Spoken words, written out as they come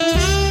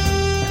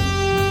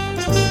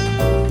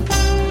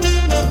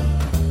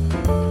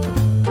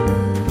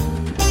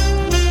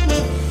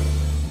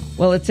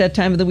Well, it's that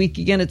time of the week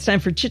again. It's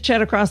time for Chit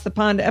Chat Across the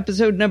Pond,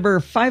 episode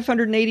number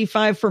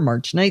 585 for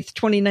March 9th,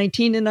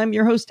 2019. And I'm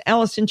your host,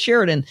 Allison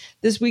Sheridan.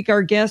 This week,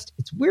 our guest,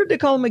 it's weird to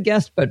call him a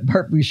guest, but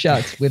Bart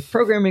Busschots with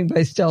Programming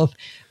by Stealth,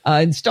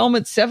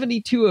 installment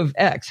 72 of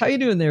X. How you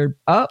doing there?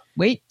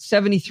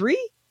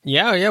 73?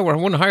 Yeah, we're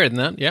one higher than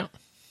that, yeah.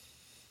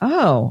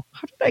 Oh,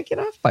 how did I get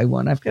off by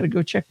one? I've got to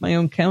go check my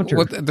own counter.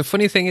 Well, the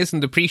funny thing is, in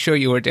the pre-show,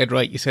 you were dead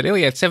right. You said, oh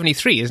yeah, it's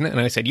 73, isn't it? And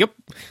I said, yep.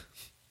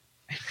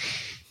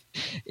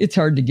 It's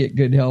hard to get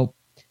good help.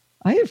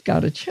 I have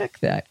got to check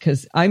that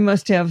because I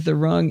must have the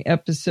wrong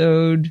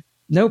episode.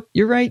 Nope,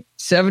 you're right.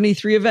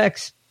 73 of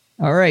X.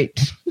 All right.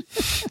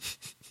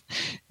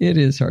 It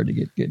is hard to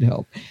get good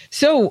help.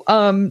 So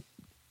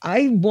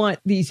I want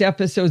these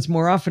episodes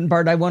more often,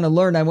 Bart. I want to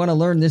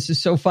learn. This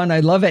is so fun. I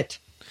love it.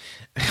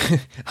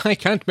 I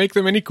can't make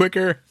them any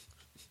quicker.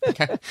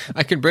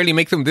 I can barely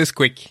make them this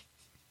quick.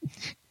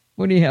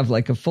 What do you have,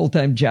 like a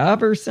full-time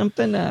job or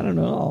something? I don't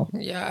know.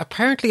 Yeah,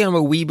 apparently I'm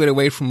a wee bit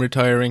away from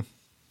retiring.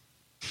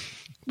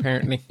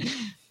 Apparently.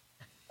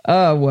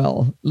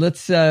 Well,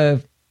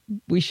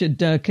 we should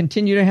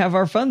continue to have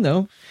our fun,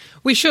 though.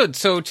 We should.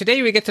 So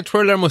today we get to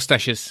twirl our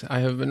mustaches. I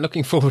have been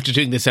looking forward to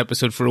doing this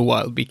episode for a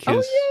while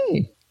because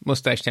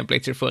mustache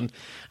templates are fun.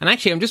 And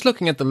actually, I'm just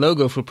looking at the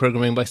logo for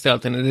Programming by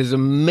Stealth, and it is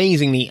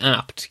amazingly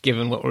apt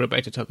given what we're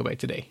about to talk about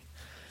today.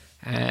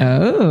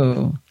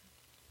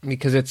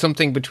 Because it's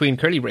something between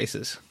curly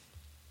braces.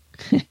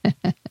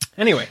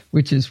 Anyway.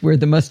 Which is where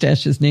the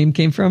mustache's name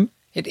came from?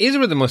 It is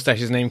where the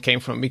mustache's name came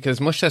from, because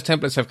mustache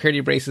templates have curly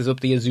braces up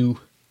the yazoo.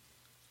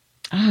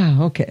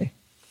 Ah, okay.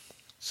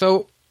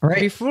 So,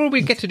 before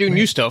we get to do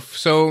new stuff,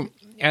 so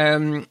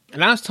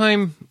last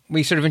time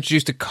we sort of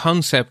introduced the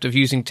concept of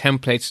using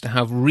templates to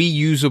have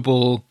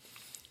reusable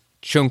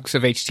chunks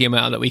of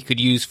HTML that we could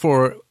use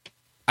for,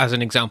 as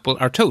an example,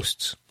 our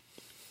toasts.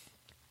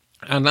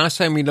 And last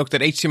time we looked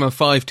at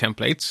HTML5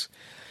 templates,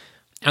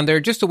 and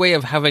they're just a way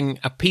of having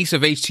a piece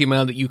of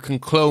HTML that you can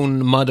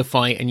clone,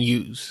 modify, and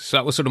use. So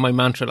that was sort of my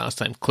mantra last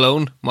time.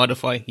 Clone,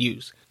 modify,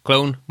 use.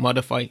 Clone,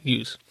 modify,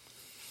 use.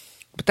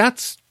 But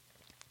that's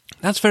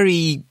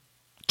very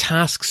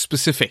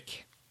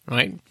task-specific,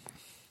 right?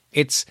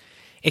 It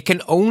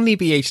can only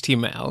be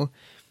HTML,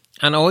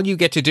 and all you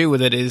get to do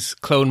with it is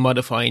clone,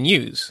 modify, and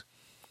use.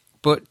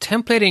 But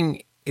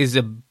templating is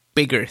a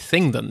bigger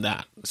thing than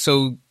that.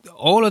 So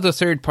all of the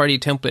third-party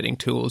templating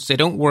tools, they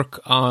don't work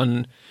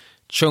on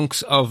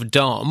chunks of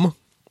DOM.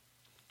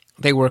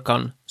 They work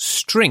on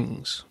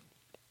strings.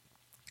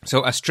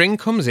 So a string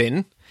comes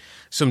in,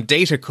 some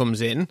data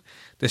comes in,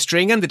 the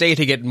string and the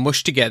data get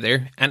mushed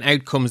together, and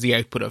out comes the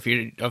output of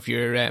your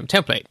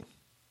template.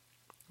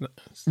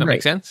 Does that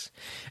make sense?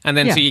 And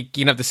then so you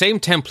can have the same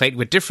template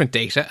with different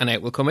data, and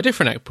out will come a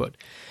different output.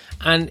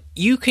 And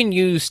you can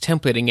use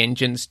templating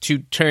engines to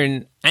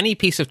turn any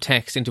piece of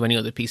text into any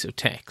other piece of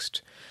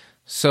text.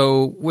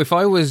 So if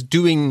I was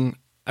doing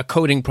a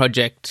coding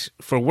project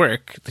for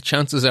work, the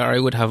chances are I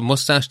would have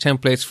mustache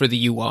templates for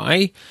the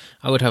UI.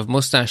 I would have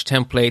mustache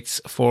templates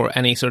for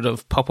any sort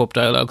of pop-up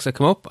dialogues that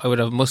come up. I would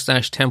have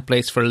mustache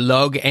templates for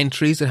log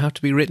entries that have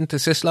to be written to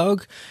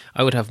syslog.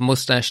 I would have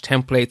mustache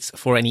templates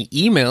for any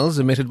emails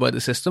emitted by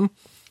the system.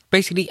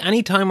 Basically,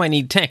 anytime I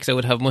need text, I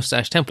would have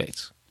mustache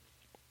templates.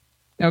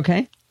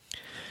 Okay.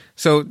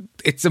 So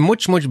it's a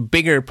much, much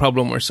bigger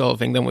problem we're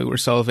solving than we were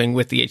solving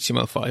with the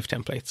HTML5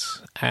 templates.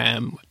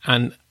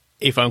 And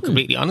if I'm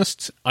completely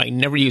honest, I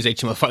never use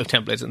HTML5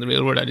 templates in the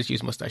real world. I just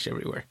use mustache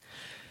everywhere.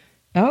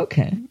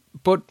 Okay.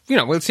 But,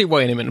 we'll see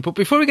why in a minute. But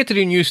before we get to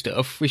do new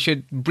stuff, we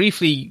should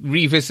briefly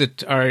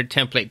revisit our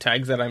template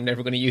tags that I'm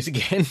never going to use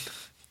again.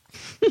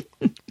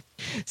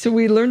 So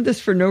we learned this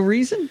for no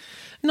reason?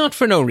 Not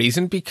for no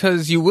reason,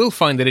 because you will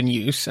find it in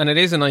use, and it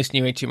is a nice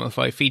new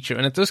HTML5 feature,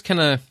 and it does kind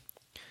of,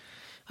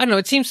 I don't know,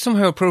 it seems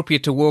somehow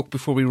appropriate to walk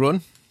before we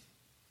run.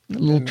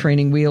 Little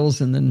training wheels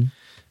and then...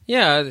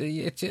 Yeah,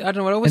 I don't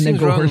know, it always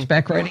seems wrong. And then go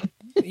horseback riding?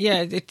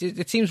 Yeah,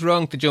 it seems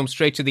wrong to jump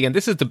straight to the end.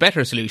 This is the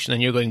better solution,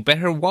 and you're going,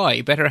 better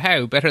why? Better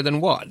how? Better than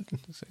what?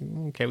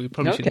 Okay, we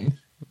probably shouldn't.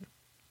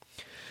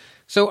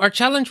 So our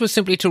challenge was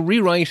simply to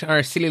rewrite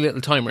our silly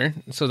little timer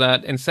so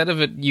that instead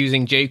of it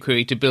using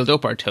jQuery to build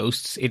up our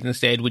toasts, it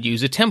instead would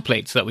use a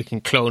template so that we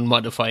can clone,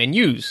 modify, and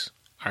use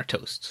our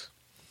toasts.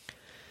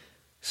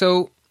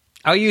 So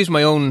I'll use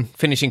my own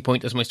finishing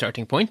point as my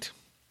starting point.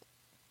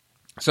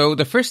 So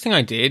the first thing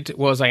I did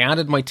was I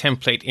added my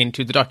template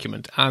into the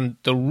document. And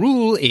the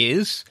rule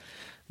is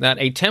that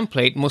a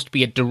template must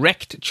be a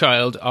direct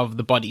child of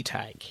the body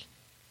tag.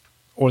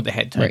 Or the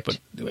head tag, but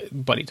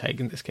body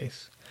tag in this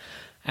case.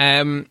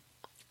 And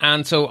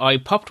so I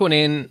popped one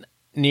in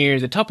near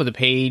the top of the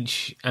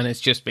page, and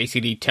it's just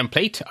basically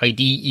template,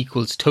 ID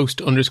equals toast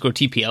 _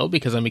 TPL,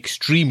 because I'm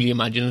extremely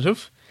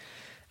imaginative.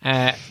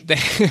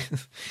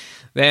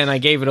 Then I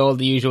gave it all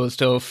the usual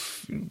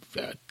stuff,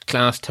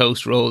 class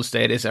toast, role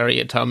status,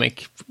 area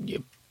atomic,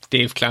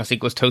 div class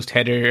equals toast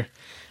header,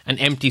 an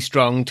empty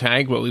strong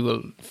tag where we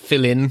will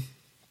fill in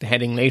the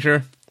heading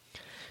later,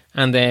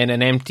 and then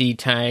an empty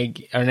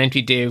tag, or an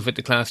empty div with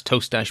the class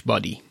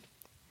toast-body.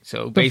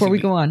 So before we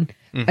go on,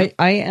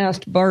 I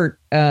asked Bart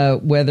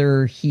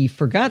whether he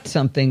forgot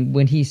something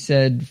when he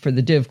said for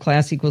the div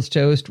class equals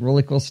toast, role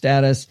equals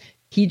status,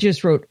 he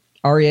just wrote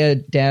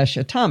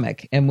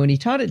aria-atomic. And when he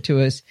taught it to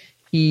us,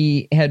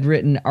 he had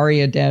written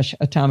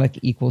aria-atomic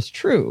equals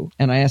true.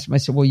 And I asked him, I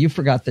said, well, you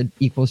forgot the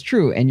equals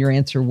true. And your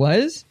answer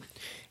was?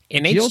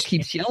 Jill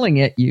keeps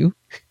yelling at you.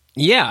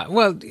 Yeah,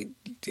 well,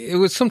 it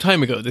was some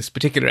time ago, this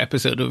particular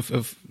episode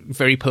of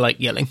very polite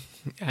yelling.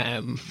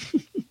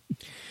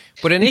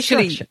 But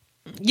initially,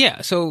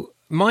 yeah, so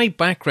my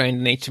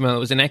background in HTML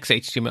was in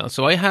XHTML.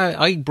 So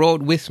I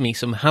brought with me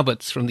some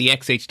habits from the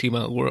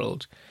XHTML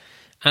world.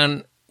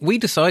 And we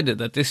decided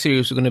that this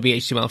series was going to be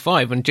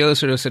HTML5. And Jill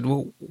sort of said,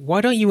 well, why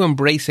don't you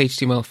embrace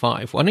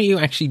HTML5? Why don't you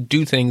actually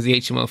do things the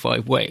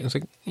HTML5 way? I was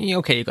like, yeah,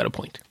 okay, you got a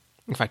point.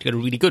 In fact, you got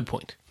a really good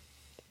point.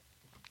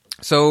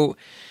 So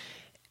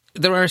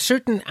there are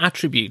certain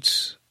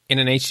attributes in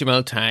an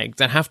HTML tag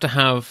that have to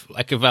have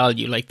like a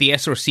value, like the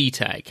src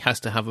tag has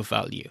to have a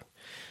value.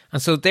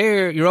 And so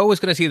there, you're always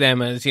going to see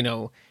them as,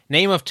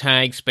 name of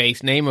tag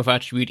space, name of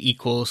attribute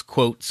equals,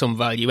 quote, some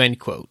value, end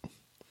quote.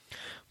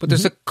 But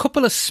there's a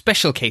couple of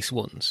special case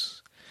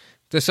ones,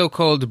 the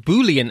so-called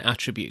Boolean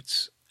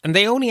attributes. And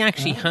they only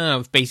actually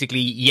have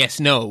basically yes,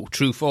 no,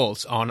 true,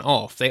 false, on,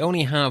 off. They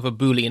only have a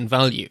Boolean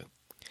value.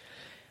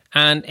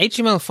 And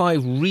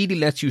HTML5 really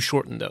lets you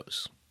shorten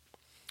those.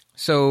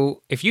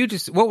 So if you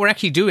what we're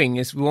actually doing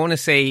is we want to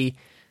say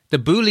the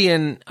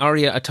Boolean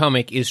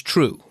aria-atomic is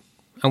true.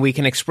 And we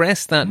can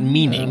express that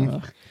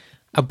meaning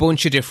a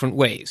bunch of different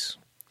ways.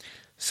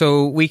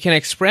 So we can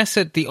express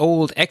it the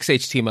old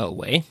XHTML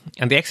way.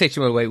 And the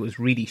XHTML way was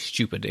really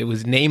stupid. It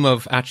was name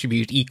of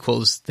attribute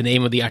equals the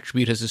name of the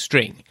attribute as a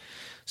string.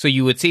 So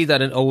you would see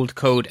that in old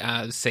code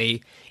as,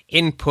 say,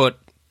 input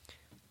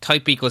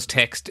type equals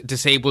text,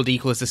 disabled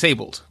equals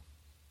disabled.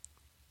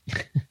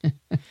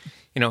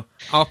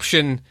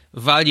 Option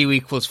value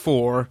equals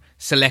 4,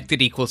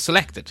 selected equals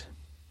selected.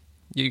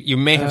 You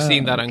may have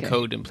seen that on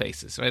code in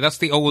places, right? That's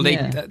the old,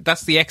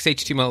 that's the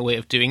XHTML way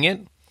of doing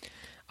it.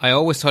 I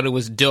always thought it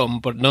was dumb,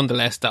 but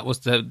nonetheless, that was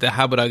the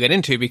habit I got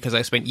into because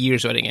I spent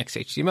years writing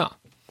XHTML.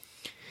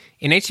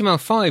 In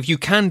HTML5, you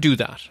can do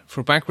that.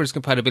 For backwards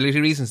compatibility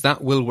reasons,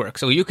 that will work.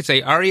 So you could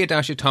say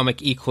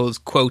aria-atomic equals,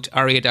 quote,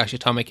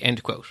 aria-atomic,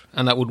 end quote,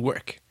 and that would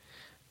work.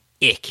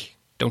 Ick.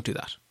 Don't do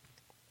that.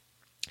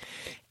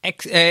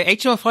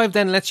 HTML5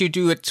 then lets you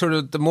do it sort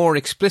of the more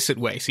explicit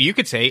way. So you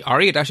could say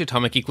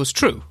aria-atomic equals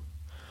true,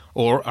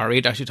 or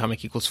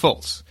aria-atomic equals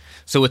false.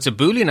 So it's a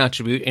Boolean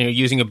attribute and you're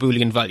using a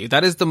Boolean value.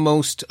 That is the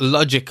most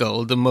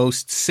logical, the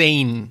most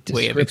sane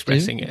way of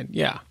expressing it.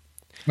 Yeah.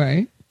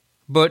 Right.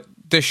 But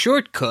the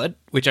shortcut,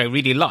 which I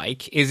really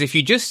like, is if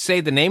you just say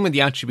the name of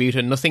the attribute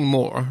and nothing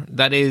more,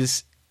 that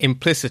is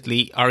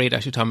implicitly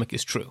aria-atomic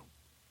is true.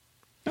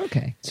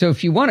 Okay. So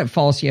if you want it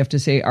false, you have to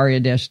say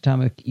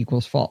aria-atomic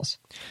equals false.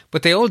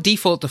 But they all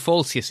default to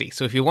false, you see.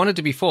 So if you want it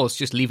to be false,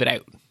 just leave it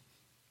out.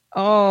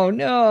 Oh,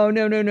 no.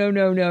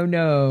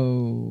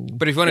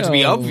 But if you want it to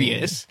be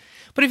obvious,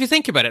 but if you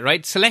think about it,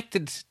 right,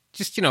 selected,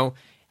 just,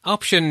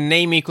 option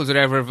name equals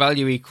whatever,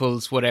 value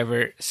equals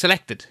whatever,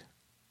 selected.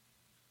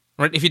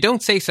 Right? If you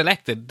don't say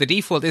selected, the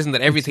default isn't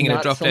that everything in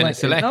a drop down is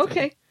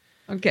selected.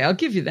 Okay, I'll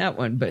give you that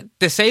one, but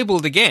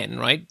disabled again,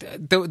 right?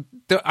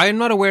 I'm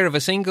not aware of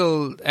a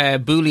single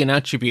Boolean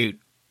attribute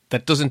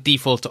that doesn't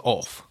default to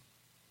off.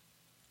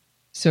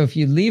 So if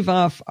you leave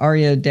off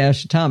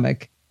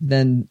aria-atomic,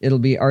 then it'll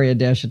be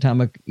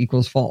aria-atomic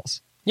equals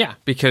false. Yeah,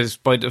 because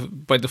by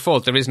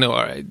default, there is no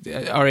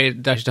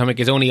aria-atomic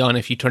is only on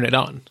if you turn it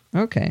on.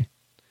 Okay.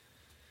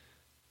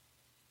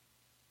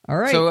 All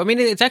right. So, I mean,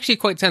 it's actually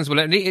quite sensible.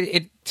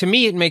 To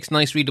me, it makes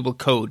nice readable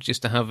code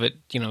just to have it,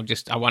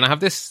 I want to have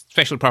this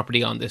special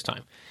property on this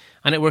time.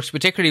 And it works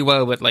particularly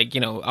well with,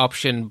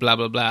 option, blah,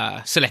 blah,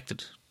 blah,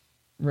 selected.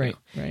 Right,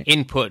 right.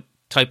 Input,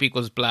 type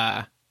equals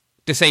blah,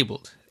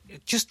 disabled.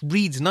 It just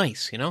reads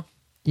nice,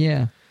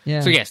 Yeah.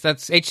 Yeah. So yes,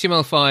 that's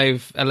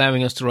HTML5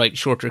 allowing us to write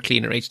shorter,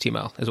 cleaner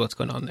HTML is what's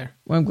going on there.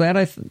 Well, I'm glad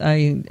I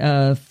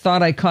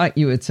thought I caught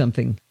you at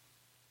something.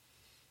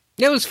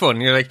 Yeah, it was fun.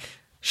 You're like,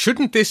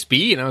 shouldn't this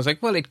be? And I was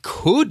like, well, it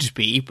could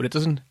be, but it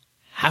doesn't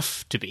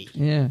have to be.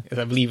 Yeah. Is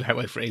I believe how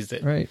I phrased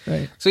it. Right.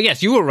 So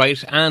yes, you were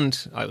right and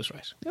I was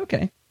right.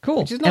 Okay,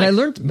 cool. Which is nice. And I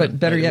learned, but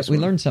better yet, we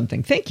learned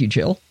something. Thank you,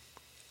 Jill.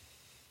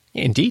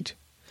 Yeah, indeed.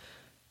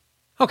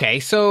 Okay,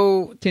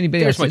 so to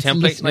anybody there's else, my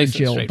template. Nice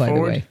Jill, and by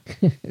the way,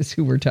 is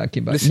who we're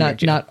talking about.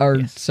 Not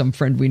our some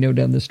friend we know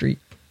down the street.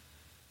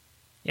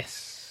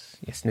 Yes,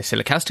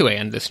 Nisilicastaway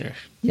and listener.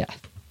 Yeah,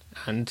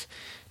 and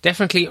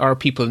definitely our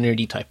people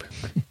nerdy type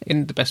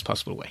in the best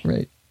possible way.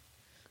 Right.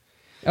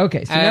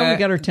 Okay, so now we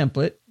got our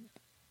template.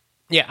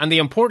 Yeah, and the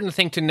important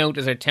thing to note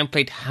is our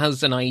template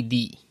has an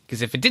ID,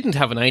 because if it didn't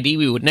have an ID,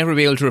 we would never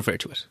be able to refer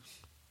to it.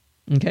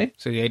 Okay.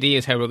 So the idea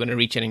is how we're going to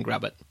reach in and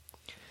grab it.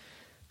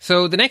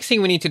 So the next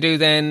thing we need to do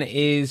then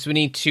is we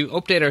need to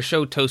update our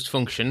show toast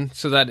function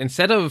so that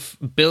instead of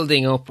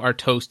building up our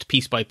toast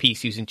piece by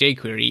piece using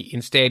jQuery,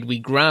 instead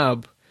we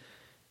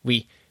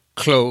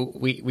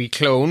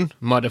clone,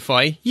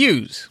 modify,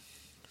 use.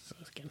 So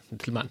let's again,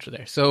 little mantra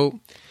there. So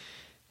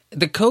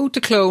the code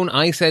to clone,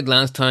 I said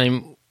last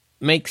time,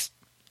 makes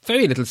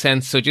very little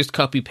sense. So just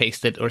copy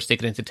paste it or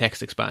stick it into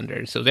text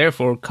expander. So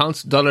therefore,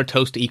 const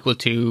 $toast equal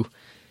to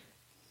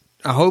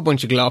a whole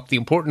bunch of glop. The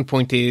important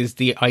point is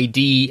the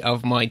ID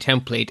of my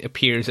template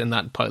appears in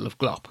that pile of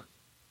glop.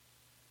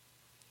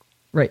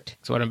 Right.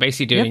 So what I'm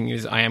basically doing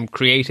is I am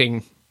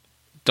creating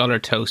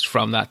 $toast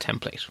from that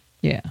template.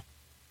 Yeah.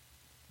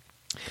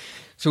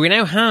 So we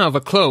now have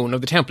a clone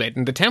of the template,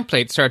 and the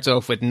template starts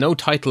off with no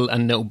title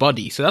and no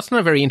body. So that's not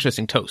a very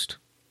interesting toast.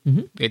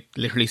 Mm-hmm. It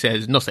literally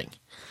says nothing.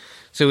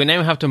 So we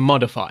now have to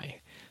modify.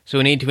 So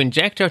we need to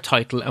inject our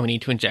title and we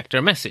need to inject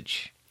our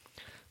message.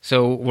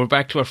 So we're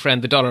back to our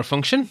friend the dollar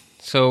function.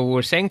 So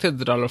we're saying to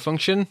the dollar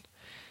function,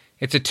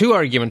 it's a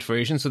 2-argument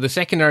version. So the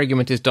second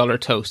argument is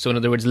 $toast. So in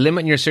other words,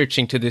 limit your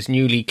searching to this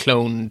newly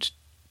cloned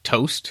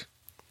toast.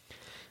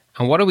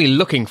 And what are we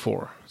looking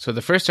for? So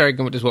the first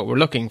argument is what we're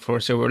looking for.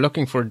 So we're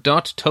looking for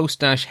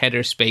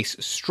 .toast-header space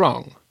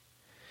strong.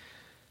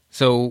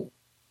 So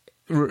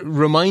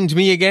remind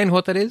me again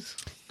what that is?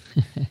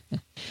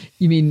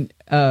 You mean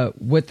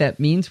what that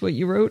means, what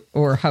you wrote,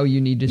 or how you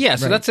need to... Yeah,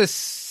 so that's a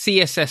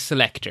CSS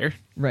selector.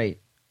 Right.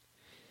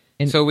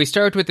 And so we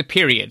start with the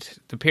period.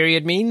 The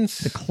period means...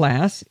 The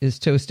class is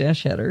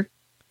toast-header.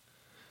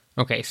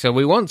 Okay, so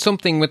we want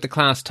something with the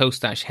class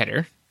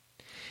toast-header.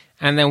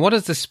 And then what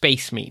does the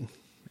space mean?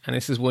 And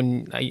this is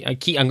one I'm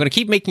going to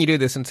keep making you do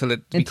this until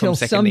it becomes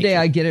second someday nature.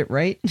 I get it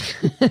right.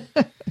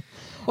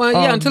 Well,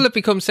 yeah, until it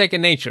becomes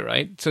second nature,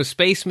 right? So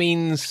space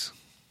means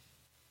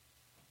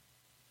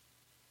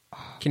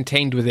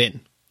contained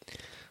within.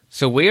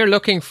 So we're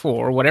looking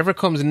for whatever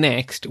comes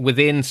next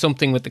within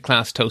something with the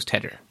class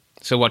toast-header.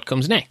 So what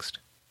comes next?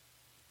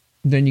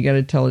 Then you got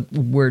to tell it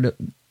where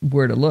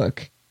to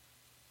look.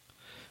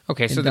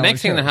 Okay, so the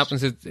next thing that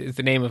happens is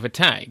the name of a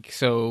tag.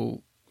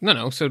 So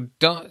So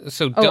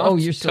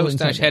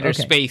toast-header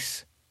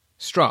space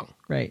strong.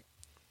 Right.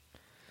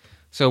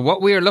 So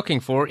what we are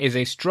looking for is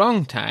a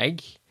strong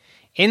tag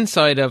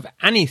inside of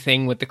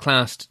anything with the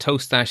class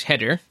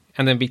toast-header.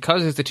 And then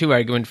because it's the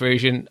 2-argument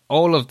version,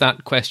 all of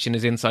that question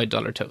is inside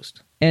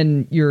 $toast.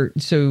 And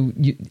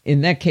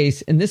in that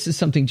case, and this is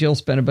something Jill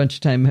spent a bunch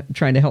of time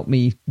trying to help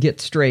me get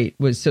straight,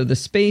 was so the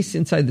space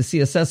inside the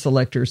CSS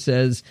selector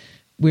says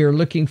we are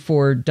looking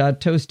for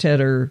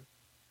 .toast-header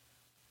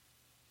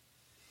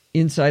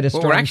inside a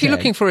strong tag. What we're actually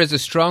looking for is a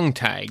strong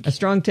tag. A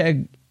strong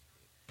tag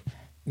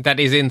that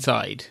is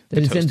inside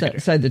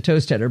inside the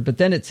toast header, but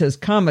then it says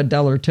comma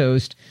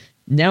 $toast.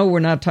 Now we're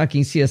not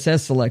talking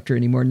CSS selector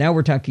anymore. Now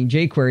we're talking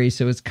jQuery,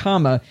 so it's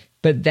comma,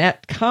 but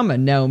that comma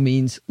now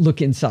means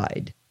look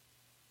inside.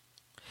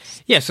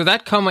 Yeah, so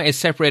that comma is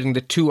separating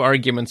the 2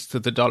 arguments to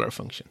the dollar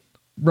function.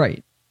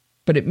 Right.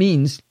 But it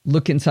means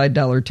look inside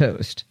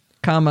 $toast,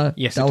 comma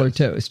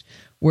 $toast.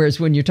 Whereas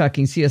when you're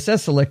talking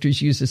CSS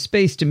selectors, use a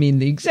space to mean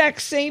the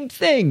exact same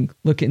thing.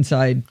 Look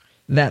inside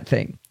that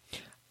thing.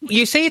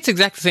 You say it's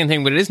exactly the same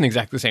thing, but it isn't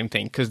exactly the same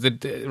thing because the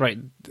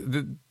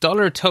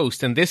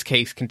 $toast in this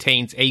case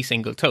contains a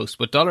single toast,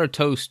 but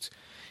 $toast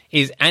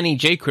is any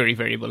jQuery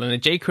variable, and a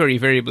jQuery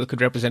variable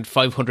could represent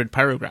 500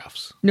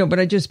 paragraphs. No, but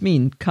I just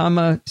mean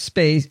comma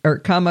space or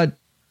comma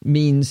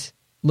means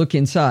look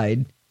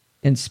inside,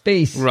 and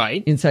space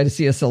inside a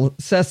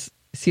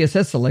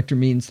CSS selector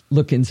means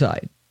look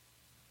inside.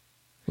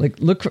 Like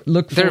look for.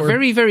 They're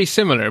very, very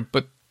similar,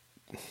 but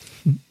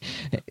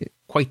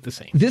quite the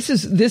same. This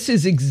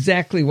is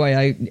exactly why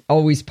I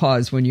always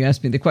pause when you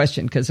ask me the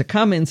question, because a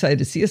comma inside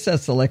a CSS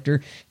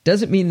selector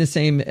doesn't mean the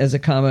same as a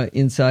comma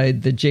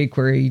inside the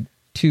jQuery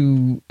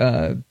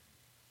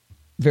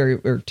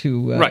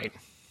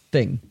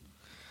thing.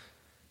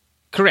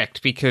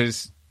 Correct,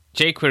 because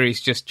jQuery is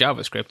just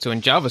JavaScript. So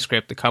in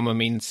JavaScript, the comma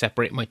means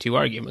separate my 2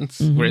 arguments,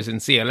 whereas in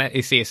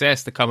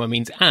CSS, the comma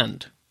means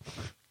and.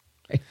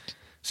 Right.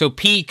 So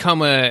P,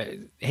 comma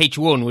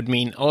H1 would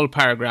mean all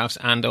paragraphs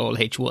and all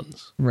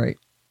H1s. Right.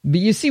 But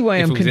you see why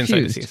I'm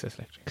confused.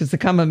 Because the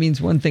comma means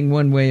one thing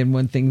one way and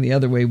one thing the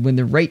other way when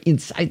they're right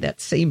inside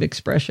that same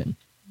expression.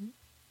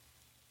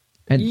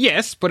 And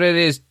yes, but it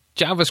is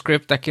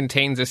JavaScript that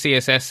contains a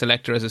CSS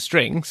selector as a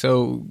string.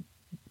 So,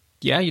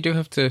 yeah, you do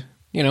have to,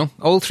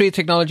 all 3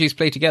 technologies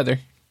play together.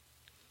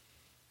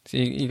 So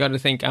you got to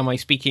think, am I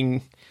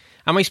speaking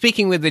with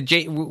a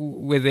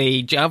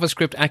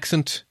JavaScript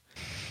accent,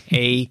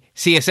 a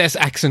CSS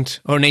accent,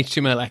 or an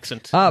HTML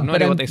accent?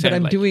 But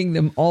I'm doing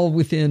them all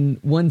within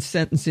one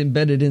sentence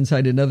embedded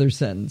inside another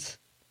sentence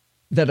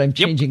that I'm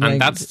changing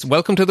languages. And that's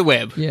welcome to the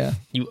web. Yeah.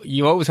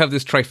 You always have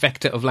this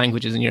trifecta of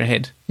languages in your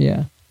head.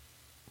 Yeah.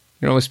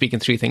 You're always speaking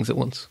 3 things at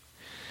once.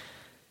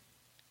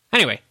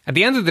 Anyway, at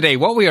the end of the day,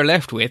 what we are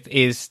left with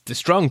is the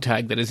strong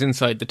tag that is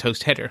inside the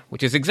toast header,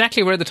 which is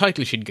exactly where the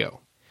title should go.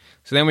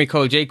 So then we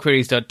call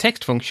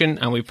jQueries.text function,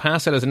 and we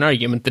pass it as an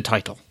argument the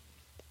title,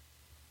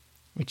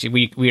 which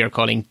we are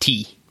calling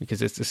T,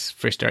 because it's this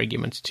first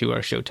argument to our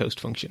showToast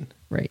function.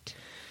 Right.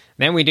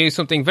 Then we do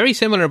something very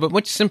similar but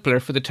much simpler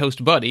for the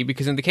toast body,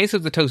 because in the case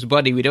of the toast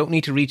body, we don't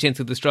need to reach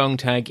into the strong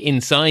tag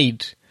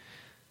inside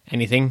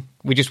anything.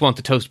 We just want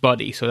the toast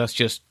body, so that's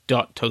just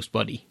 .toast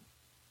body.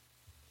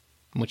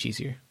 Much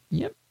easier.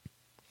 Yep.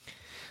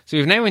 So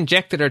we've now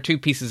injected our 2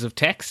 pieces of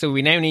text. So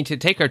we now need to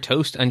take our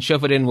toast and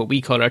shove it in what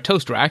we call our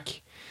toast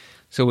rack.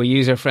 So we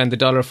use our friend the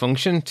dollar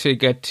function to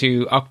get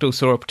to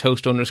octosorp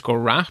toast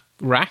 _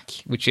 rack,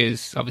 which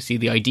is obviously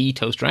the ID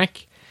toast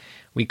rack.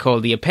 We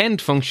call the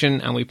append function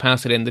and we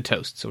pass it in the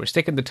toast. So we're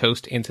sticking the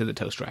toast into the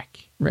toast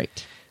rack.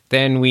 Right.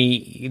 Then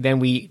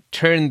we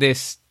turn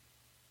this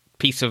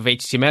piece of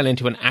HTML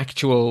into an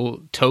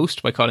actual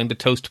toast by calling the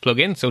toast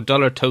plugin. So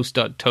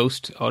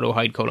 $toast.toast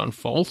auto-hide :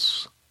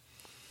 false.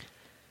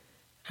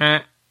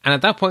 And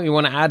at that point, we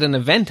want to add an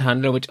event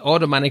handler which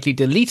automatically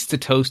deletes the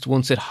toast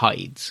once it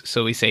hides.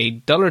 So we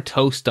say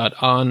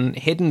 $toast.on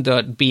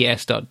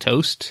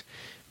hidden.bs.toast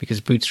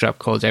because Bootstrap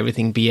calls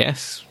everything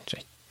BS, which I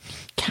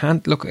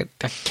can't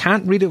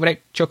read it without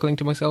chuckling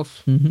to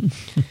myself.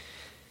 Mm-hmm.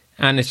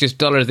 And it's just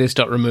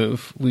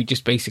 $this.remove. We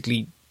just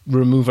basically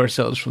remove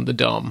ourselves from the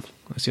DOM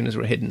as soon as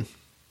we're hidden.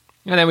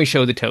 And then we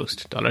show the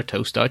toast,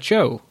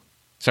 $toast.show.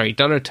 Sorry,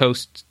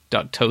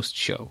 $toast.toast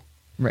show.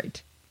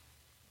 Right.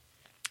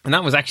 And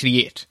that was actually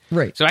it.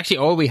 Right. So actually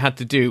all we had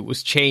to do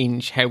was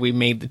change how we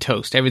made the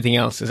toast. Everything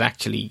else is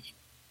actually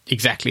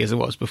exactly as it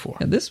was before.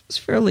 Yeah, this was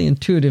fairly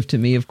intuitive to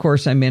me. Of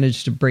course, I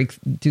managed to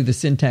do the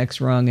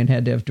syntax wrong and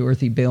had to have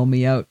Dorothy bail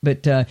me out.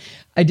 But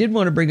I did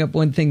want to bring up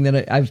one thing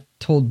that I've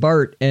told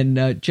Bart,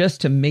 and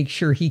just to make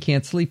sure he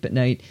can't sleep at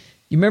night.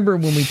 You remember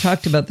when we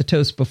talked about the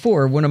toast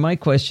before, one of my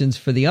questions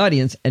for the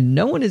audience, and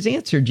no one has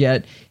answered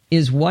yet,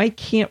 is why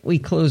can't we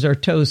close our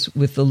toasts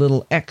with the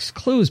little X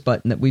close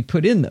button that we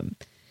put in them?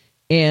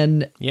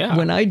 And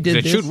when I did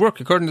this, it should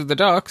work according to the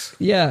docs.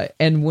 Yeah,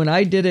 and when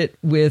I did it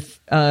with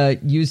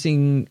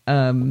using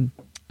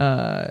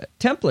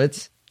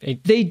templates,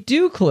 they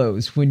do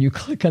close when you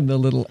click on the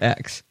little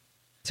X.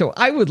 So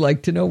I would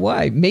like to know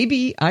why.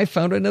 Maybe I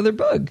found another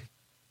bug.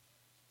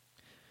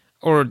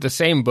 Or the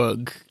same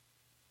bug.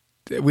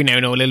 We now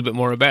know a little bit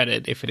more about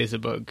it, if it is a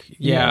bug.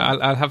 Yeah.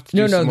 I'll have to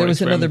do some more there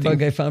was another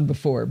experimenting. bug I found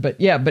before. But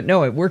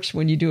no, it works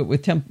when you do it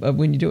with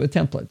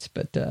templates.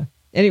 But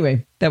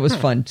anyway, that was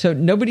fun. So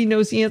nobody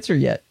knows the answer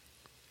yet.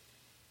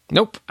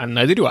 Nope, and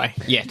neither do I,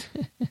 yet.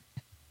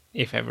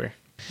 If ever.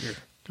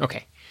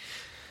 Okay.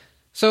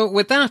 So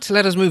with that,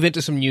 let us move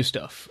into some new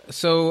stuff.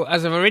 So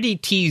as I've already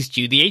teased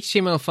you, the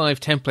HTML5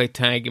 template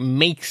tag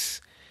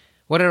makes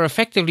what are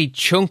effectively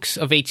chunks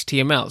of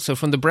HTML. So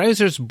from the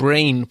browser's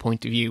brain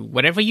point of view,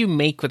 whatever you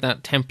make with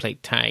that template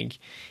tag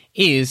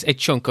is a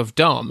chunk of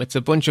DOM. It's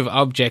a bunch of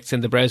objects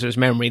in the browser's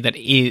memory that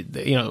is,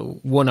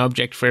 one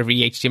object for every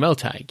HTML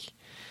tag.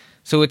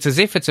 So it's as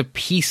if it's a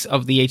piece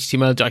of the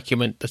HTML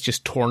document that's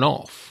just torn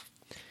off.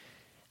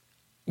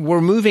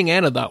 We're moving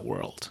out of that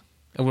world,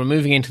 and we're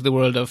moving into the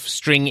world of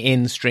string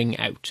in, string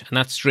out. And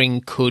that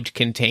string could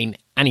contain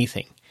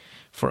anything.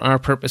 For our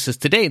purposes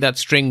today, that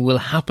string will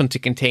happen to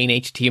contain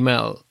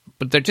HTML,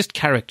 but they're just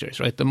characters,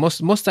 right? The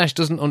mustache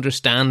doesn't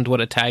understand what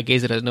a tag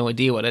is. It has no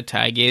idea what a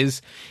tag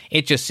is.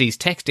 It just sees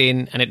text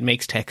in, and it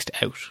makes text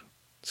out.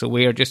 So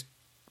we are just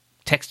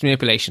text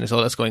manipulation is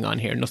all that's going on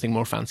here. Nothing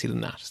more fancy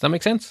than that. Does that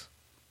make sense?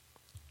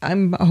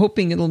 I'm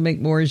hoping it'll make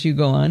more as you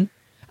go on.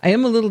 I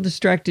am a little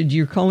distracted.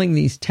 You're calling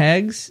these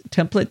tags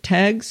template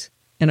tags,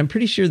 and I'm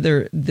pretty sure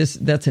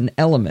that's an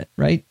element,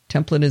 right?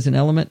 Template is an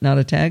element, not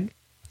a tag.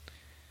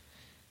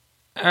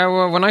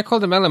 Well, when I call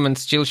them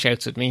elements, Jill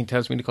shouts at me and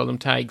tells me to call them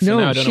tags. So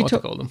now I don't know what to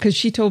call them. Because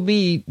she told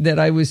me that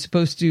I was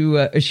supposed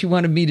to. She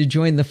wanted me to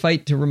join the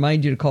fight to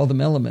remind you to call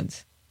them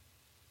elements.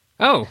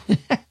 Oh,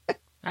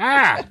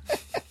 Now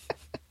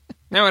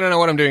I don't know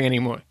what I'm doing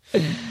anymore.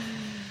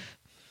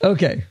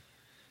 Okay.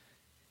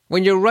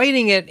 When you're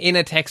writing it in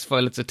a text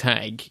file, it's a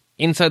tag.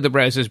 Inside the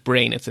browser's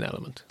brain, it's an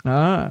element.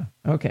 Ah,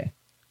 okay.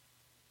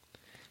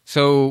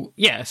 So,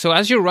 so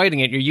as you're writing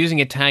it, you're using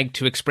a tag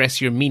to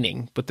express your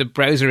meaning, but the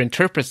browser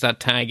interprets that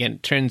tag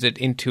and turns it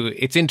into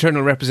its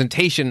internal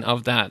representation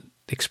of that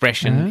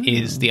expression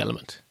is the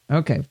element.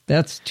 Okay,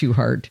 that's too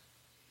hard.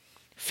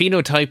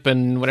 Phenotype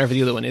and whatever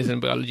the other one is in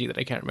biology that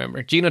I can't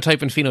remember.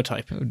 Genotype and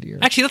phenotype. Oh, dear.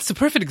 Actually, that's the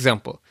perfect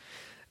example.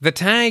 The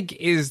tag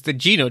is the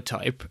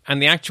genotype,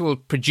 and the actual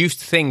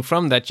produced thing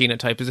from that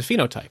genotype is a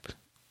phenotype.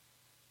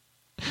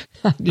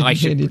 I'm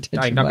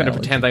not going to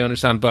pretend I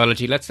understand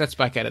biology. Let's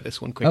back out of this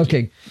one quickly.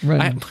 Okay,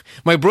 right.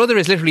 My brother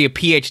is literally a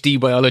PhD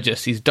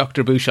biologist. He's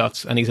Dr.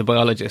 Bouchot's, and he's a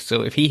biologist.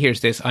 So if he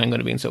hears this, I'm going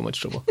to be in so much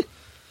trouble.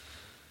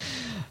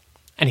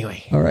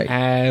 Anyway, all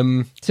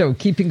right. So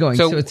keeping going.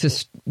 So it's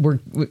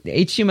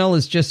HTML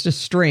is just a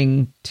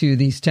string to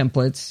these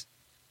templates.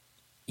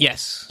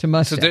 Yes. To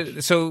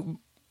Mustache. So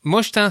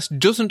Mustache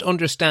doesn't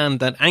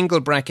understand that angle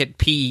bracket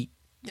P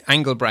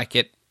angle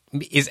bracket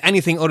is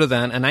anything other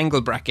than an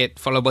angle bracket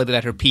followed by the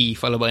letter P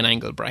followed by an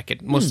angle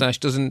bracket. Mustache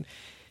doesn't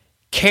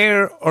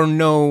care or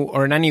know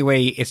or in any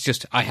way. It's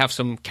just I have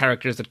some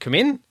characters that come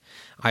in,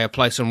 I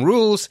apply some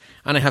rules,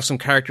 and I have some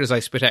characters I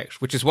spit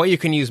out, which is why you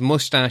can use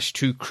Mustache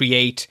to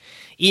create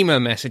email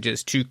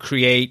messages, to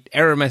create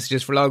error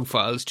messages for log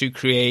files, to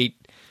create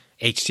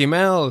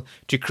HTML,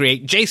 to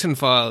create JSON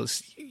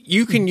files.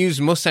 You can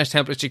use Mustache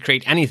templates to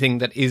create anything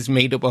that is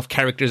made up of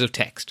characters of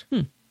text.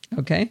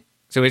 Okay.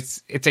 So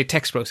it's a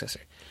text processor.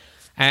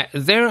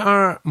 There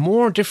are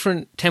more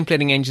different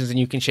templating engines than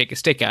you can shake a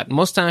stick at.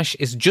 Mustache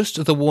is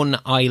just the one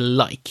I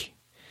like.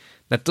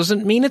 That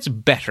doesn't mean it's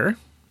better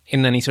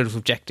in any sort of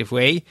objective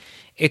way.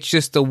 It's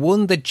just the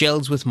one that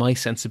gels with my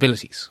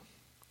sensibilities.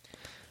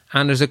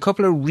 And there's a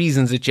couple of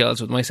reasons it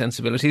gels with my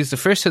sensibilities. The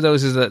first of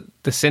those is that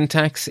the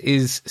syntax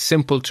is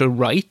simple to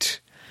write,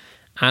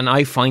 and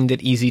I find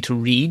it easy to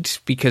read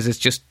because it's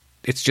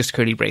just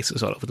curly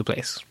braces all over the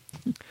place.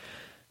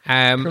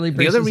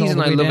 The other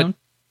reason I love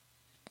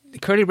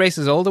it, curly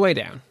braces all the way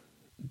down.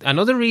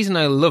 Another reason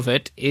I love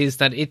it is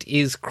that it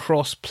is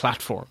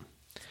cross-platform.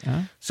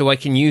 So I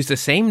can use the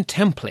same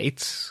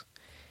templates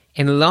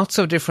in lots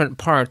of different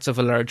parts of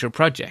a larger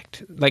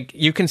project. Like,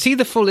 you can see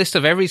the full list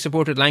of every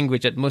supported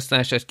language at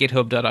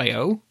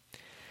mustache.github.io.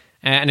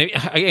 And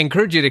I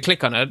encourage you to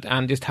click on it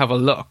and just have a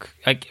look.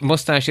 Like,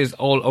 Mustache is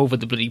all over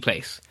the bloody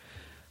place.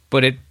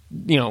 But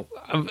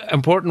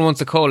important ones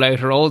to call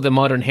out are all the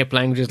modern hip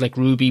languages like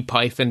Ruby,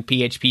 Python,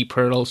 PHP,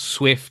 Perl,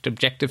 Swift,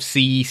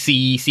 Objective-C,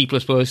 C, C++,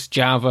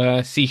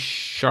 Java, C#,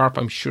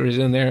 I'm sure is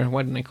in there.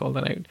 Why didn't I call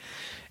that out?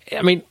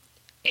 I mean,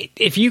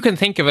 if you can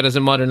think of it as a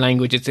modern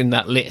language, it's in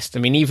that list. I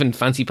mean, even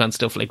fancy plant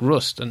stuff like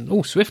Rust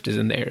and Swift is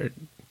in there.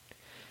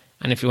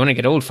 And if you want to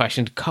get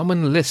old-fashioned,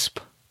 Common Lisp.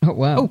 Oh,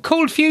 wow. Oh,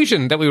 Cold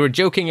Fusion that we were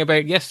joking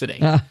about yesterday.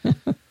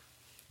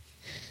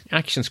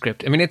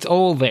 ActionScript. I mean, it's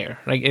all there.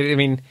 Like,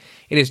 it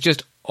is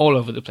just all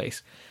over the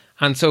place.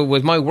 And so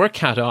with my work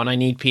hat on, I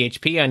need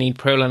PHP, I need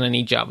Perl, and I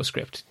need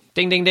JavaScript.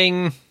 Ding, ding,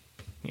 ding.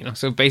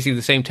 So basically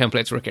the same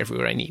templates work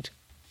everywhere I need.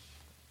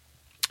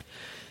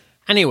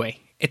 Anyway,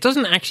 it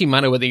doesn't actually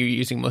matter whether you're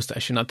using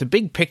Mustache or not. The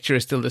big picture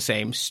is still the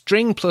same.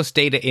 String plus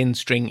data in,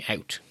 string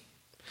out.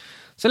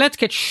 So let's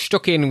get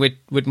stuck in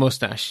with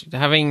Mustache.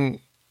 Having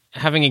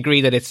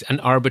agreed that it's an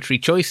arbitrary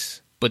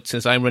choice, but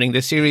since I'm running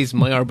this series,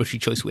 my arbitrary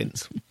choice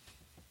wins.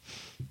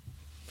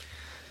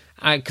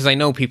 Because I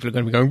know people are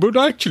going to be going, but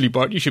actually,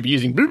 Bart, you should be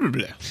using blah, blah,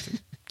 blah.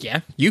 Yeah,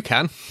 you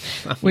can.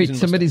 Wait,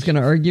 somebody's going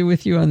to argue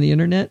with you on the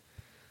internet?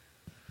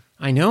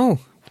 I know.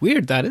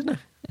 Weird that, isn't it?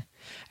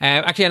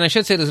 Actually, and I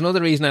should say there's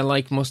another reason I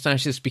like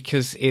Mustache is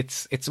because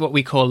it's what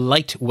we call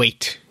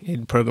lightweight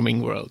in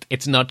programming world.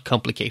 It's not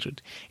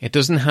complicated. It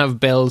doesn't have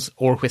bells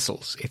or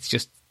whistles. It's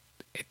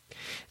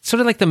sort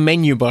of like the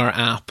menu bar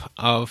app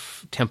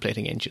of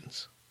templating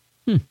engines.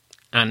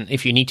 And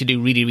if you need to do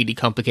really, really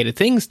complicated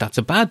things, that's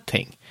a bad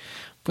thing.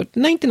 But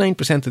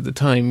 99% of the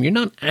time, you're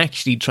not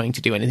actually trying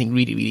to do anything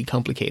really, really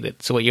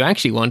complicated. So what you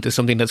actually want is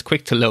something that's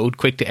quick to load,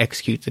 quick to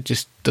execute, that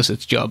just does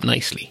its job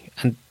nicely.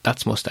 And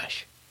that's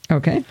Mustache.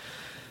 Okay.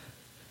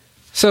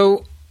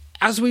 So,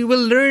 as we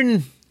will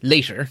learn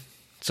later,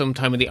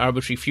 sometime in the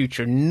arbitrary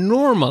future,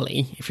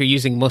 normally, if you're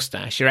using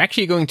Mustache, you're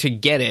actually going to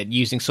get it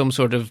using some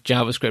sort of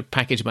JavaScript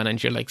package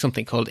manager, like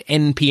something called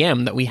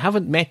NPM that we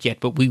haven't met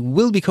yet, but we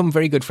will become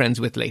very good friends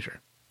with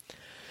later.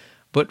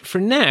 But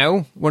for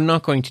now, we're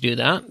not going to do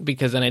that,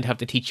 because then I'd have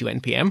to teach you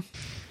NPM.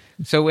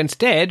 So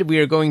instead, we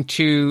are going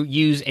to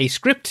use a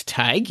script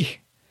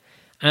tag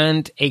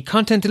and a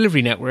content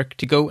delivery network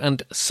to go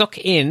and suck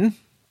in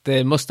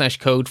the Mustache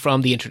code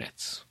from the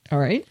internets. All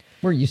right.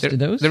 We're used to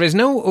those. There is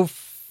no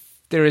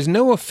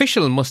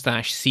official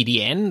Mustache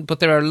CDN, but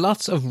there are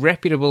lots of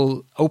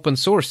reputable open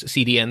source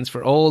CDNs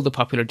for all the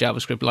popular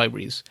JavaScript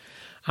libraries.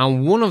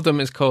 And one of them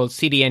is called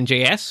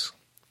CDN.js.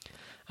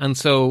 And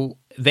so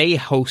they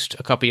host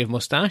a copy of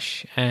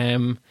Mustache.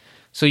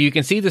 So you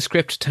can see the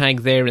script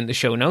tag there in the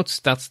show notes.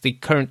 That's the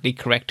currently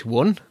correct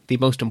one. The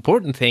most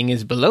important thing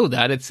is below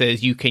that. It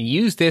says you can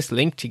use this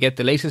link to get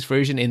the latest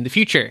version in the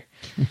future.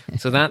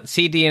 So that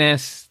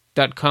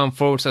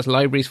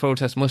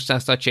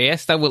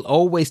cdns.com/libraries/mustache.js, that will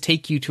always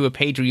take you to a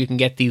page where you can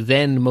get the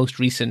then most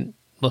recent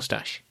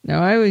Mustache.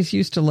 Now, I always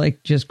used to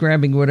like just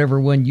grabbing whatever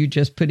one you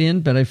just put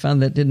in, but I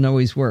found that didn't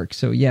always work.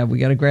 So yeah, we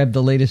got to grab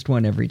the latest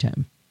one every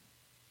time.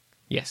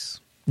 Yes.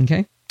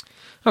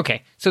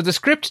 Okay, so the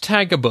script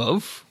tag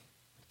above,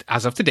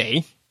 as of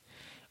today,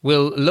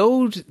 will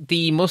load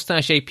the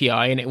Mustache API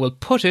and it will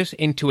put it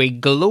into a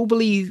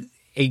globally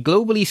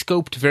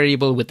scoped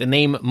variable with the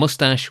name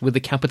Mustache with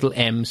a capital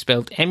M,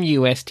 spelled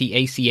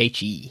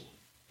M-U-S-T-A-C-H-E.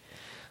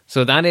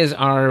 So that is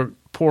our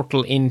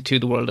portal into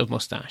the world of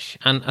Mustache.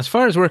 And as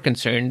far as we're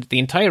concerned, the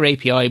entire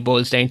API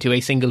boils down to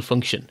a single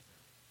function,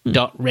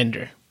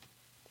 .render,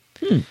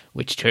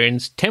 which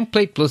turns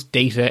template plus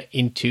data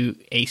into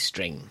a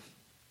string.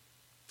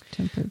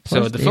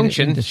 So the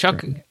function,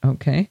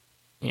 okay.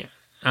 Yeah.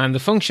 And the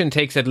function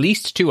takes at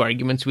least 2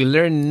 arguments. We'll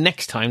learn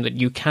next time that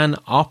you can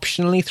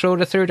optionally throw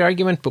the third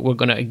argument, but we're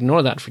going to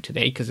ignore that for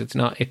today because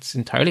it's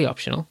entirely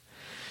optional.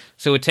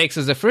 So it takes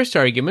as a first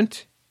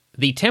argument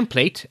the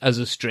template as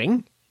a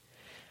string,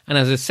 and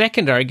as a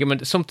second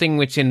argument, something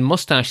which in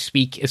Mustache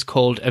speak is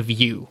called a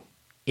view.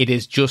 It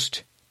is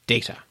just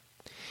data.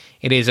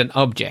 It is an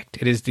object.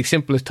 It is the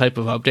simplest type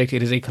of object.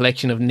 It is a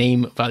collection of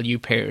name-value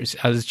pairs.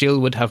 As Jill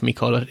would have me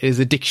call it, it is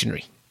a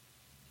dictionary.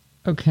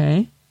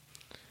 Okay.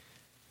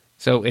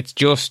 So it's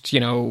just,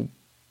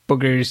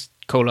 boogers,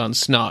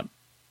 snot.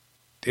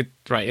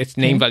 It's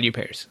name-value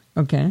pairs.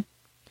 Okay. And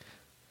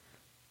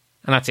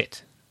that's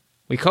it.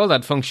 We call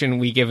that function,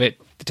 we give it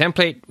the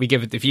template, we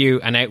give it the view,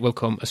 and out will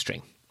come a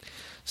string.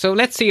 So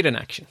let's see it in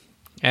action.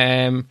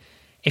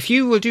 If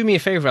you will do me a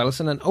favor,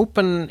 Alison, and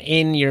open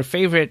in your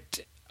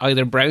favorite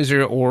either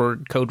browser or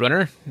code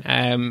runner,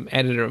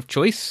 editor of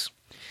choice,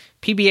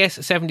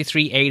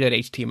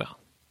 pbs73a.html.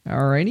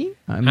 Alrighty,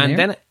 I'm and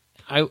there. Then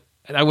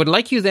I would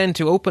like you then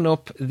to open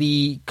up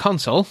the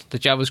console, the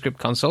JavaScript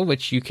console,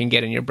 which you can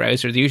get in your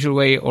browser the usual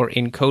way, or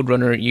in Code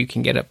Runner you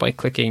can get it by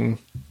clicking.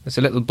 There's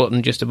a little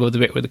button just above the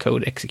bit where the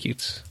code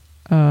executes.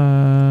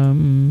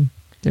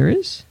 There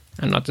is?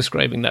 I'm not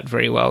describing that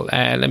very well.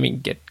 Let me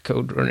get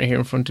Code Runner here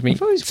in front of me.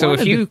 I've always so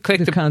if you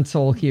click the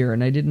console here,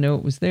 and I didn't know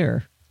it was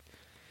there.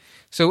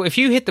 So if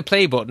you hit the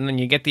play button and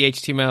you get the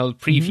HTML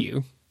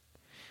preview,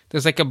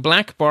 there's like a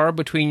black bar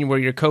between where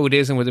your code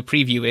is and where the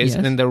preview is. Yes.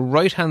 And then the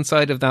right-hand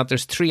side of that,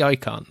 there's 3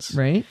 icons.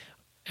 Right.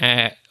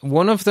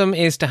 One of them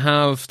is to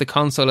have the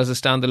console as a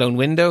standalone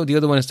window. The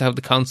other one is to have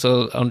the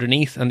console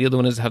underneath. And the other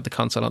one is to have the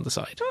console on the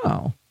side.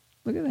 Oh,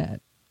 look at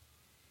that.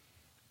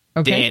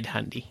 Okay. Dead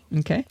handy.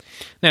 Okay.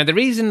 Now, the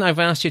reason I've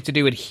asked you to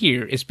do it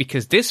here is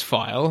because this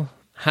file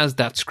has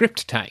that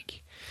script tag.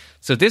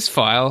 So this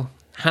file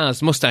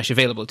has Mustache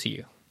available to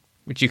you,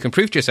 which you can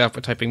prove to yourself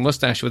by typing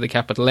mustache with a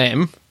capital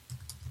M.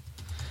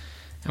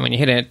 And when you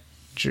hit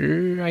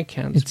enter, I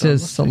can't spell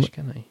mustache,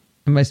 can I?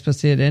 Am I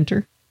supposed to hit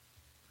enter?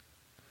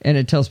 And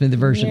it tells me the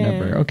version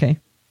number. Okay.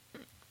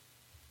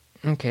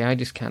 Okay, I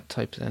just can't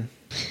type then.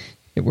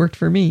 It worked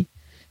for me.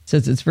 It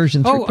says it's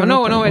version 3.0.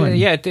 Oh, no,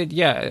 yeah, it did.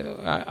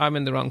 Yeah, I'm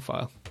in the wrong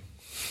file.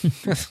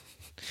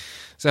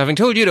 So having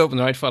told you to open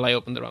the right file, I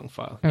opened the wrong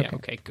file. Okay. Yeah,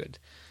 okay, good.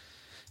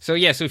 So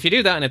if you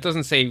do that and it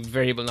doesn't say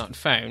variable not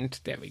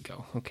found, there we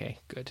go. Okay,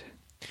 good.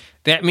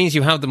 That means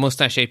you have the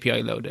Mustache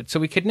API loaded.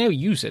 So we could now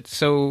use it.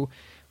 So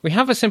we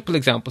have a simple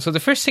example. So the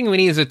first thing we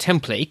need is a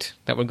template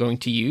that we're going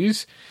to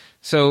use.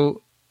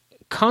 So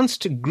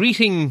const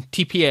greeting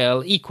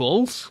TPL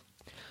equals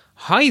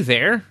hi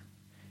there,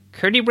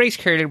 curly brace,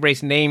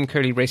 name,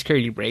 curly brace,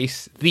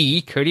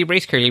 the curly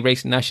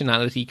brace,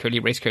 nationality, curly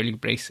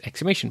brace,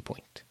 exclamation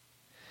point.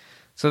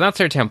 So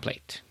that's our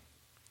template.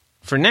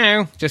 For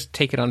now, just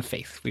take it on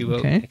faith. We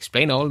will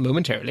explain all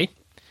momentarily.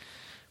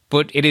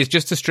 But it is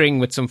just a string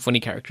with some funny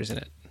characters in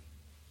it.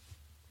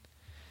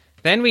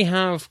 Then we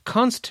have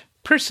const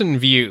person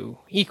view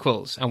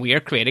equals, and we are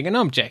creating an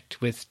object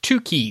with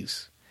 2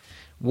 keys.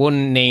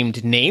 One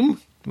named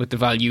name with the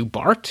value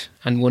Bart,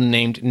 and one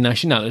named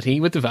nationality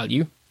with the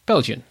value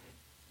Belgian.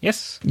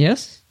 Yes?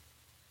 Yes.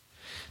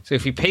 So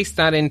if we paste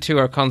that into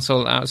our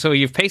console, so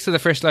you've pasted the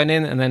first line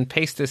in, and then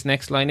paste this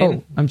next line in.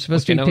 Oh, I'm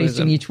supposed to be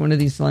pasting each one of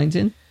these lines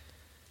in?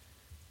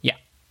 Yeah.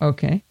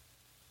 Okay.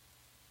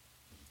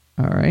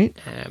 All right.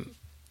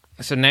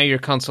 So now your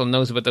console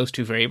knows about those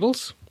 2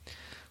 variables.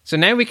 So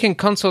now we can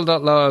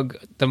console.log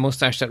the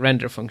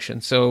mustache.render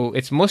function. So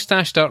it's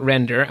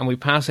mustache.render, and we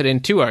pass it in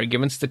 2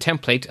 arguments, the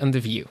template and the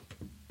view.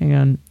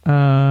 Hang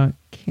on.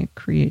 Can't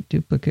create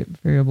duplicate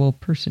variable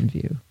person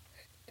view.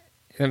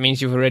 That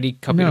means you've already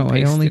copied and pasted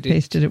it. No, I only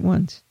pasted it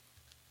once.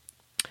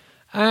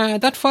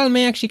 That file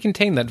may actually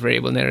contain that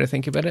variable now that I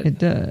think about it. It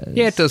does.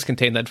 Yeah, it does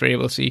contain that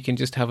variable, so you can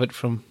just have it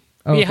from...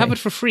 Okay. You have it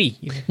for free.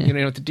 You don't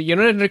have to do. You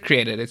don't have to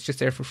create it. It's just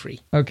there for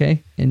free.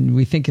 Okay, and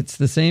we think it's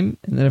the same.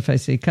 And then if I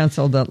say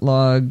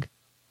console.log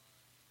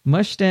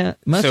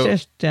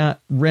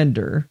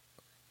mustache.render.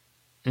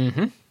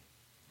 Mm-hmm.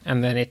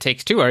 And then it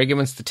takes 2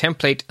 arguments, the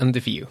template and the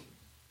view.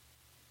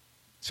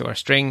 So our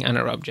string and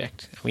our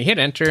object. And we hit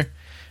enter,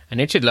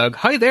 and it should log,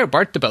 hi there,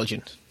 Bart the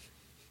Belgian.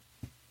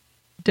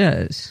 It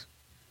does.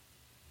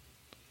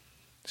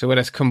 So it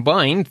has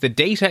combined the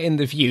data in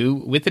the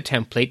view with the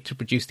template to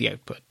produce the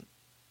output.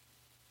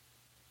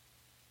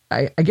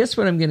 I guess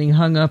what I'm getting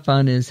hung up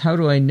on is how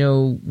do I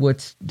know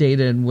what's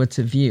data and what's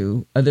a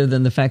view, other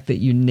than the fact that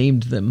you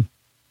named them,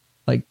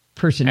 like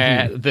person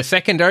view. The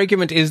second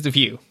argument is the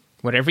view.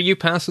 Whatever you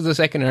pass as the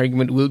second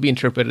argument will be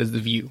interpreted as the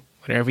view.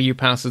 Whatever you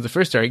pass as the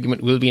first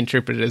argument will be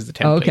interpreted as the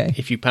template. Okay.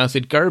 If you pass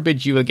it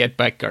garbage, you will get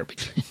back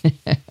garbage.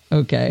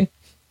 Okay.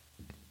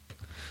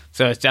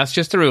 So that's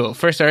just the rule.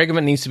 First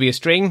argument needs to be a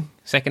string.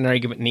 Second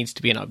argument needs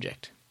to be an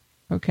object.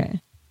 Okay.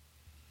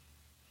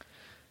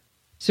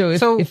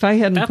 So if I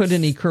hadn't put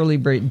any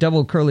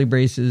double curly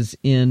braces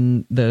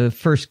in the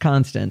first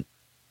constant,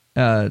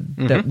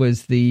 that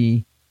was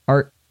the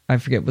art. I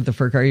forget what the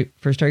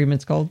first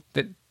argument's called.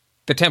 The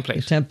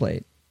template.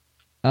 The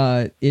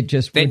template. It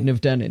just wouldn't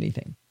have done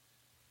anything.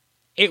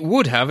 It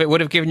would have. It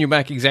would have given you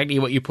back exactly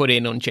what you put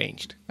in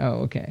unchanged. Oh,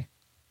 okay.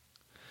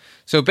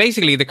 So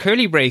basically, the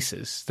curly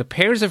braces, the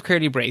pairs of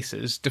curly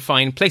braces,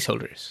 define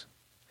placeholders,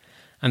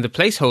 and the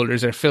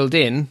placeholders are filled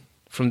in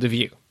from the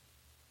view.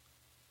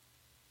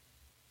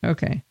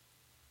 Okay.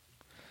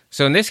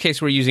 So in this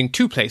case, we're using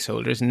 2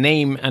 placeholders,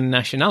 name and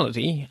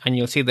nationality, and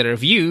you'll see that our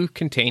view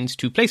contains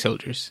 2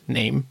 placeholders,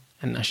 name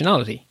and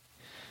nationality.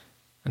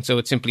 And so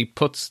it simply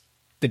puts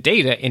the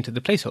data into the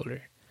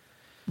placeholder.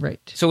 Right.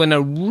 So in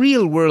a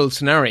real-world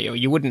scenario,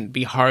 you wouldn't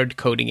be hard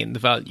coding in the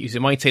values.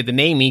 It might say the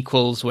name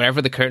equals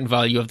wherever the current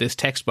value of this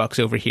text box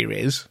over here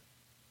is.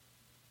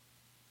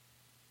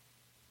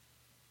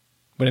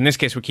 But in this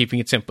case, we're keeping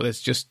it simple.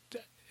 It's just,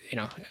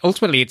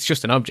 ultimately it's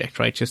just an object,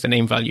 right? Just a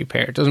name value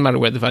pair. It doesn't matter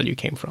where the value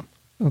came from.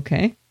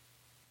 Okay.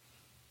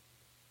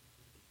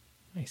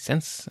 I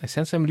sense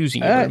I'm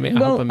losing you. I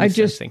hope I'm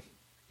missing.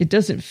 It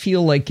doesn't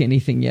feel like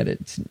anything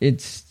yet.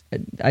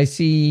 I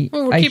see,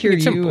 I hear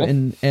you,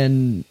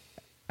 and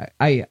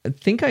I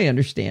think I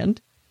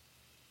understand.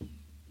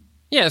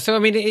 Yeah, so I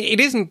mean, it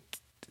isn't,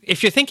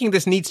 if you're thinking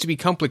this needs to be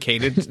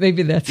complicated,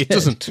 maybe that's it. It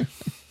doesn't.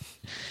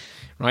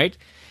 Right?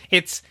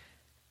 It's,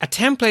 a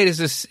template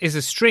is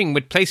a string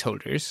with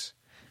placeholders,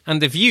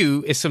 and the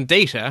view is some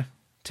data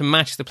to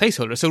match the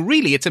placeholder. So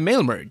really, it's a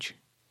mail merge.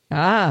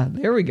 Ah,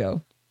 there we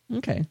go.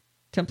 Okay.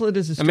 Template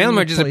is a mail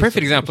merge is a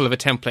perfect example of a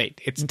template.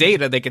 It's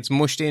data that gets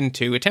mushed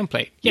into a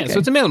template. Yeah, so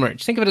it's a mail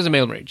merge. Think of it as a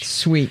mail merge.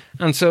 Sweet.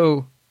 And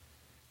so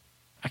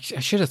I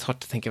should have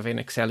thought to think of an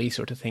Excel-y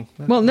sort of thing.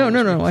 Well, no.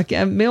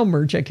 Mail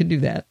merge, I can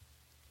do that.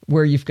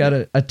 Where you've got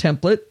a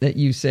template that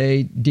you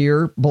say,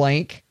 dear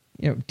blank,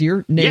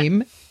 dear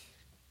name. Yeah.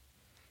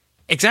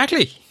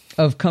 Exactly.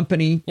 Of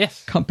company,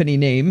 company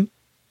name,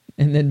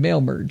 and then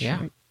mail merge.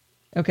 Yeah. Right?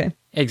 Okay.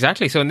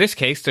 Exactly. So in this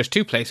case, there's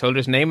two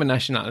placeholders, name and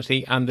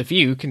nationality, and the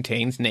view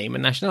contains name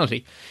and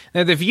nationality.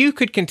 Now, the view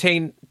could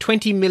contain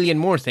 20 million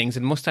more things,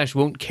 and Mustache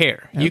won't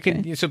care.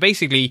 Okay. So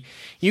basically,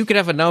 you could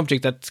have an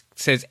object that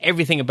says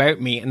everything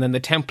about me, and then the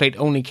template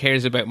only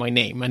cares about my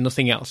name and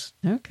nothing else.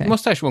 Okay.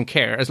 Mustache won't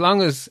care. As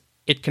long as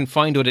it can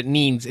find what it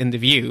needs in the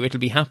view, it'll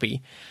be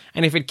happy.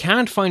 And if it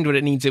can't find what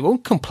it needs, it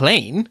won't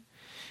complain.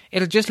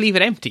 It'll just leave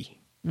it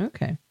empty.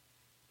 Okay.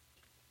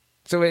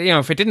 So,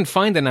 if it didn't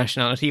find the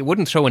nationality, it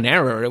wouldn't throw an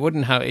error. It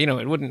wouldn't have, it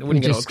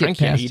wouldn't get all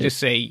cranky. You just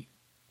say,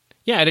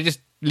 it'd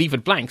just leave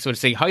it blank. So it'd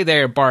say, hi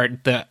there,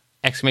 Bart, the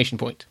exclamation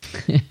point.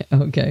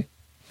 Okay.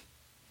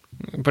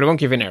 But it won't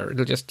give an error.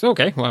 It'll just,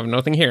 okay, well, I have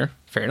nothing here.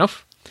 Fair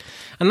enough.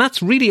 And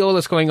that's really all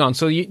that's going on.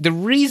 So the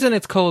reason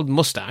it's called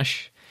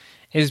Mustache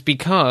is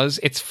because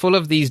it's full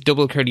of these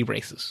double curly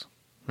braces,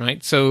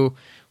 right? So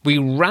we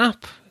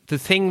wrap the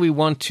thing we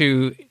want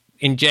to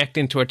inject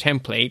into our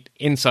template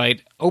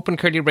inside open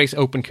curly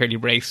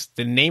brace,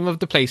 the name of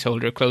the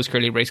placeholder, close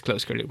curly brace,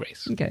 close curly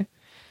brace. Okay.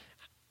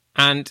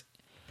 And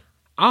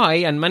I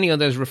and many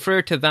others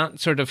refer to that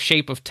sort of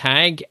shape of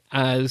tag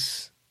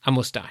as a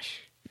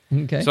mustache.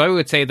 Okay. So I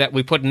would say that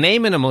we put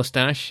name in a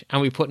mustache and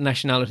we put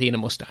nationality in a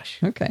mustache.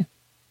 Okay.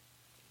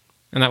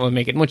 And that will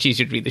make it much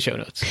easier to read the show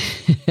notes.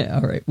 All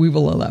right. We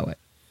will allow it.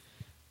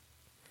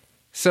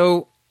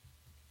 So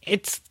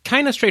it's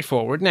kind of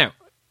straightforward. Now,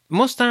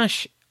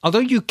 mustache, although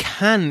you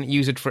can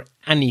use it for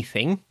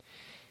anything,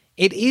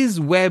 it is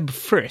web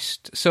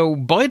first. So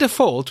by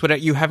default,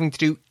 without you having to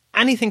do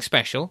anything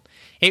special,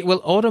 it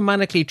will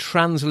automatically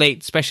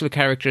translate special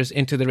characters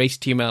into their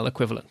HTML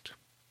equivalent.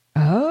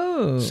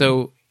 Oh.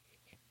 So,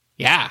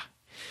 yeah.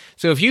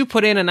 So if you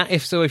put in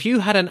if you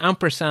had an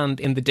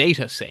ampersand in the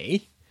data,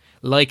 say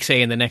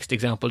in the next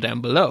example down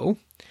below.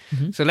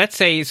 Mm-hmm. So let's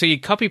say, you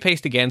copy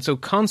paste again. So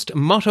const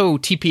motto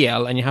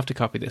TPL, and you have to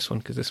copy this one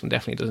because this one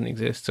definitely doesn't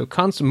exist. So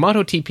const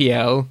motto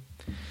TPL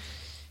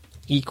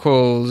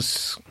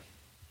equals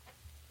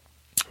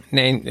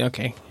name.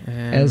 Okay.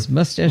 As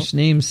mustache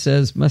name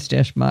says,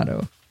 mustache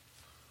motto.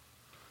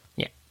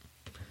 Yeah.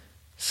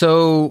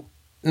 So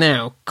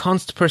now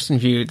const person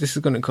view. This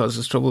is going to cause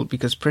us trouble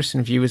because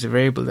person view is a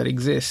variable that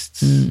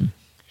exists.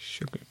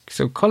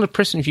 So call it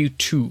person view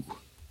 2.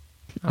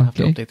 I'll have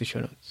to update the show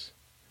notes.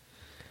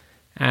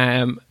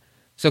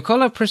 So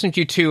call out person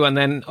view 2 and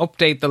then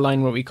update the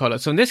line where we call it.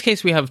 So in this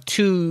case, we have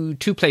two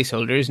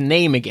placeholders,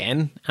 name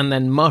again, and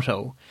then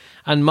motto.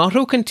 And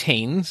motto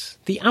contains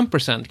the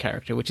ampersand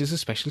character, which is a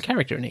special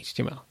character in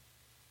HTML.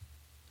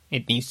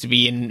 It needs to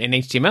be in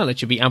HTML. It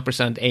should be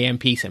ampersand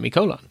AMP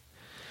semicolon.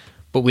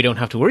 But we don't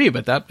have to worry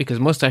about that because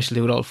Mustache will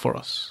do it all for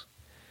us.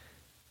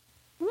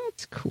 Well,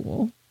 that's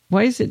cool.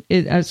 Why is it?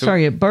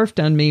 Sorry, it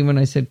barfed on me when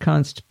I said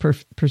const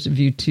person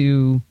view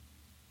 2.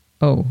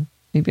 Oh,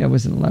 maybe I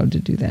wasn't allowed to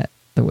do that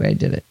the way I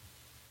did it.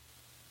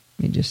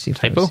 Let me just see if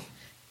typo.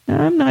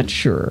 I'm not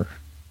sure.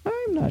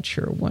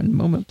 One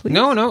moment, please.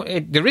 No.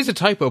 There is a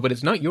typo, but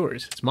it's not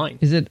yours. It's mine.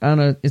 Is it on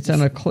a? It's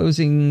on a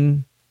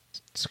closing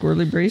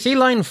squirrely brace. See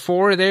line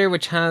 4 there,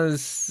 which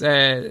has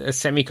a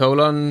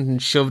semicolon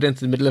shoved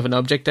into the middle of an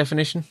object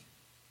definition.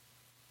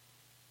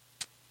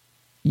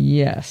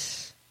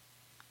 Yes.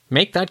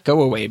 Make that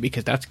go away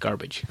because that's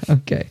garbage.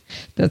 Okay.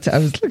 I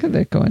was looking at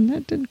that going,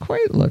 that didn't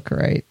quite look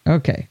right.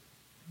 Okay.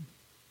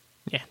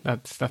 Yeah,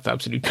 that's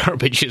absolute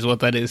garbage is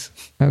what that is.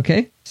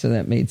 Okay, so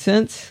that made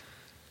sense.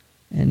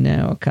 And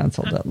now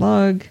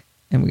console.log,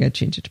 and we got to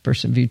change it to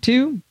person view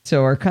 2.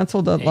 So our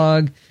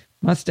console.log,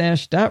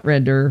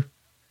 mustache.render,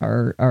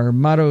 our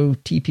motto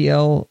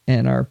TPL,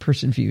 and our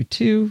person view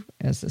 2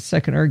 as the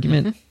second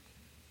argument.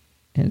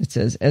 Mm-hmm. And it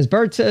says, as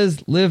Bart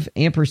says, live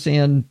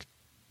ampersand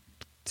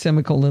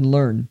semicolon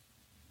learn.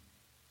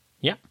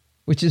 Yeah.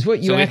 Which is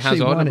what you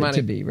actually want it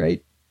to be,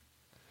 right?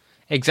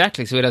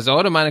 Exactly. So it has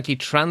automatically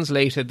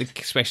translated the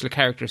special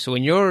character. So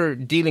when you're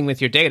dealing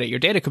with your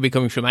data could be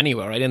coming from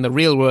anywhere, right? In the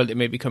real world, it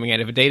may be coming out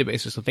of a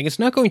database or something. It's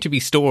not going to be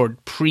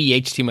stored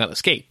pre-HTML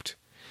escaped.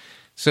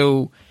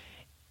 So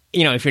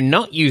if you're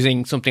not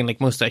using something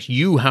like Mustache,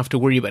 you have to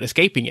worry about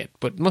escaping it,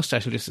 but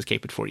Mustache will just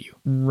escape it for you.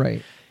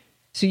 Right.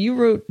 So you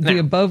wrote the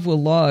above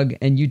will log,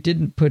 and you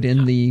didn't put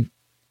in the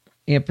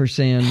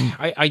ampersand.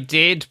 I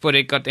did, but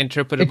it got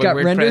interpreted by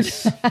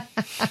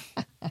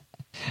WordPress.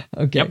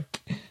 Okay. Yep.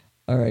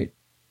 All right.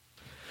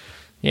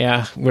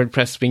 Yeah,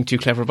 WordPress being too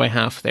clever by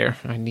half there.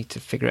 I need to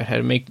figure out how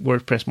to make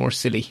WordPress more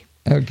silly.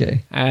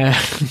 Okay.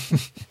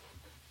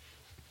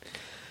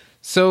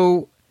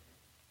 So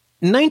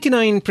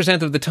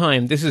 99% of the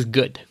time, this is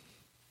good.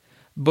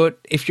 But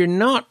if you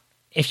want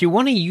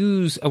to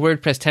use a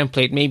WordPress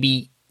template,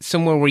 maybe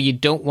somewhere where you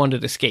don't want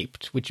it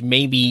escaped, which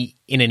may be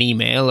in an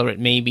email or it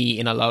may be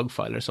in a log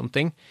file or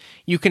something,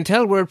 you can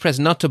tell WordPress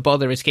not to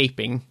bother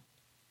escaping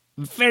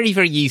very,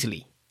 very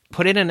easily.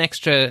 Put in an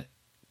extra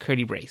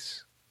curly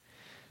brace.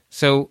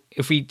 So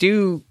if we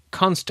do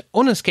const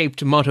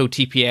unescaped motto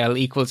TPL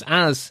equals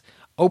as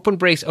open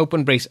brace,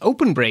 open brace,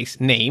 open brace,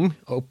 name,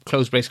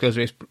 close brace, close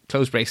brace,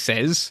 close brace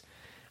says,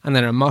 and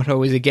then our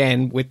motto is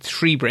again with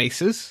 3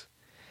 braces,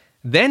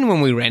 then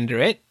when we render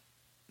it,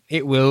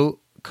 it will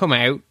come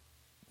out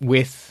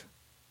with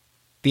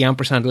the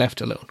ampersand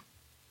left alone.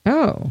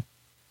 Oh.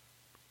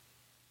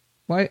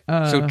 Why?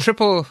 So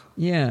triple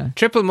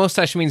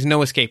mustache means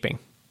no escaping.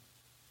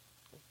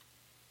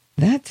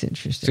 That's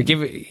interesting. So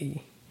give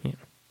it...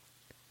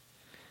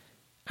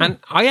 And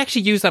I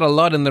actually use that a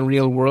lot in the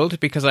real world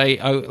because I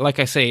like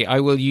I say, I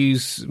will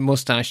use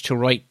Mustache to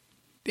write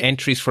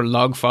entries for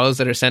log files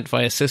that are sent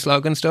via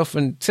syslog and stuff.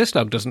 And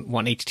syslog doesn't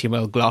want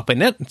HTML glop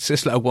in it.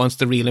 Syslog wants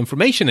the real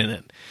information in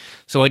it.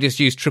 So I just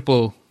use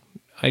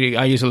I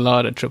use a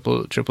lot of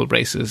triple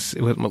braces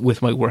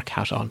with my work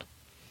hat on.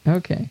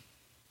 Okay.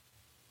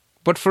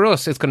 But for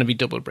us, it's going to be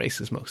double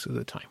braces most of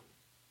the time.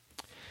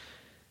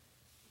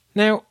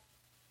 Now,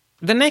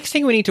 the next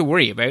thing we need to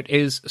worry about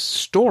is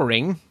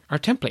storing our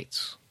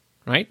templates,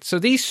 right? So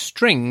these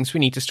strings, we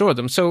need to store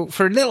them. So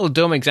for little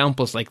dumb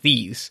examples like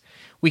these,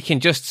 we can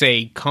just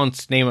say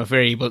const name of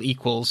variable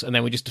equals, and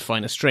then we just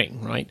define a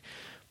string, right?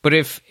 But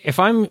if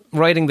I'm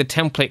writing the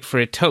template for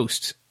a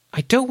toast,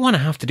 I don't want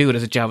to have to do it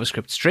as a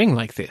JavaScript string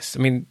like this. I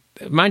mean,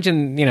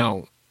 imagine,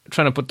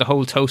 trying to put the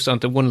whole toast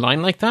onto one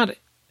line like that.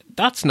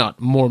 That's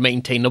not more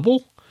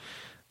maintainable.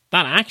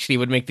 That actually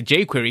would make the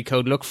jQuery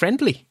code look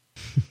friendly.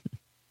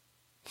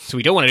 So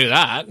we don't want to do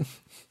that.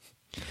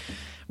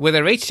 With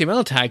our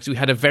HTML tags, we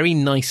had a very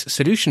nice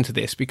solution to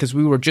this because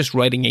we were just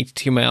writing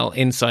HTML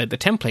inside the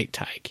template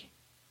tag.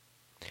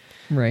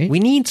 Right. We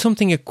need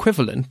something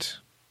equivalent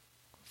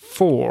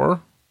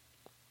for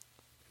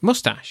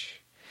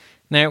Mustache.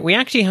 Now, we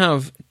actually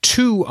have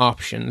 2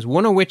 options,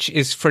 one of which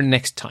is for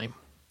next time.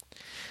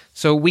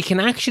 So we can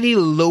actually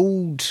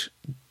load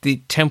the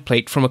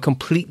template from a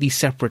completely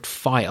separate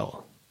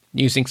file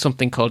using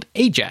something called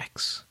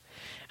Ajax.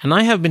 And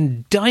I have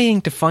been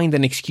dying to find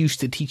an excuse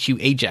to teach you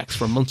Ajax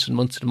for months and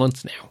months and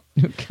months now.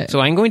 Okay.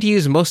 So I'm going to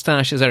use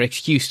Mustache as our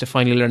excuse to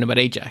finally learn about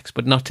Ajax,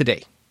 but not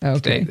today.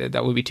 Okay. Today,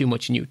 that would be too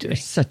much new today.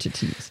 You're such a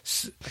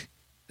tease.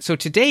 So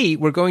today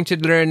we're going to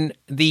learn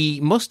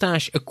the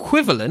Mustache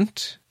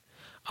equivalent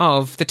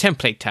of the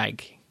template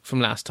tag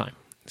from last time.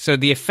 So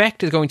the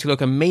effect is going to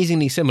look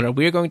amazingly similar.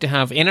 We're going to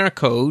have in our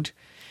code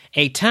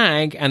a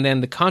tag and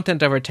then the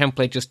content of our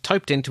template just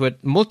typed into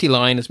it,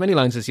 multi-line, as many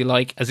lines as you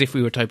like, as if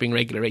we were typing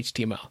regular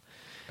HTML.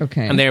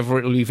 Okay. And therefore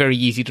it will be very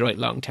easy to write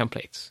long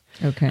templates.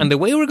 Okay. And the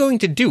way we're going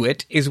to do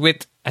it is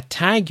with a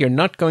tag you're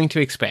not going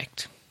to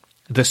expect.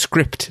 The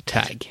script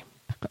tag.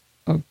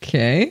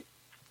 Okay.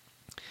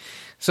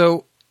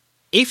 So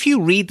if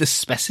you read the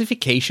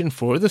specification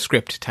for the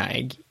script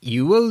tag,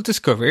 you will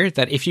discover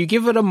that if you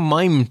give it a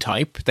MIME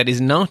type that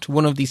is not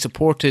one of the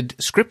supported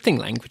scripting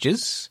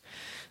languages,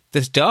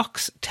 the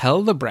docs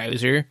tell the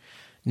browser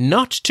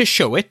not to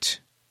show it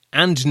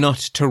and not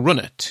to run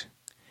it.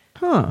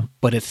 Huh.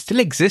 But it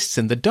still exists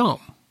in the DOM.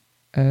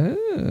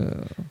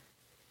 Oh.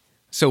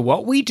 So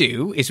what we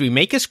do is we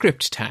make a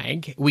script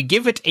tag, we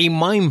give it a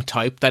MIME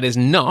type that is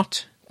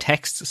not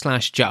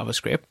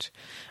text/JavaScript,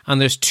 and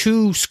there's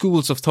 2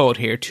 schools of thought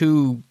here,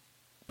 2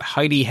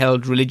 highly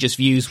held religious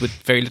views with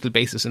very little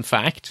basis in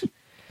fact.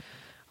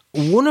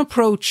 One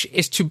approach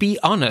is to be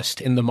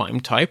honest in the MIME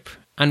type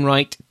and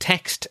write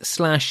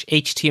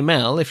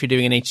text/HTML if you're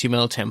doing an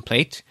HTML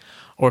template,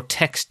 or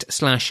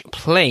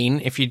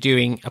text/plain if you're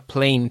doing a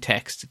plain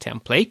text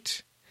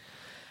template.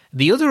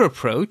 The other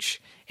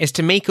approach is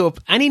to make up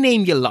any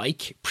name you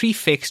like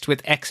prefixed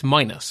with X-,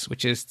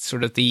 which is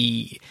sort of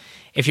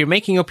if you're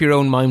making up your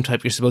own MIME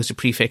type, you're supposed to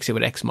prefix it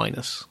with X-.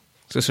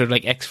 So sort of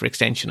like X for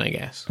extension, I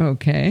guess.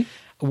 Okay.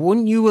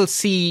 One you will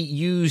see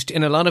used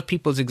in a lot of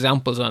people's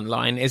examples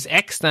online is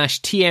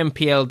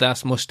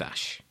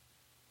X-TMPL-mustache.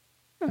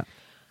 Huh.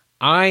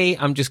 I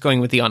am just going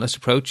with the honest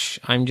approach.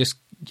 I'm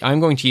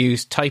going to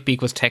use type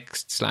equals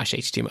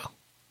text/HTML.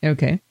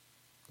 Okay.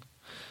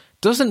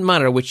 Doesn't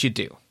matter which you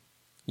do.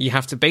 You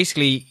have to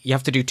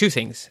do 2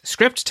 things.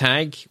 Script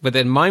tag with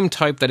a MIME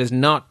type that is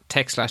not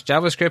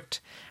text/JavaScript,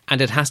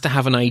 and it has to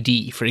have an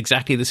ID for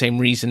exactly the same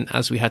reason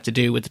as we had to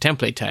do with the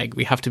template tag.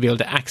 We have to be able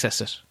to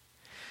access it.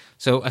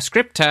 So a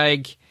script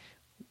tag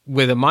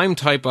with a MIME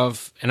type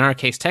of, in our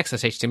case,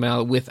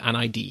 text.html with an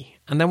ID.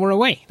 And then we're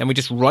away. Then we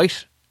just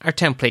write our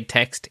template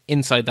text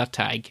inside that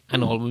tag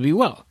and all will be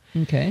well.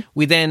 Okay.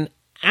 We then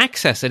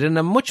access it in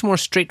a much more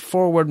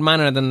straightforward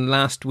manner than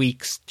last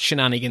week's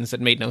shenanigans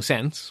that made no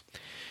sense.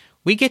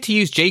 We get to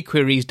use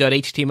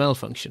jQuery's.html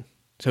function.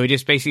 So we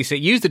just basically say,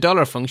 use the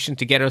dollar function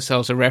to get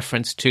ourselves a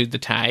reference to the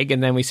tag,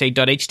 and then we say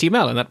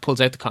 .html, and that pulls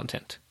out the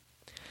content.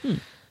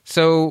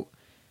 So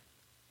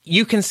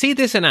you can see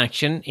this in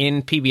action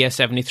in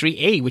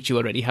PBS73A, which you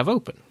already have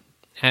open.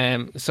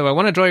 So I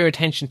want to draw your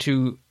attention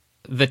to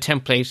the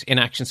template in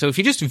action. So if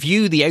you just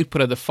view the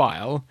output of the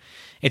file,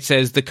 it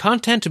says the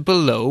content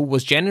below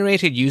was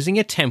generated using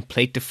a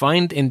template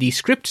defined in the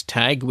script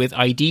tag with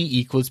ID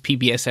equals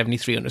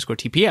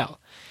PBS73_TPL.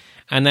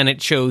 And then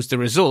it shows the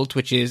result,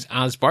 which is,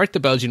 as Bart the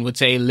Belgian would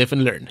say, live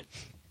and learn.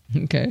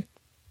 Okay.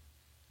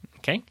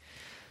 Okay.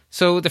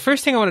 So the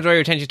first thing I want to draw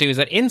your attention to is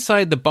that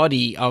inside the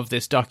body of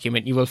this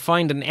document, you will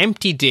find an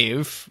empty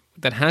div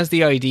that has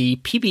the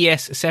ID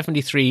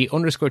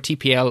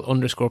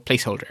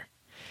PBS73_TPL_placeholder.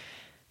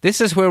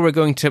 This is where we're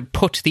going to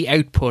put the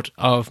output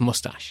of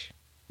Mustache.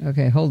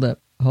 Okay, hold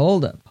up.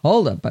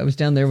 I was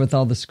down there with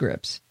all the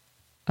scripts.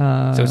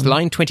 So it's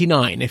line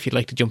 29, if you'd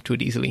like to jump to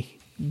it easily.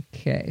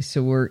 Okay,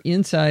 so we're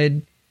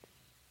inside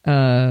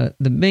the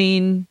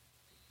main,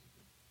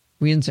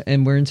 we're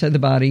inside the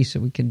body, so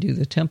we can do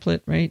the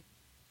template, right?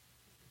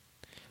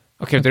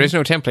 Okay, there is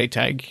no template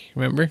tag,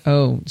 remember?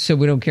 Oh, so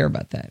we don't care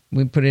about that.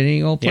 We put it in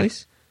any old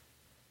place?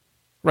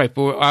 Right,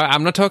 but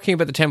I'm not talking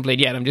about the template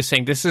yet. I'm just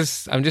saying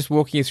I'm just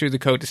walking you through the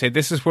code to say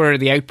this is where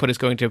the output is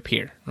going to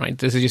appear, right?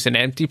 This is just an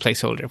empty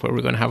placeholder where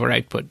we're going to have our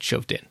output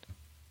shoved in.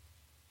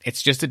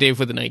 It's just a div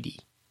with an ID.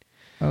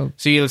 Oh.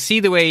 So you'll see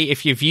the way,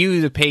 if you view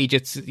the page,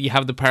 you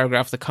have the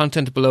paragraph, the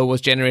content below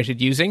was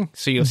generated using.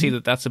 So you'll see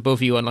that that's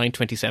above you on line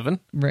 27.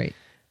 Right.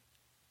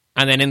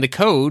 And then in the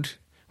code,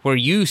 where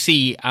you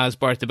see, as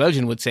Bart the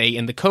Belgian would say,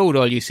 in the code,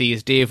 all you see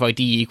is div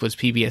ID equals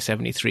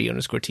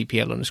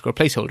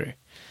PBS73_TPL_placeholder.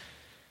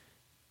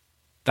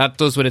 That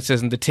does what it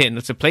says in the tin.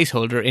 It's a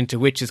placeholder into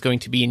which is going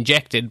to be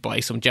injected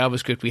by some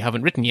JavaScript we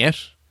haven't written yet,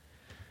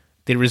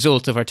 the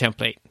result of our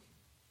template.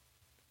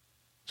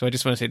 So I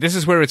just want to say, this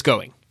is where it's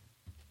going.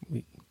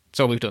 That's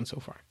all we've done so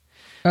far.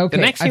 Okay.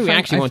 The next thing we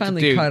actually want to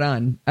do... I finally caught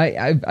on.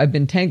 I've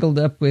been tangled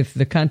up with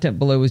the content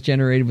below was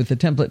generated with the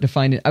template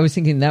defined. I was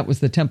thinking that was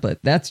the template.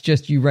 That's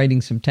just you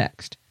writing some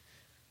text.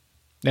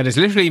 That is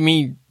literally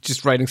me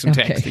just writing some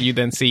text that you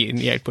then see in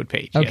the output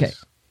page. Okay.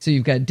 Yes. So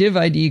you've got div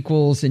ID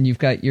equals, and you've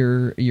got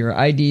your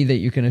ID that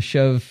you're going to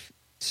shove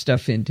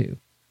stuff into.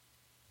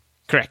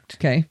 Correct.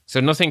 Okay. So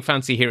nothing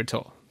fancy here at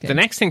all. Okay. The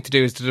next thing to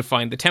do is to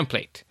define the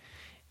template.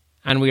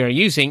 And we are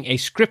using a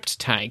script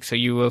tag. So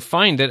you will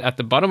find it at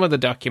the bottom of the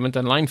document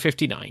on line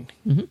 59.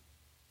 Mm-hmm.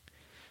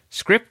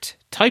 Script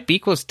type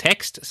equals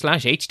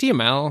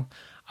text/HTML,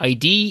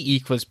 ID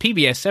equals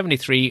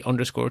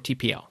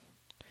PBS73_TPL.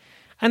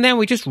 And then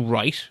we just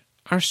write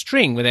our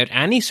string without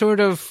any sort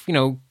of,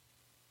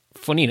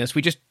 funniness.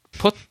 We just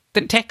put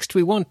the text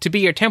we want to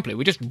be our template.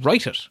 We just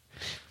write it.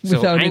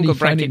 Without any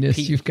funniness,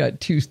 you've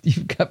got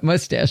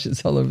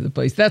mustaches all over the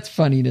place. That's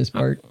funniness,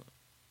 Bart.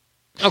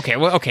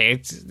 Okay,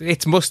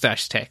 it's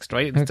mustache text,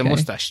 right? It's the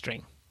mustache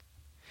string.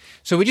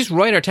 So we just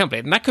write our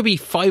template, and that could be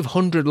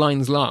 500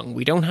 lines long.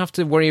 We don't have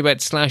to worry about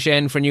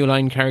 /n for new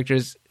line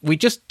characters. We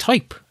just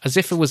type as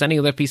if it was any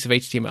other piece of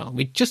HTML.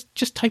 We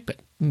just type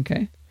it.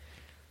 Okay.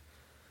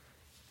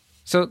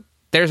 So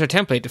there's our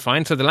template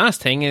defined. So the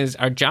last thing is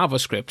our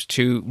JavaScript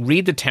to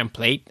read the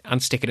template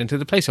and stick it into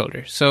the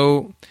placeholder.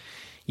 So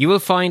you will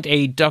find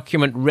a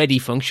document ready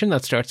function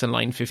that starts on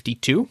line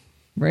 52.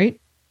 Right.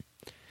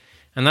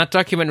 And that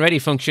document ready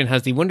function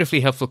has the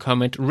wonderfully helpful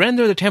comment,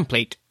 render the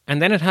template,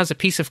 and then it has a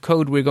piece of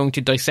code we're going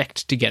to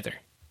dissect together.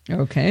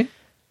 Okay.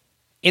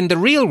 In the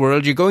real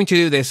world, you're going to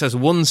do this as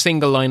one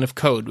single line of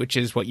code, which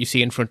is what you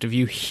see in front of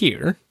you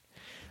here.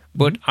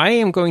 But I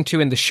am going to,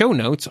 in the show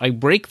notes, I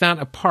break that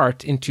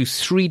apart into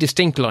 3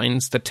 distinct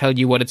lines that tell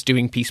you what it's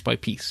doing piece by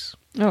piece.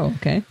 Oh,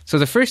 okay. So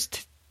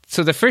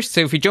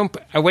if we jump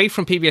away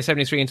from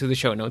PBS73 into the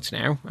show notes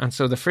now, and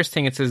so the first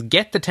thing it says,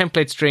 get the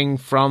template string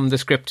from the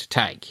script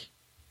tag.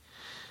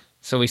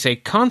 So we say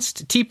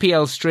const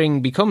TPL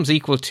string becomes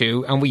equal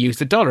to, and we use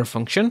the dollar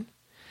function.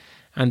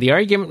 And the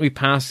argument we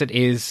pass it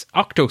is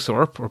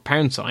octothorpe, or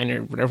 £,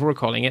 or whatever we're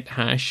calling it,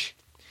 hash,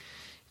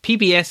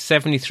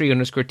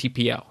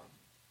 PBS73_TPL.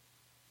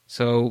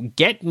 So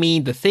get me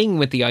the thing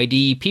with the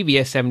ID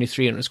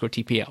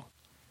PBS73_TPL.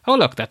 Oh,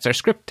 look, that's our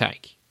script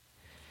tag.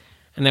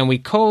 And then we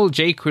call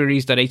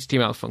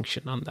jQueries.html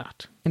function on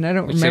that. And I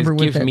don't remember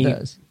what that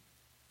does.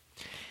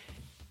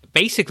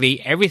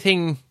 Basically,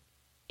 everything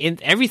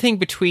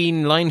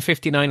between line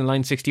 59 and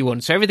line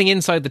 61, so everything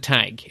inside the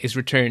tag is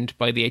returned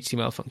by the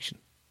HTML function.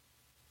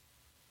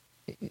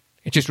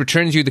 It just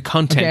returns you the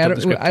content of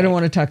the script tag. I don't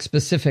want to talk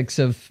specifics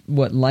of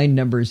what line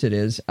numbers it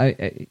is.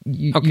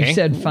 You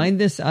said find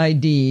this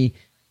ID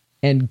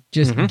and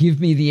just give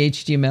me the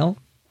HTML?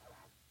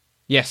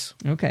 Yes.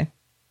 Okay.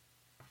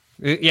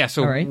 Yeah,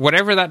 so All right.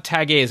 whatever that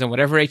tag is and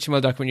whatever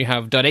HTML document you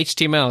have,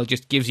 .html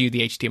just gives you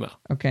the HTML.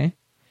 Okay.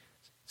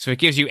 So it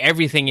gives you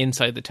everything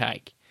inside the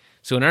tag.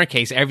 So in our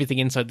case, everything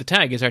inside the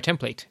tag is our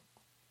template.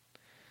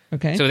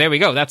 Okay. So there we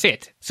go. That's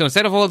it. So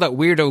instead of all that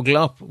weirdo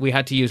glop we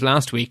had to use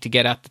last week to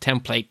get at the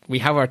template, we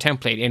have our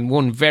template in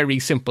one very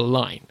simple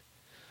line.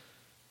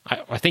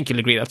 I think you'll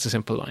agree that's a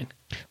simple line.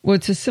 Well,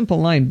 it's a simple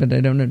line, but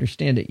I don't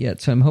understand it yet.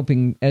 So I'm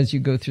hoping as you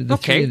go through the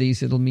three of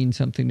these, it'll mean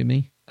something to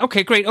me.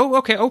 Okay, great. Oh,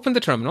 okay. Open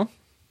the terminal.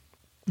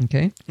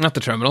 Okay. Not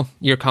the terminal,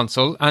 your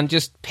console, and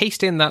just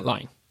paste in that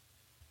line.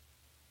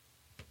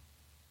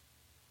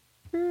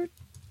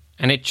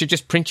 And it should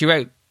just print you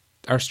out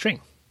our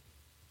string.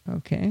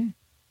 Okay.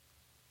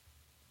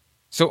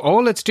 So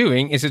all it's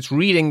doing is it's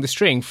reading the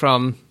string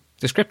from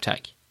the script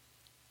tag.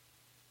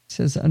 It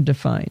says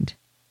undefined.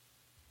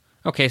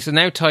 Okay, so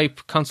now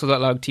type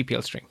console.log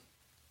TPL string.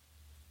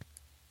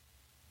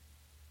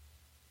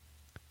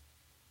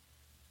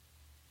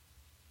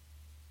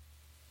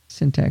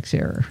 Syntax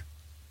error.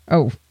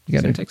 Oh, you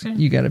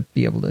gotta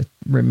be able to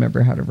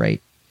remember how to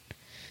write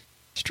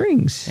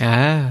strings.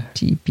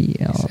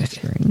 TPL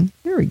string.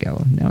 There we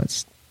go. Now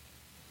it's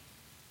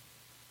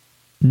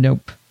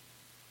nope.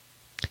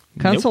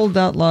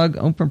 Console.log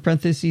open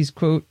parentheses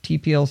quote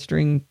TPL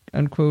string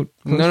unquote.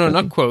 No,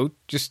 not quote.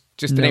 Just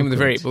the name of the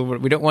variable.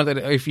 We don't want that.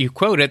 If you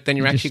quote it, then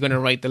you're actually going to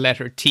write the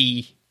letter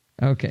T.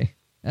 Okay,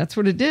 that's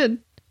what it did.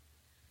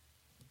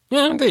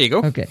 Yeah, there you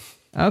go.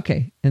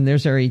 Okay, and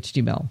there's our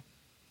HTML.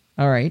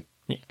 All right,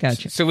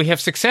 gotcha. So we have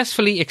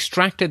successfully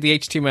extracted the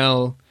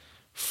HTML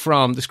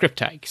from the script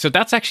tag. So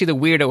that's actually the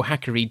weirdo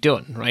hackery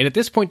done, right? At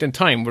this point in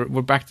time,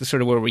 we're back to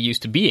sort of where we're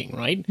used to being,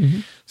 right?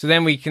 Mm-hmm. So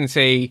then we can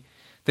say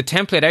the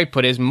template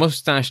output is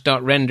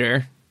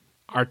mustache.render,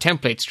 our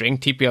template string,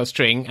 TPL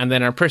string, and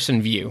then our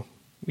person view,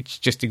 which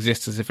just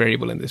exists as a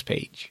variable in this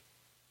page.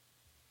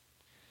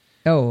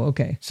 Oh,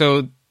 okay.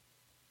 So,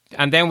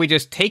 and then we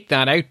just take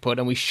that output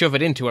and we shove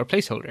it into our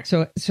placeholder.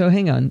 So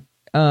hang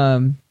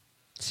on.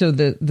 So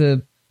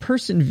the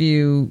person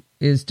view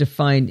is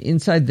defined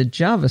inside the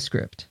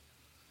JavaScript.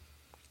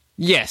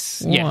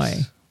 Yes. Why?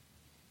 Yes.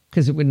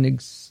 Because it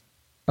wouldn't.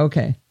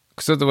 Okay.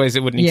 Because otherwise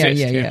it wouldn't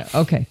exist. Yeah.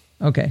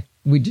 Okay.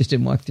 We just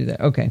didn't walk through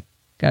that. Okay.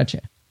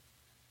 Gotcha.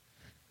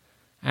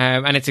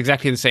 And it's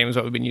exactly the same as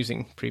what we've been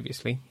using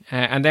previously.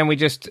 And then we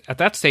just, at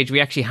that stage,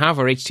 we actually have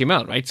our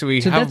HTML, right? So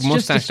have that's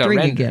just a string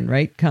again,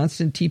 right?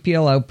 Constant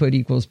TPL output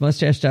equals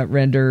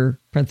mustache.render,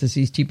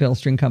 parentheses, TPL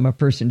string, comma,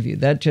 person view.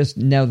 That's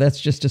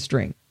just a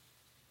string.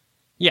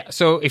 Yeah,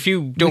 so if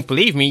you don't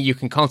believe me, you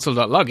can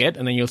console.log it,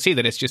 and then you'll see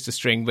that it's just a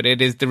string, but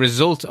it is the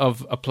result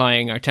of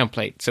applying our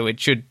template. So it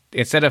should,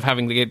 instead of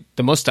having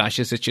the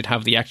mustaches, it should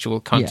have the actual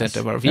content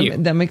of our view.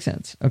 That makes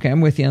sense. Okay,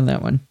 I'm with you on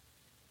that one.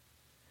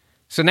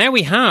 So now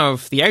we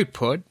have the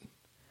output.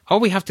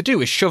 All we have to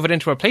do is shove it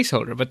into our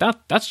placeholder, but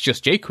that's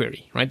just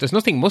jQuery, right? There's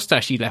nothing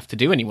mustachy left to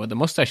do anymore. The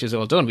mustache is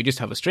all done. We just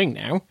have a string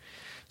now.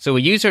 So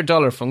we use our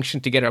 $ function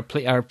to get our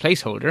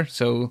placeholder.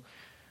 So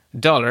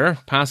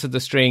 $ passes the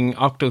string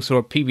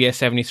octosort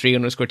pbs73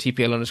 _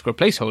 tpl _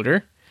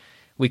 placeholder.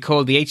 We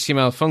call the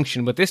HTML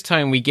function, but this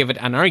time we give it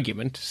an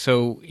argument.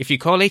 So if you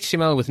call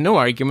HTML with no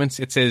arguments,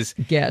 it says,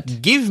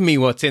 give me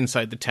what's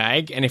inside the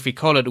tag. And if we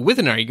call it with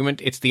an argument,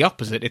 it's the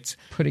opposite. It's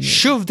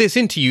shove this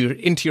into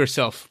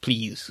yourself,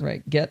 please.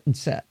 Right. Get and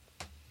set.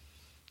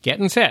 Get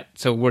and set.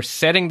 So we're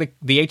setting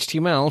the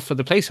HTML for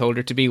the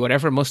placeholder to be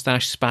whatever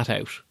mustache spat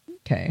out.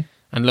 Okay.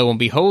 And lo and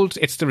behold,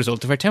 it's the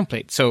result of our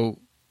template. So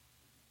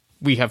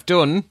we have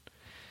done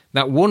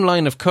that one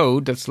line of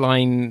code, that's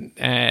line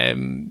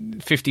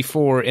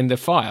 54 in the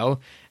file,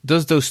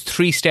 does those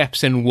 3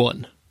 steps in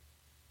one.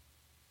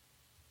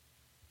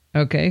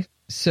 Okay,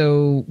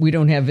 so we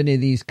don't have any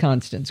of these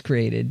constants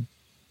created.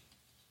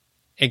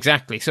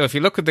 Exactly. So if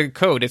you look at the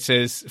code, it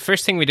says,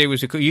 first thing we do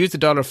is we use the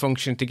 $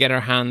 function to get our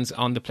hands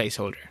on the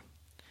placeholder.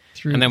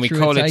 And then we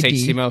call its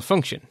HTML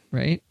function.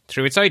 Right.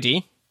 Through its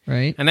ID.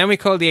 Right. And then we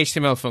call the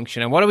HTML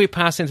function. And what do we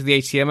pass into the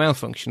HTML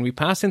function? We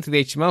pass into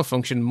the HTML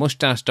function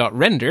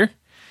mustache.render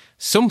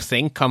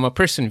something,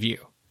 person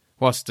view.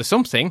 What's the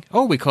something?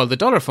 Oh, we call the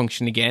 $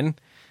 function again.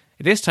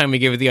 This time we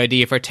give it the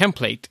ID of our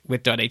template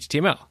with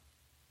 .html.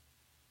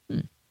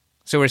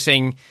 So we're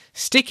saying,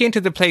 stick into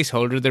the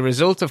placeholder the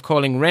result of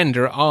calling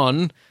render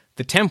on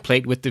the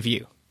template with the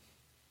view.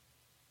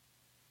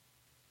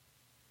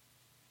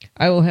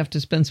 I will have to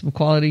spend some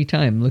quality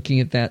time looking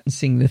at that and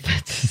seeing that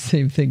that's the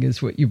same thing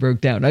as what you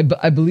broke down.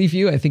 I believe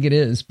you. I think it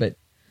is, but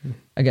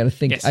I got to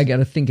think. Yes. I got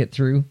to think it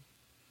through.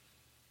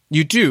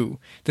 You do.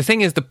 The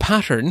thing is, the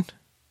pattern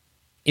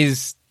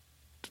is,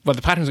 well,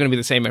 the pattern is going to be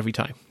the same every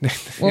time.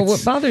 Well,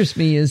 what bothers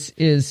me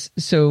is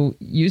so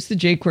use the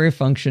jQuery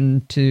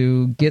function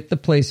to get the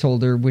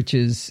placeholder, which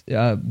is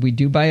we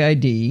do by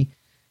ID.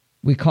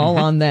 We call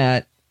on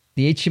that,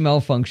 the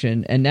HTML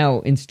function, and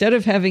now instead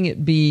of having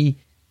it be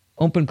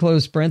open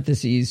close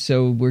parentheses,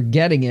 so we aren't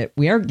getting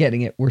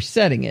it, we're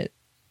setting it.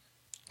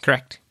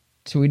 Correct.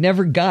 So we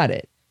never got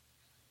it.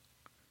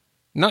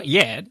 Not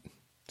yet.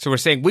 So we're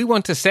saying we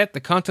want to set the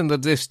content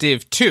of this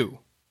div to,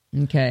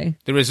 Okay.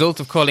 the result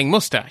of calling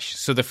mustache.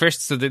 So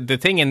the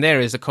thing in there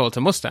is a call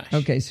to mustache.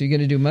 Okay, so you're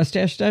going to do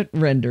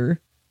mustache.render.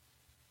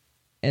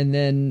 And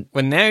then...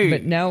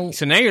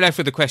 So now you're left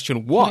with the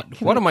question,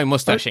 what? What am I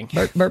mustaching?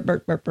 Got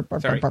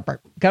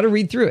to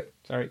read through it.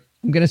 Sorry.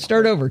 I'm going to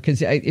start over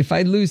because if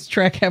I lose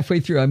track halfway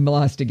through, I'm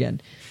lost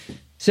again.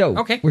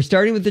 So we're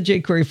starting with the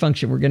jQuery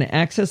function. We're going to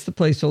access the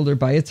placeholder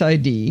by its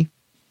ID.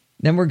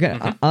 Then we're going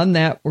on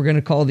that, we're going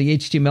to call the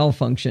HTML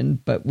function,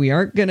 but we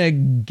aren't going to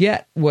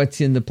get what's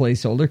in the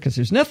placeholder because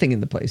there's nothing in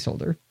the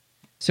placeholder.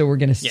 So we're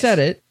going to set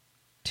it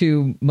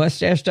to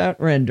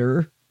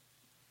mustache.render,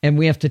 and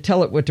we have to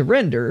tell it what to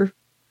render.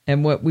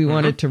 And what we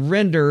want it to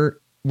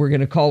render, we're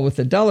going to call with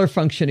the dollar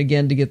function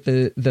again to get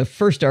the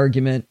first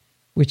argument,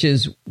 which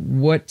is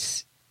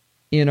what's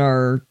in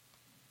our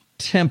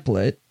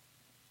template.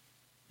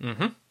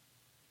 Mm-hmm.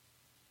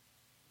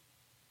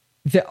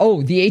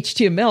 The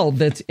HTML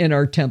that's in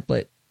our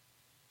template.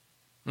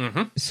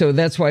 Mm-hmm. So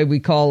that's why we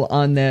call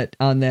on that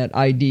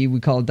ID, we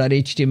call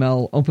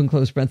 .html open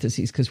close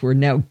parentheses, because we're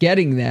now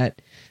getting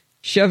that,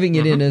 shoving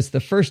it in as the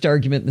first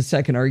argument, and the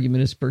second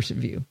argument is person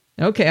view.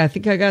 Okay, I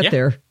think I got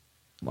there.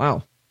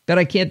 Wow. Bet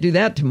I can't do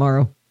that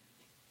tomorrow.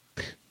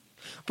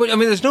 But, I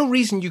mean, there's no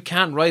reason you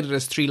can't write it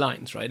as 3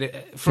 lines, right?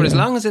 For as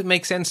long as it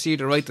makes sense to you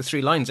to write the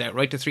 3 lines out,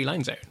 write the 3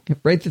 lines out.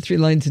 Write the 3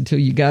 lines until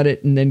you got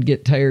it and then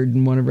get tired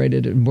and want to write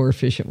it in a more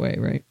efficient way,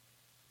 right?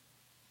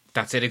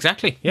 That's it,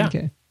 exactly. Yeah.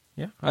 Okay.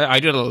 Yeah, I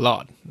do it a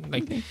lot.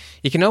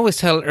 You can always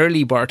tell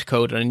early Bart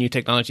code on a new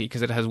technology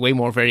because it has way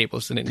more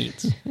variables than it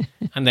needs.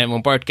 And then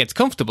when Bart gets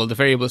comfortable, the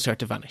variables start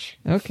to vanish.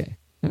 Okay.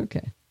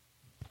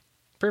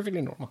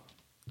 Perfectly normal.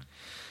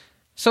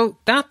 So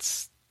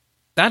that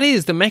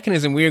is the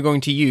mechanism we are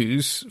going to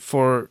use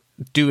for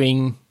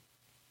doing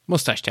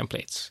mustache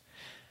templates.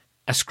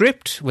 A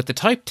script with the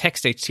type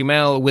text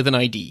HTML with an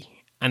ID.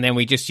 And then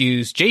we just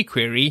use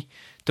jQuery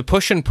to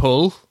push and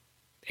pull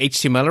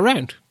HTML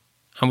around.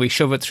 And we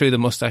shove it through the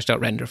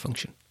mustache.render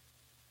function.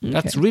 Okay.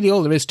 That's really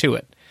all there is to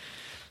it.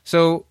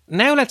 So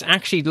now let's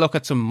actually look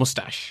at some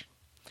mustache.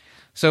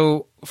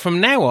 So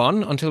from now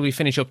on, until we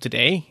finish up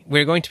today,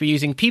 we're going to be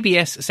using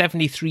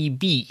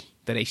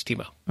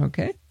PBS73b.html.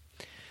 Okay.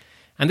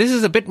 And this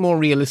is a bit more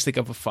realistic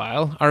of a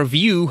file. Our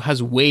view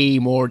has way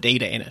more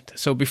data in it.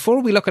 So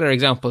before we look at our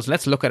examples,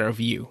 let's look at our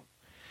view.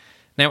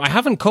 Now, I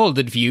haven't called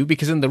it view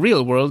because in the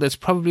real world, it's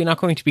probably not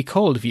going to be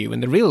called view.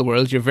 In the real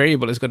world, your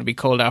variable is going to be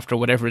called after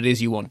whatever it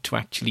is you want to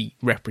actually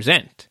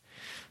represent.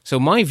 So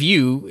my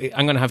view,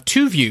 I'm going to have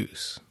 2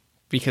 views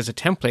because a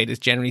template is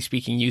generally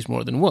speaking used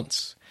more than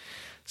once.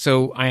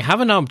 So I have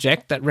an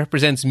object that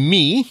represents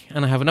me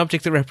and I have an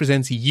object that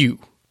represents you.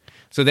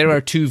 So there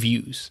are 2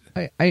 views.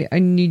 I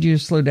need you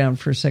to slow down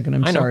for a second.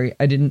 I'm sorry.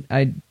 I didn't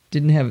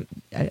have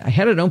I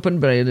had it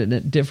open, but I had a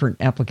different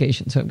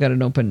application, so I've got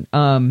it open.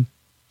 I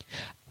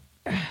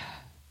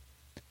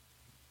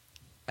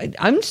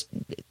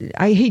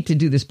hate to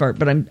do this part,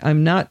 but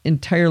I'm not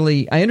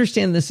entirely. I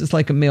understand this is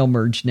like a mail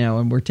merge now,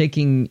 and we're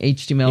taking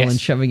HTML and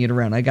shoving it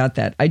around. I got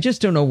that. I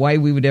just don't know why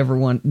we would ever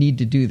need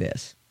to do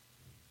this.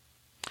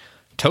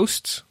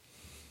 Toasts.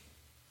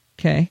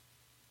 Okay.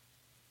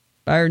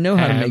 I know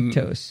how to make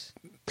toasts.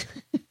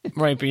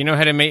 Right, but you know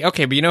how to make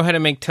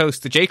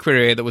toast the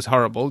jQuery way that was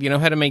horrible. You know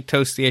how to make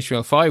toast the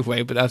HTML5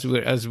 way, but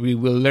as we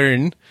will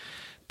learn,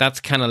 that's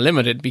kind of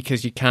limited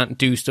because you can't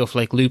do stuff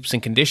like loops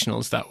and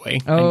conditionals that way.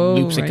 Oh,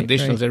 and loops and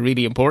conditionals are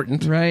really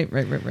important. Right.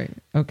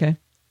 Okay.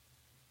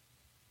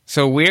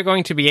 So we're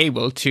going to be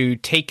able to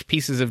take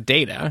pieces of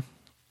data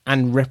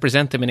and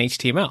represent them in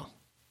HTML.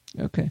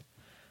 Okay.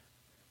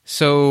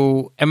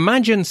 So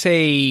imagine,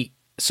 say,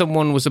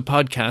 someone was a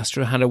podcaster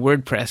who had a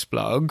WordPress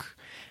blog,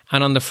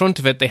 and on the front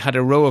of it, they had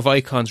a row of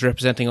icons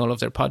representing all of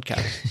their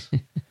podcasts.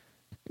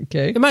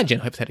 Okay.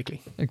 Imagine,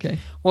 hypothetically. Okay.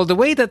 Well, the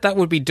way that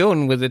would be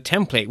done with a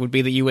template would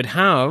be that you would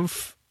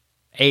have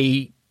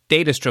a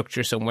data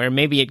structure somewhere.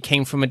 Maybe it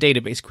came from a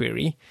database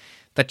query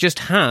that just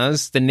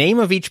has the name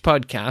of each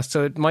podcast.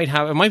 So it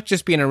might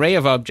just be an array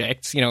of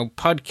objects. You know,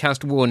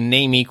 podcast 1,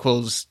 name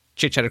equals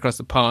Chit Chat Across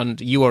the Pond,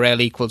 URL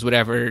equals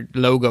whatever,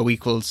 logo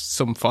equals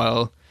some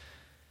file,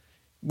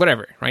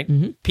 whatever, right?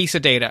 Mm-hmm. Piece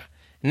of data.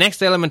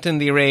 Next element in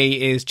the array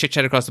is Chit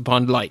Chat Across the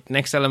Pond Lite.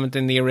 Next element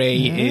in the array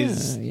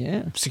is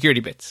security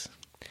bits.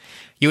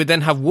 You would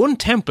then have one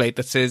template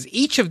that says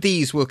each of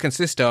these will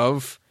consist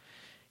of,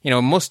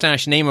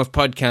 mustache, name of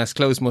podcast,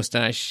 close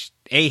mustache,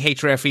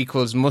 ahref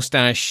equals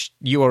mustache,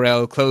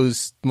 URL,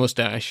 close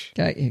mustache.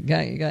 Got you.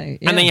 Yeah.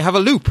 And then you have a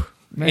loop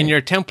in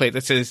your template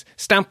that says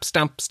stamp,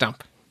 stamp,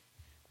 stamp.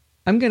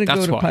 I'm going to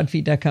go to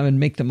podfeet.com and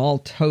make them all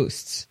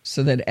toasts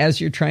so that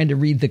as you're trying to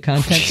read the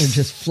content, they're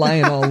just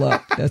flying all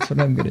up. That's what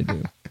I'm going to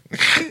do.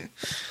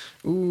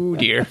 Ooh,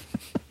 dear.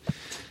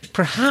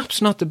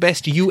 Perhaps not the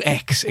best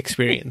UX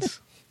experience.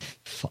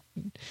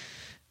 Fine.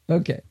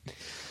 Okay.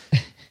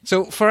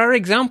 So for our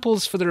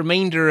examples for the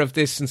remainder of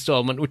this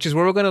installment, which is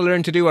where we're going to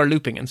learn to do our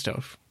looping and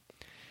stuff,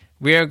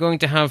 we are going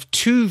to have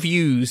 2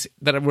 views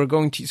that we're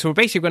going to... So we're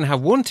basically going to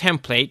have one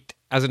template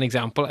as an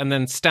example and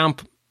then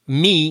stamp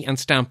me and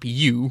stamp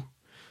you.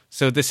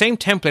 So the same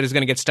template is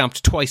going to get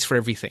stamped twice for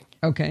everything.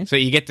 Okay. So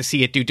you get to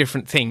see it do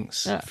different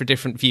things for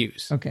different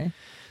views. Okay.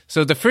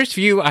 So the first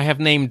view I have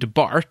named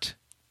Bart,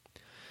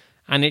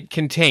 and it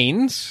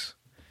contains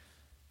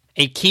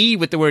a key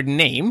with the word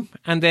name.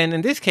 And then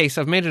in this case,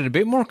 I've made it a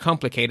bit more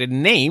complicated.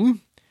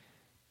 Name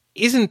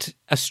isn't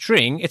a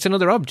string, it's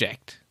another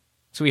object.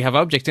 So we have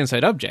objects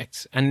inside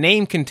objects. And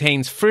name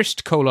contains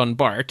first :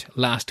 Bart,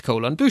 last :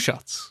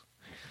 Busschots.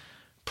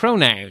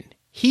 Pronoun,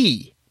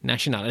 he.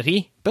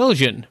 Nationality,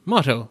 Belgian.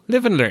 Motto,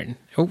 live and learn.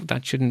 Oh,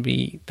 that shouldn't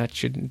be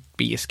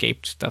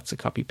escaped. That's a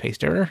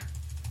copy-paste error.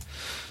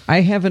 I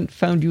haven't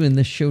found you in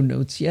the show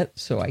notes yet,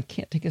 so I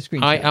can't take a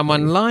screenshot. I am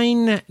on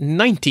line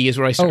 90 is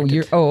where I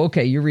started.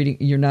 Okay. You're reading.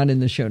 You're not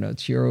in the show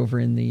notes. You're over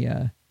in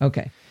the.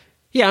 Okay.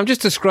 Yeah, I'm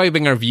just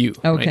describing our view.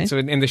 Okay. Right? So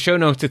in the show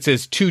notes it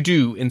says to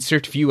do,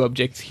 insert view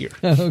objects here.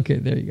 Okay,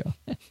 there you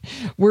go.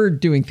 We're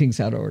doing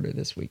things out of order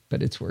this week,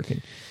 but it's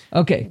working.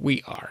 Okay.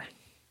 We are.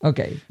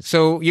 Okay.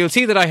 So you'll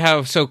see that I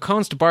have,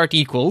 const Bart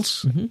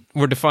equals,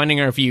 we're defining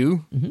our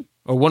view,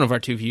 or one of our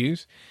two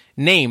views.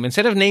 Name,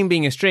 instead of name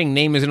being a string,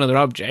 name is another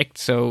object.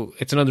 So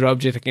it's another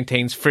object that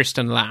contains first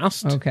and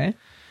last. Okay.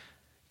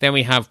 Then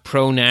we have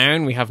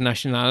pronoun, we have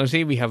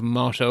nationality, we have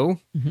motto.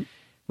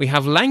 We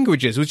have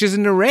languages, which is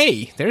an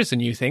array. There's a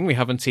new thing we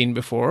haven't seen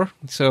before.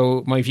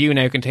 So my view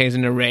now contains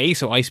an array.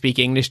 So I speak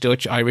English,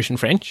 Dutch, Irish, and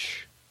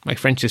French. My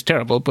French is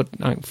terrible, but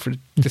for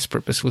this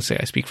purpose, we'll say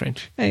I speak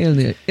French. Il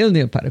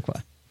ne parle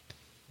quoi.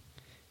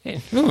 Yeah.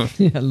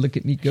 Yeah, look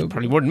at me go.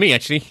 Probably more than me,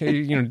 actually.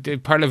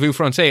 Parlez-vous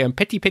français? Un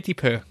petit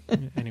peu.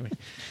 Anyway.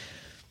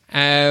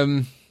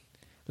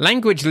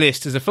 Language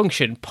list is a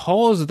function.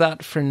 Pause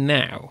that for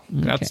now.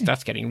 Okay.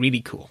 That's getting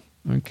really cool.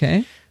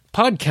 Okay.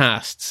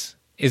 Podcasts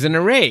is an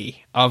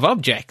array of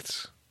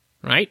objects,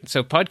 right?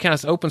 So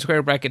podcast, open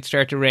square bracket,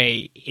 start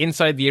array.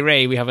 Inside the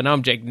array, we have an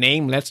object,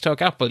 name, let's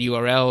talk Apple,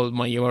 URL,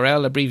 my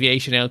URL,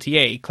 abbreviation,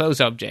 LTA,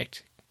 close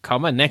object,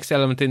 comma, next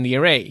element in the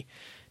array.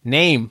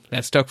 Name,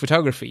 let's talk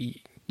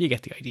photography. You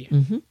get the idea.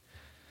 And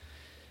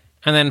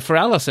then for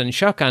Alison,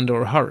 shock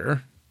and/or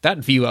horror, that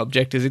view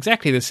object is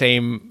exactly the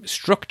same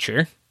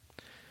structure,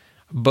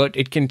 but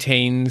it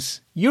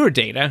contains your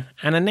data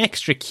and an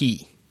extra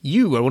key.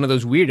 You are one of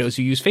those weirdos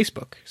who use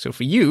Facebook. So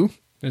for you,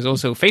 there's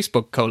also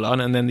Facebook :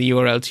 and then the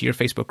URL to your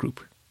Facebook group.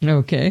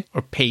 Okay.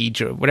 Or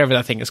page or whatever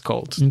that thing is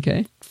called.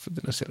 Okay. For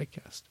the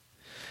NosillaCast.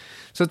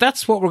 So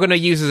that's what we're going to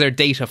use as our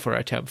data for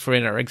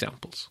our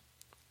examples.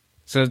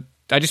 So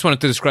I just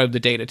wanted to describe the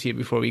data to you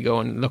before we go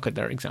and look at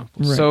their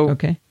examples. Right. So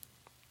okay.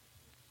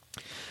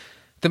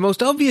 The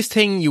most obvious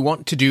thing you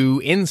want to do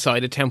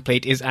inside a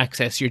template is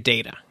access your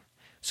data.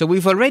 So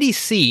we've already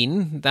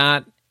seen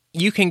that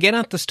you can get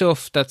at the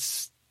stuff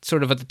that's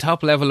sort of at the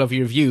top level of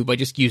your view by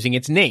just using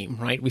its name,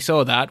 right? We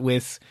saw that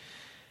with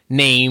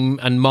name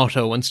and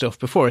motto and stuff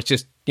before. It's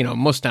just,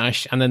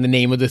 mustache and then the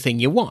name of the thing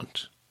you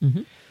want.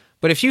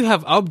 But if you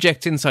have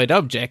objects inside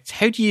objects,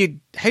 how do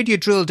you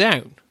drill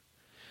down?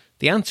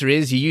 The answer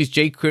is you use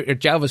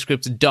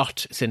JavaScript's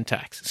dot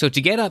syntax. So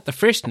to get at the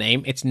first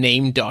name, it's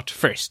name dot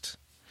first.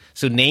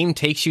 So name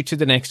takes you to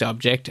the next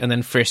object, and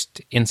then first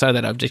inside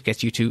that object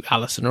gets you to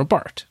Alison or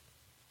Bart.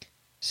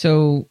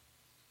 So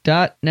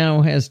dot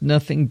now has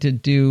nothing to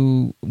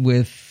do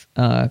with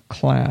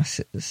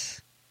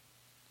classes.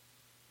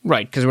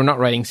 Right, because we're not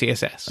writing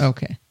CSS.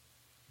 Okay.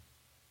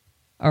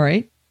 All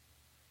right.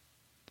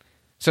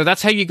 So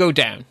that's how you go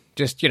down.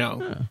 Just,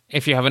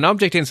 if you have an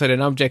object inside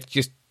an object,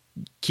 just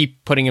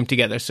keep putting them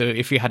together. So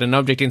if you had an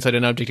object inside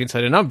an object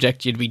inside an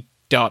object, you'd be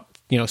dot,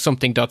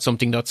 something dot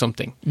something dot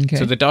something. Okay.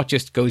 So the dot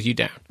just goes you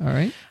down. All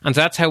right. And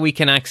so that's how we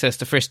can access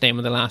the first name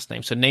and the last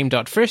name. So name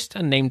dot first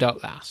and name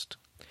dot last.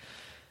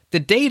 The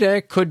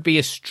data could be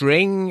a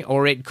string,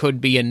 or it could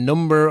be a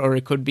number, or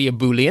it could be a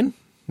Boolean.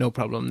 No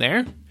problem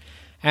there.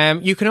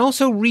 You can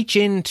also reach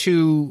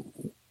into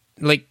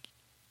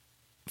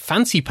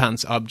fancy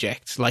pants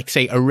objects, like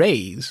say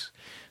arrays.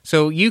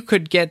 So you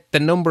could get the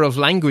number of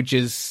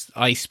languages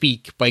I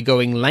speak by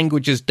going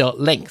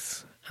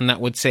languages.length. And that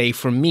would say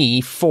for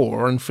me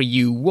 4 and for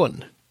you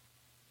 1.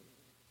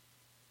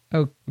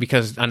 Oh,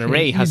 because an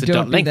array has a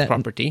dot length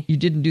property. You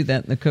didn't do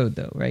that in the code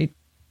though, right?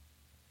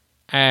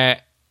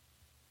 I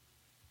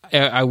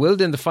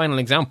will in the final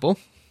example.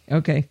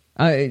 Okay.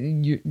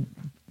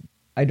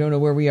 I don't know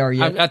where we are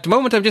yet. At the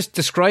moment, I'm just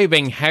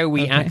describing how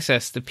we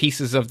access the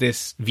pieces of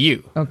this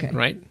view. Okay.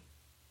 Right?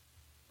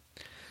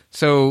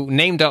 So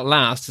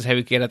name.last is how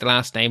we get at the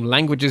last name.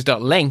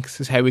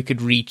 Languages.length is how we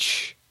could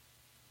reach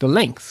the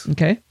length.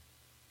 Okay.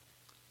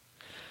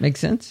 Makes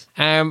sense.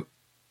 And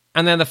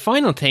then the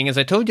final thing is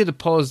I told you to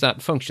pause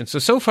that function.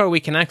 So far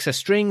we can access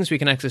strings, we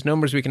can access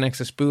numbers, we can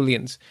access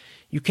Booleans.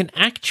 You can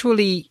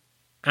actually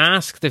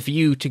ask the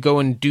view to go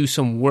and do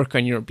some work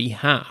on your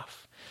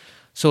behalf.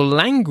 So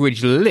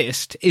language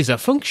list is a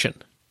function,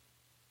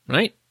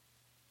 right? It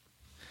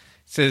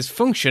says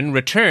function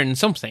return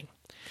something.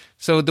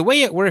 So the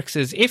way it works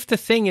is if the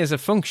thing is a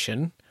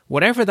function,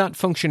 whatever that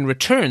function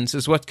returns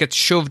is what gets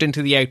shoved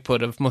into the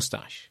output of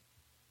Mustache.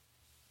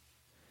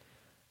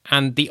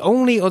 And the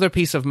only other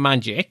piece of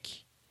magic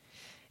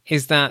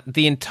is that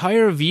the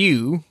entire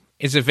view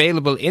is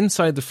available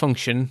inside the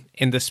function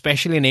in the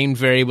specially named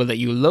variable that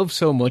you love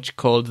so much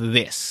called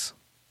this.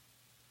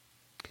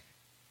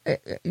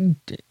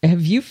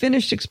 Have you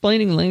finished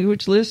explaining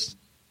language lists?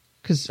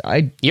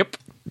 Yep.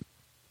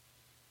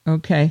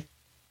 Okay.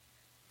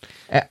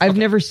 I've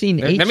never seen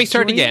H-join. Let me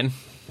start again.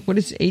 What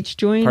is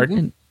H-join?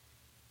 Pardon?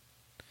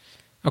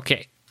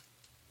 Okay.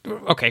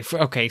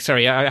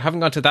 Sorry, I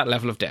haven't gone to that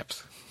level of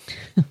depth.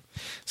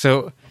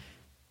 So,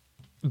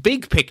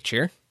 big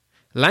picture,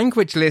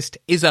 language list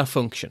is a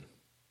function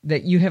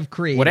that you have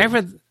created.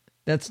 Whatever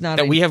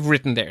that we have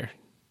written there.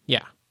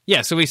 Yeah.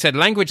 Yeah, so we said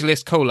language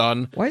list :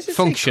 Why does it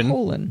function. Say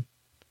colon?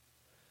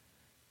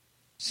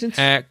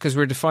 Because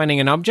we're defining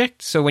an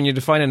object. So when you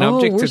define an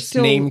object, it's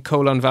name :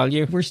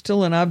 value. We're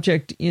still an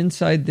object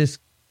inside this.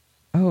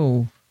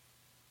 Oh.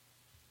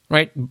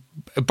 Right.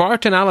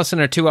 Bart and Alison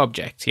are two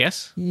objects,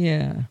 yes?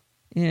 Yeah.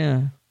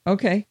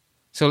 Okay.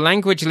 So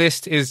language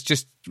list is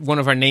just one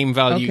of our name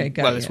value. Okay,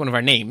 it's one of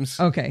our names.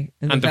 Okay.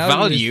 And the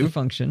value is the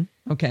function.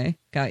 Okay,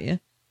 got you.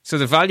 So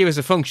the value is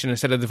a function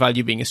instead of the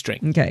value being a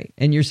string. Okay.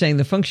 And you're saying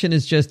the function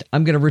is just,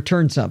 I'm going to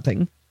return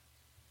something.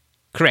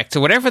 Correct.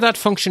 So whatever that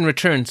function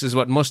returns is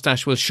what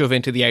Mustache will shove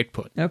into the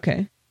output.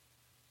 Okay.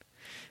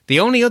 The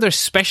only other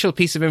special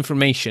piece of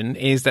information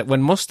is that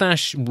when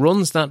Mustache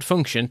runs that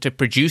function to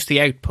produce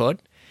the output,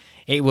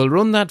 it will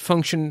run that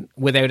function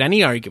without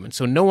any argument.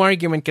 So no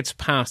argument gets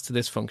passed to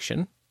this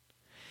function.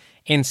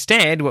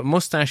 Instead, what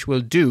Mustache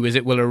will do is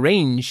it will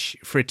arrange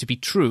for it to be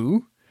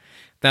true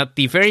that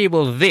the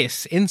variable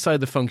this inside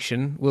the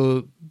function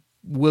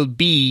will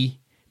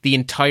be the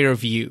entire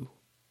view.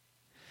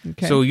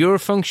 Okay. So your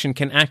function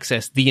can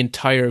access the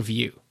entire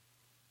view.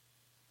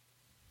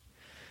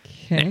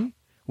 Okay. Now,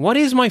 what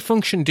is my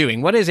function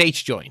doing? What is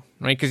H-join?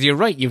 Right? Because you're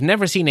right, you've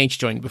never seen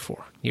H-join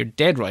before. You're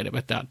dead right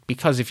about that.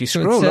 Because if you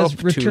scroll up to... So it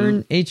says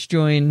return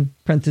H-join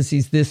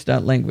parentheses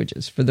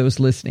this.languages for those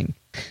listening.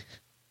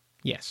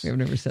 Yes. I've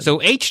never said so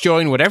that.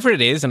 H-join, whatever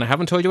it is, and I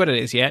haven't told you what it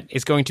is yet,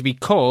 is going to be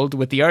called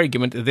with the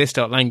argument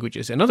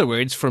this.languages. In other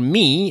words, for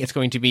me, it's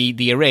going to be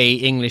the array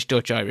English,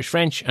 Dutch, Irish,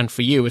 French, and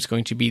for you, it's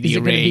going to be the array Is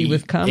it going to be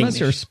with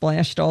commas English.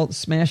 Or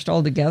smashed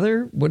all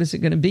together? What is it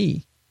going to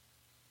be?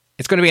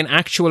 It's going to be an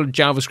actual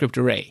JavaScript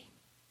array.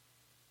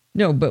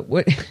 No, but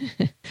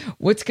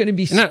what's going to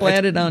be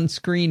splatted on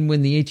screen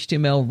when the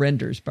HTML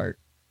renders, Bart?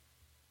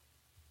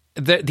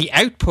 The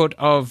output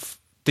of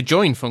the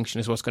join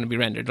function is what's going to be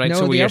rendered, right? No,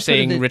 so we are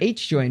saying the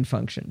H-join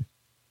function.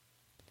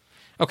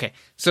 Okay,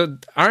 so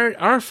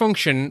our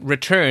function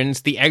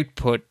returns the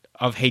output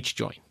of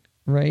H-join.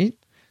 Right.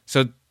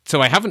 So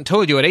I haven't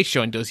told you what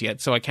H-join does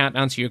yet, so I can't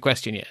answer your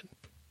question yet.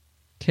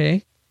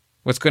 Okay.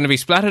 What's going to be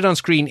splattered on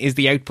screen is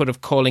the output of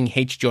calling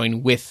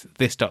H-join with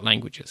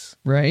this.languages.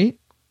 Right.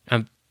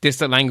 And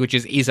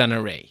this.languages is an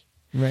array.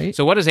 Right.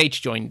 So what does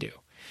H-join do?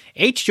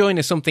 H-join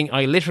is something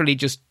I literally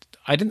just...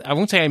 I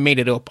won't say I made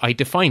it up. I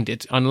defined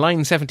it. On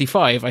line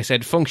 75, I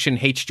said function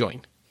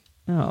H-join.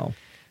 Oh.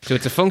 So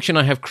it's a function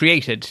I have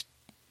created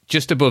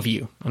just above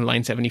you on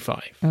line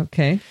 75.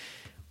 Okay.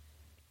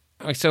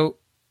 So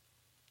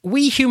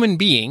we human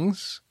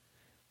beings,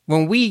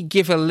 when we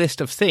give a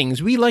list of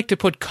things, we like to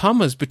put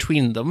commas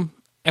between them.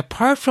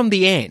 Apart from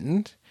the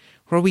end,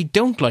 where we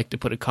don't like to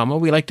put a comma,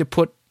 we like to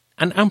put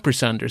an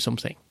ampersand or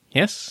something.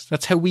 Yes?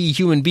 That's how we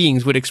human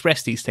beings would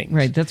express these things.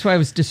 Right. That's why I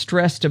was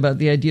distressed about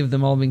the idea of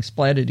them all being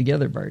splatted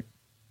together, Bart.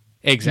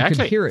 Exactly.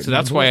 You could hear it so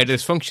that's why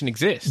this function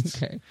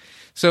exists. Okay.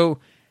 So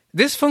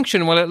this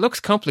function, while it looks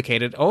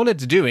complicated, all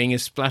it's doing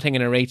is splatting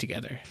an array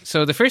together.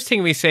 So the first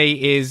thing we say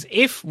is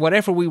if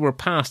whatever we were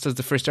passed as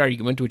the first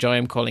argument, which I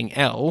am calling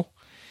L,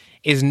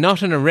 is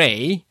not an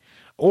array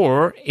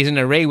or is an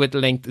array with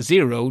length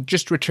 0,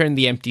 just return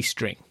the empty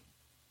string.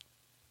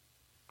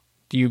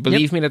 Do you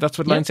believe me that that's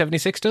what line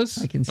 76 does?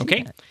 I can see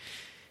that.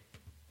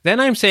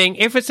 Then I'm saying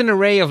if it's an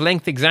array of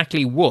length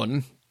exactly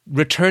 1,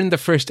 return the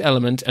first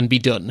element and be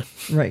done.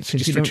 Right, So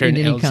because just you don't return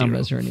need any L0.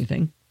 commas or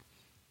anything.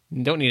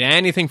 You don't need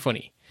anything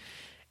funny.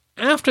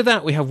 After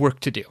that, we have work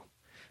to do.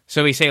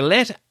 So we say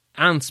let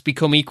ants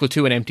become equal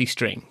to an empty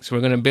string. So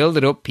we're going to build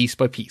it up piece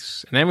by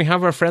piece. And then we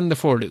have our friend the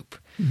for loop.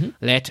 Mm-hmm.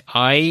 Let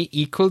I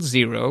equal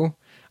 0.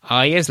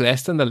 I is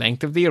less than the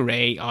length of the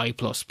array I++.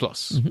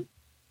 Mm-hmm.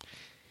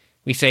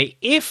 We say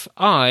if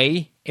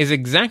I is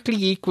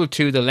exactly equal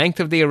to the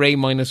length of the array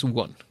minus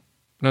 1.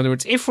 In other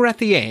words, if we're at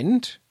the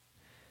end,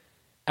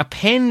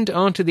 append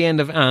onto the end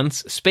of ants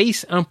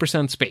space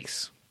ampersand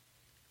space.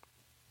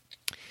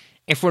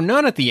 If we're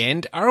not at the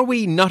end, are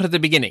we not at the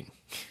beginning?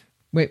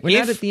 Wait, we're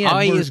not at the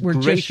end. We're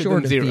just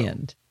short of 0. the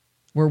end.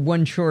 We're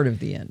one short of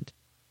the end.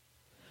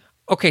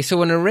 Okay,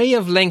 so an array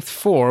of length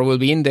 4 will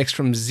be indexed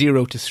from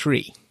 0 to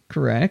 3.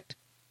 Correct.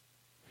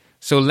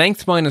 So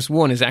length minus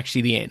 1 is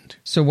actually the end.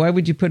 So why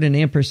would you put an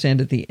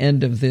ampersand at the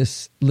end of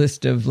this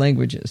list of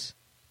languages?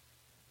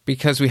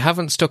 Because we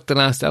haven't stuck the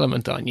last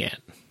element on yet.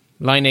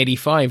 Line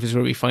 85 is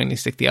where we finally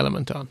stick the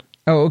element on.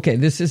 Oh, okay.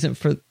 This isn't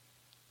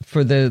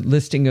for the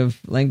listing of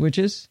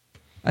languages?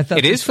 I thought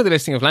it is for the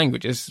listing of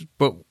languages,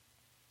 but...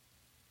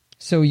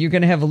 So you're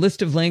going to have a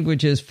list of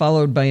languages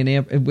followed by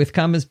with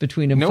commas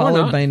between them,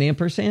 followed by an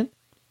ampersand?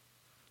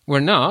 We're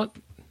not.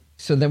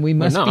 So then we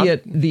must be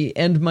at the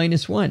end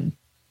 -1.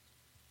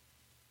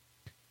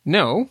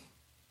 No.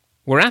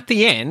 We're at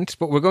the end,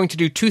 but we're going to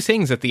do two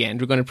things at the end.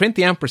 We're going to print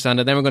the ampersand,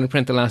 and then we're going to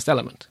print the last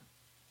element.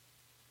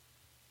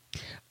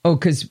 Oh,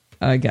 because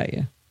I got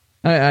you.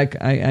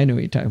 I know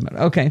what you're talking about.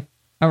 Okay.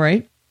 All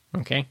right.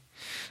 Okay.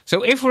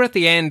 So if we're at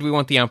the end, we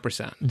want the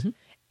ampersand. Mm-hmm.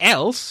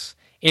 Else,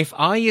 if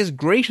I is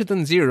greater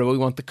than 0, we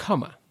want the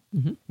comma.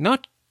 Mm-hmm.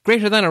 Not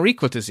greater than or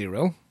equal to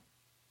 0.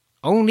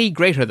 Only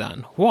greater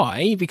than.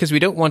 Why? Because we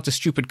don't want a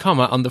stupid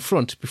comma on the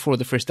front before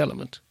the first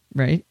element.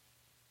 Right.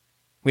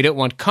 We don't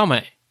want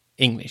comma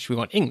English. We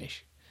want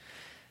English.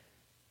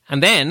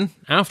 And then,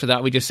 after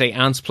that, we just say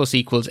ans plus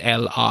equals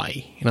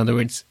li. In other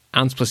words,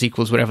 ans plus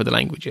equals whatever the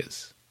language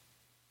is.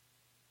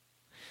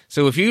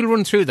 So if you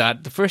run through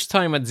that, the first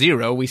time at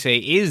 0, we say,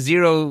 is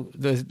 0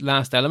 the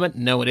last element?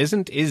 No, it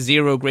isn't. Is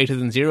 0 greater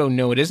than 0?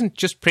 No, it isn't.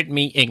 Just print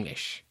me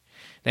English.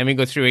 Then we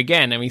go through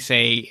again and we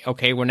say,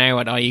 okay, we're now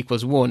at I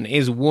equals 1.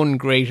 Is 1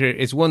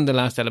 the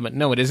last element?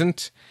 No, it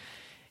isn't.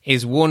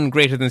 Is 1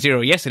 greater than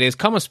 0? Yes, it is.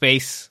 Comma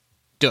space,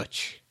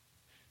 Dutch.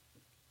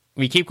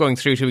 We keep going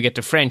through till we get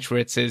to French where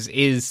it says,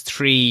 is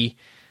 3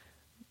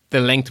 the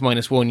length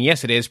minus 1?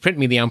 Yes, it is. Print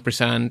me the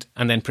ampersand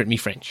and then print me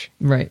French.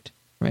 Right,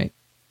 right.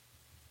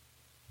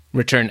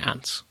 Return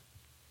ans.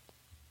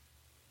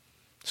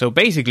 So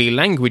basically,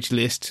 language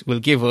list will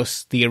give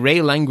us the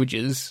array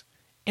languages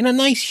in a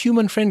nice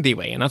human-friendly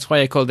way, and that's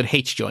why I called it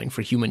H-join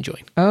for human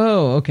join.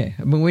 Oh, okay.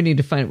 But we need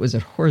to find, was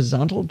it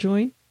horizontal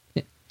join?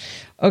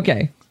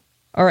 Okay.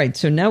 All right,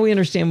 so now we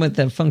understand what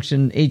that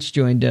function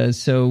H-join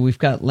does. So we've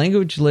got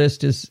language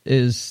list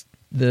is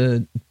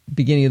the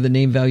beginning of the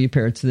name value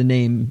pair. It's the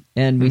name,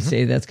 and we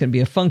say that's going to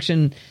be a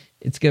function.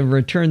 It's going to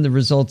return the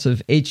results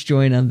of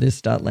H-join on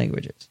this dot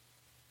languages.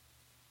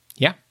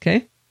 Yeah.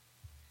 Okay.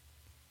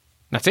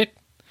 That's it.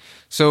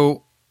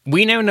 So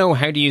we now know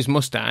how to use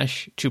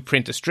mustache to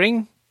print a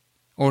string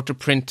or to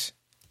print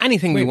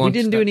anything we want. We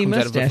didn't do any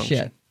mustache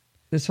yet.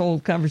 This whole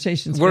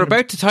conversation. We're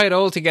about to tie it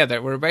all together.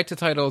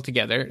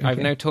 Okay. I've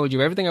now told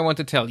you everything I want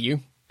to tell you.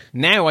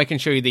 Now I can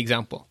show you the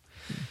example.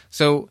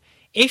 So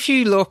if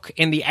you look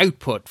in the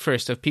output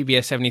first of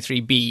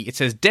PBS73B, it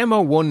says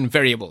demo 1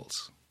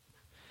 variables.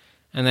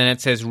 And then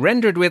it says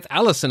rendered with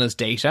Alison as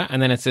data.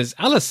 And then it says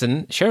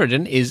Alison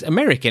Sheridan is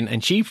American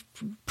and she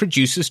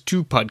produces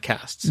 2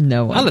 podcasts.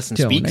 No, Alison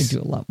speaks I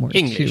do a lot more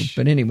English.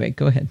 Too, but anyway,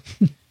 go ahead.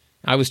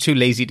 I was too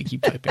lazy to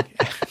keep typing.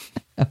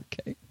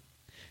 Okay.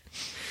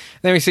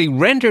 Then we see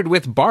rendered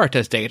with Bart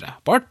as data.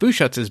 Bart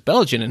Buchatz is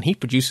Belgian and he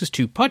produces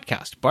 2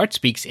 podcasts. Bart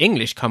speaks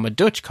English,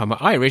 Dutch,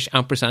 Irish,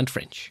 ampersand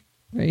French.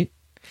 Right.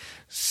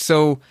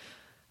 So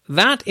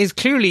that is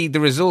clearly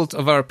the result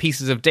of our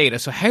pieces of data.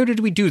 So how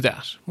did we do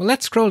that? Well,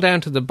 let's scroll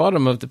down to the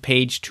bottom of the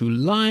page to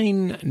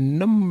line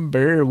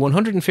number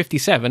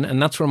 157,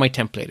 and that's where my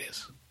template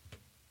is.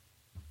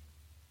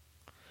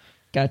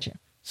 Gotcha.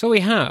 So we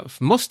have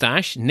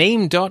mustache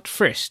name dot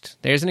first.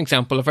 There's an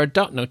example of our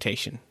dot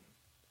notation.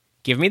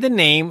 Give me the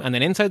name, and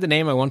then inside the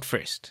name I want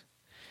first.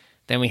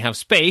 Then we have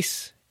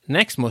space,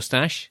 next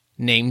mustache,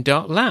 name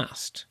dot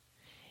last.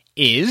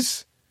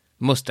 Is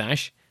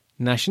mustache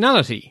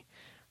nationality.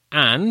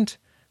 And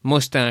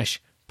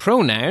mustache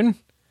pronoun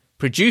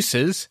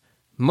produces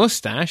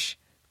mustache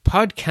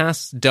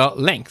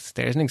podcast.length.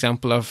 There's an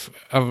example of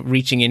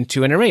reaching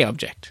into an array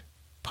object.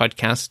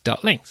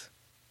 Podcast.length.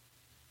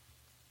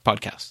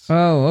 Podcasts.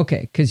 Oh,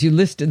 okay. Because you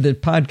listed the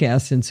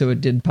podcasts, and so it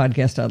did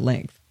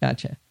podcast.length.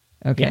 Gotcha.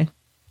 Okay.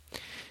 Yeah.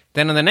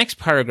 Then in the next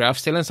paragraph,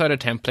 still inside a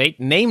template,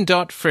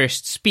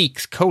 name.first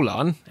speaks :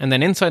 and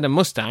then inside a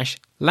mustache,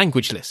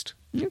 language list.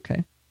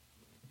 Okay.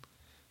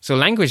 So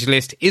language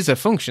list is a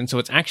function, so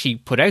it's actually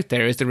put out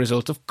there as the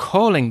result of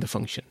calling the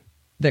function.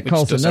 That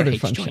calls another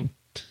function.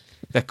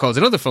 That calls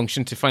another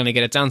function to finally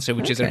get its answer,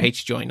 which is our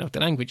H-join of the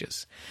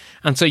languages.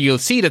 And so you'll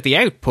see that the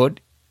output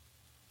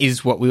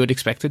is what we would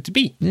expect it to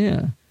be.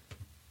 Yeah.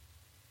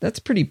 That's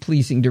pretty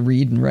pleasing to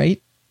read and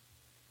write.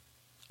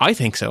 I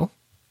think so.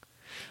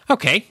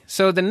 Okay,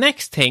 so the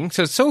next thing,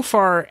 so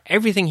far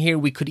everything here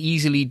we could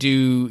easily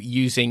do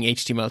using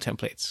HTML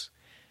templates.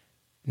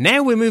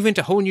 Now we move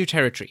into whole new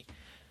territory.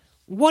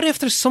 What if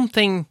there's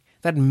something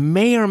that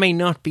may or may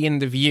not be in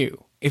the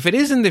view? If it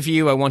is in the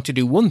view, I want to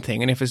do one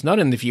thing, and if it's not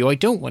in the view, I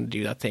don't want to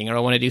do that thing, or I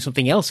want to do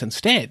something else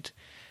instead.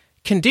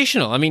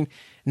 Conditional. I mean,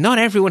 not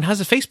everyone has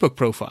a Facebook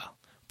profile.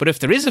 But if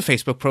there is a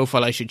Facebook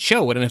profile, I should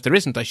show it, and if there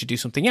isn't, I should do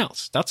something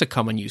else. That's a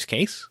common use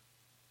case.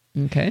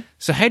 Okay.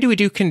 So how do we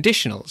do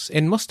conditionals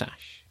in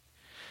Mustache?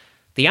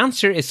 The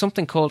answer is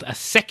something called a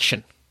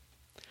section.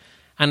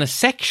 And a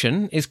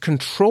section is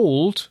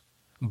controlled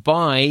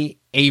by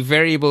a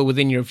variable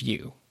within your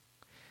view.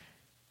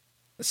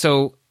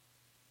 So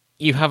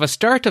you have a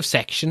start of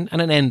section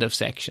and an end of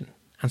section.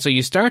 And so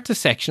you start the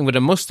section with a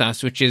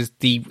mustache, which is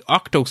the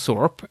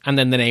octothorpe, and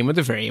then the name of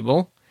the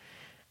variable.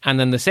 And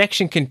then the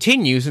section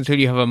continues until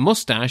you have a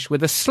mustache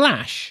with a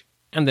slash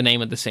and the name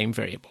of the same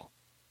variable.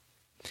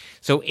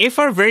 So if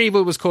our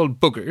variable was called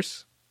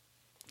boogers,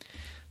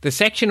 the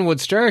section would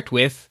start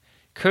with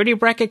curly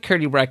bracket,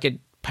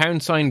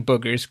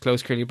 #boogers,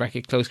 close curly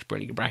bracket, close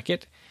curly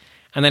bracket.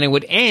 And then it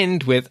would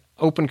end with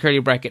open curly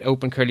bracket,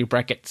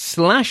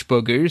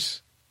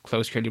 /boogers,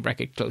 close curly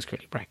bracket, close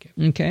curly bracket.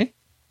 Okay.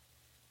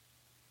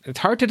 It's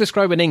hard to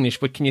describe in English,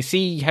 but can you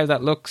see how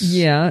that looks?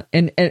 Yeah,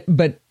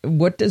 but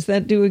what does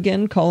that do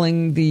again,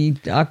 calling the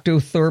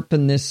Octothorpe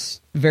and this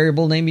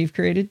variable name you've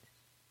created?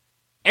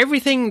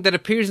 Everything that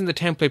appears in the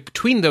template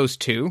between those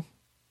two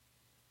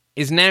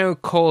is now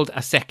called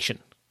a section.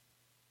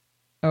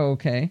 Oh,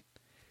 okay.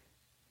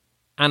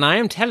 And I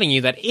am telling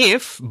you that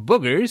if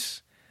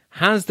boogers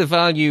has the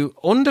value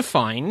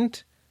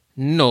undefined,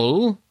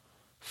 null,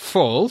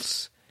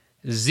 false,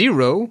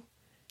 0,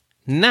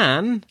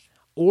 nan,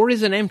 or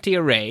is an empty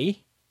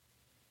array,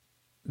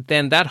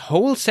 then that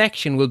whole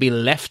section will be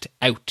left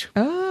out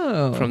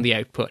from the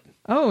output.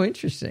 Oh,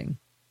 interesting.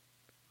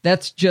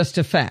 That's just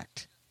a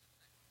fact.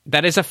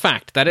 That is a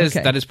fact. That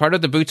is part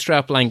of the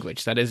Bootstrap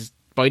language. That is,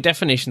 by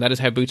definition, that is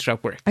how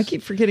Bootstrap works. I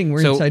keep forgetting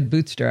we're inside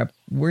Bootstrap.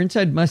 We're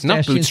inside Mustache.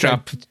 Not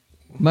Bootstrap.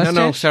 Mustache?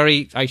 No,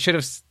 sorry. I should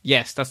have...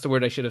 Yes, that's the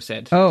word I should have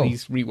said. Oh.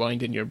 Please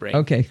rewind in your brain.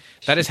 Okay.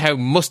 That is how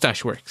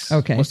Mustache works.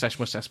 Okay. Mustache.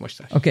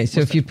 Okay,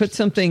 so if you put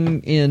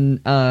something in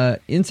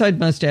inside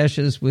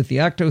Mustaches with the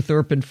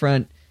Octothorpe in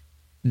front,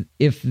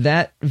 if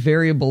that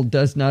variable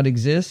does not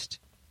exist,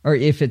 or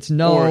if it's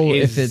null, or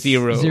if it's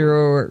zero,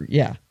 or,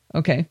 yeah,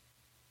 okay.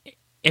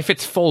 If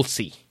it's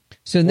falsy,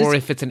 or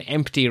if it's an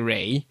empty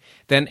array,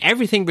 then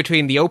everything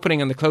between the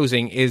opening and the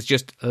closing is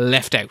just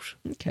left out.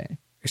 Okay.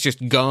 It's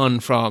just gone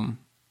from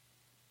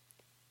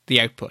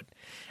the output.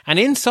 And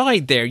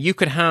inside there, you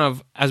could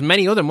have as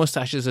many other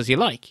mustaches as you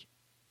like.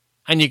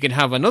 And you could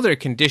have another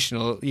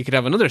conditional, you could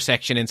have another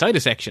section inside a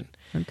section.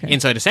 Okay.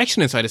 Inside a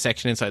section, inside a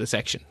section, inside a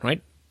section,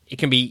 right? It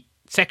can be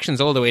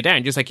sections all the way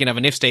down, just like you can have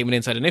an if statement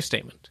inside an if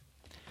statement.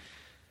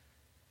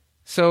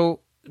 So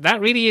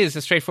that really is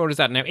as straightforward as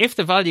that. Now, if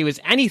the value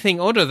is anything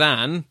other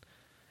than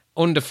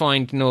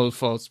undefined, null,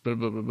 false, blah,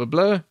 blah, blah, blah,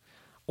 blah,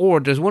 or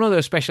there's one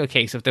other special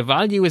case. If the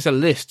value is a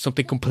list,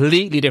 something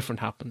completely different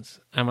happens.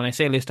 And when I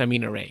say list, I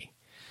mean array.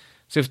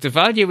 So if the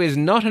value is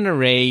not an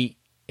array,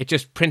 it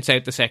just prints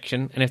out the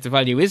section. And if the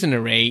value is an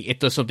array, it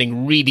does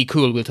something really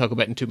cool we'll talk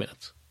about in 2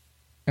 minutes.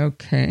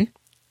 Okay.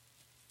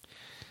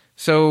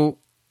 So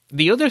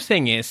the other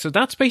thing is, so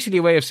that's basically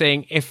a way of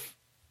saying if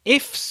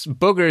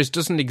boogers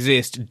doesn't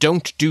exist,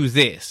 don't do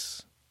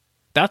this.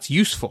 That's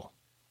useful,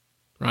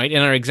 right?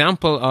 In our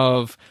example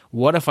of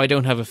what if I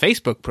don't have a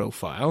Facebook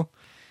profile?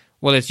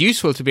 Well, it's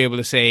useful to be able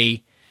to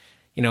say,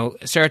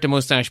 start a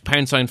mustache,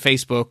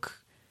 #Facebook,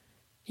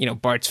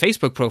 Bart's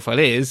Facebook profile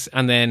is,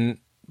 and then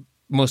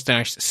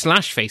mustache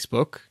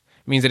 /Facebook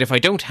means that if I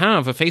don't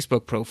have a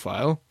Facebook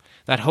profile,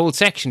 that whole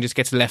section just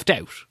gets left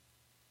out.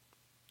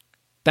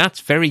 That's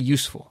very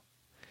useful.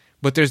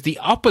 But there's the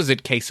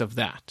opposite case of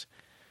that.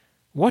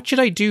 What should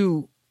I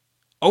do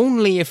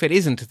only if it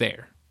isn't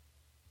there?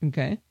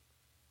 Okay.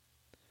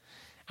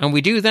 And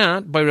we do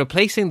that by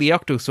replacing the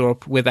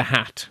Octothorpe with a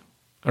hat.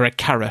 Or a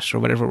caret, or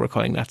whatever we're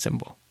calling that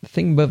symbol. The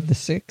thing above the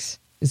 6?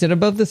 Is it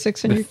above the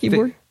 6 on your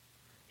keyboard?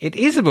 It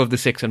is above the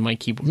 6 on my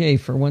keyboard. Yay,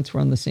 for once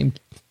we're on the same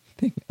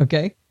thing.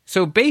 Okay.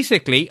 So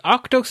basically,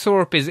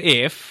 Octothorpe is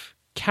if,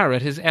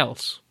 caret is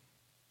else.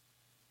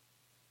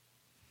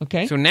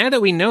 Okay. So now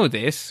that we know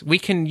this, we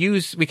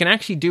can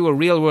actually do a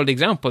real world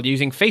example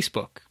using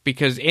Facebook.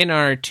 Because in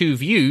our two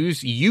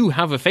views, you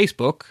have a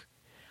Facebook,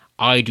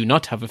 I do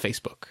not have a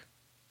Facebook.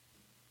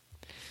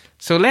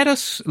 So let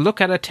us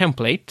look at a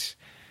template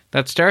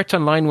that starts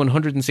on line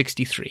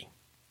 163.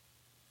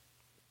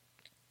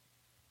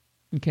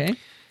 Okay.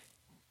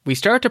 We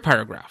start a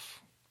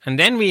paragraph, and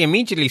then we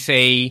immediately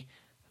say,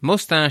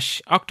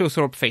 mustache,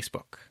 Octothorpe,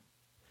 Facebook.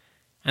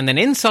 And then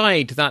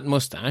inside that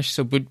mustache,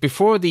 so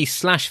before the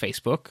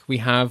 /Facebook, we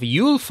have,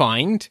 you'll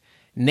find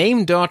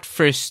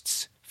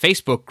name.first's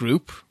Facebook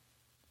group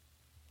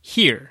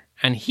here.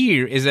 And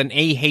here is an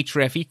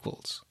ahref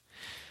equals.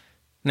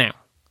 Now,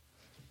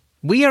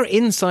 we are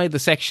inside the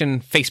section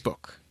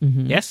Facebook.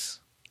 Mm-hmm. Yes?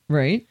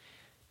 Right.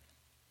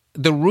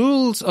 The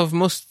rules of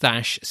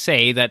Mustache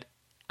say that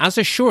as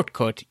a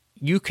shortcut,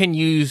 you can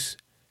use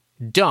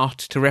dot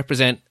to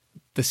represent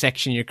the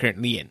section you're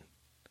currently in.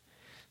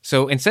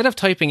 So instead of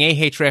typing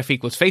ahref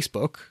equals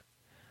Facebook,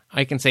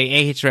 I can say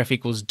ahref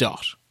equals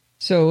dot.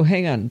 So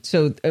hang on.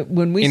 So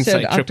when we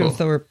said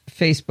Octothorpe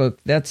Facebook,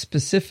 that's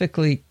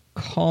specifically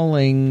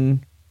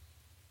calling...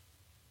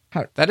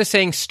 That is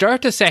saying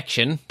start a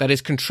section that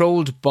is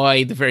controlled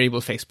by the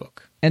variable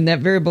Facebook. And that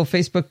variable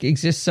Facebook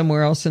exists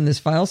somewhere else in this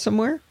file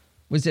somewhere?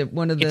 Was it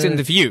one of the... It's in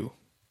the view.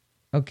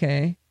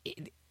 Okay.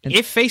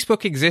 If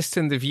Facebook exists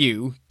in the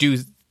view,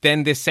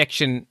 then this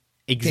section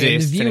exists. Okay,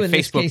 and the view and in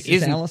this case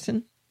is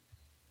Allison?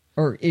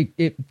 Or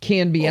it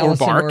can be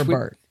Allison or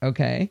Bart.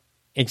 Okay.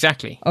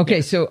 Exactly. Okay,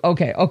 yeah. so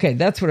okay,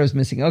 that's what I was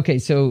missing. Okay,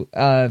 so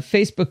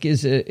Facebook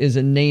is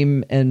a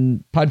name,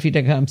 and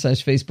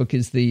podfeed.com/Facebook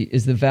is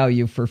the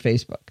value for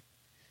Facebook.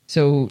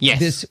 So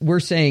yes. We're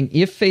saying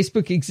if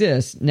Facebook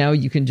exists, now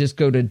you can just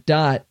go to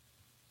dot,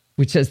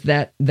 which says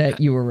that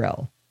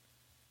URL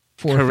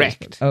for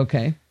correct. Facebook.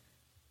 Okay.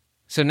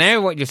 So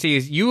now what you'll see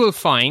is you will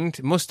find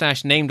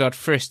mustache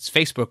name.first's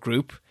Facebook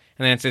group,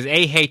 and then it says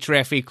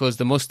ahref equals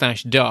the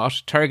mustache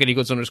dot, target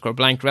equals underscore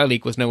blank, rel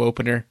equals no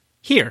opener.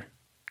 Here,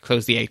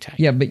 close the A tag.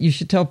 Yeah, but you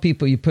should tell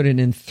people you put it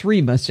in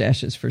 3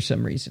 mustaches for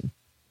some reason.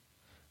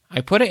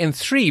 I put it in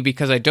 3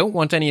 because I don't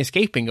want any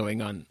escaping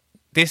going on.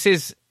 This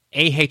is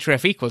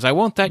ahref equals. I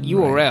want that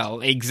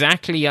URL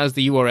exactly as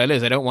the URL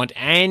is. I don't want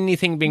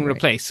anything being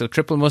replaced. So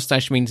triple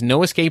mustache means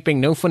no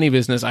escaping, no funny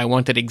business. I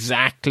want it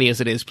exactly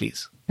as it is,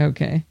 please.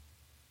 Okay.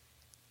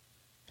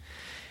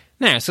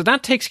 Now, so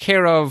that takes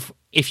care of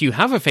if you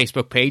have a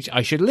Facebook page,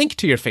 I should link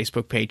to your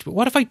Facebook page. But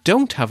what if I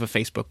don't have a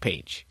Facebook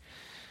page?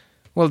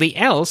 Well, the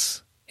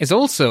else is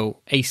also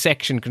a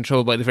section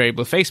controlled by the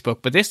variable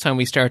Facebook, but this time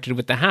we started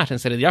with the hat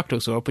instead of the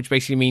octosorb, which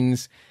basically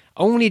means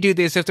only do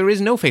this if there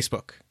is no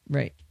Facebook.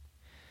 Right.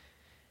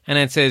 And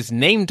it says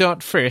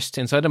name.first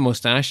inside a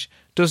mustache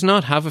does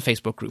not have a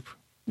Facebook group.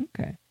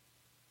 Okay.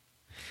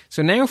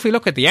 So now if we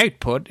look at the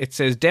output, it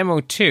says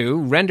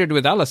demo2 rendered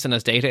with Alison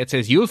as data. It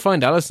says you'll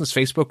find Alison's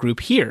Facebook group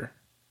here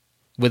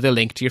with a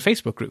link to your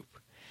Facebook group.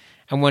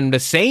 And when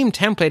the same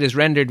template is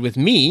rendered with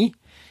me,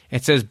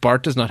 it says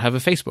Bart does not have a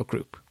Facebook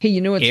group. Hey,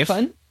 you know what's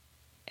fun?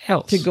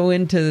 Else. To go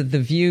into the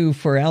view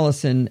for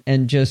Alison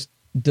and just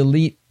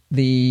delete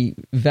the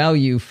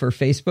value for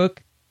Facebook,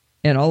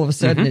 and all of a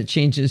sudden it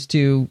changes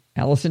to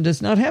Alison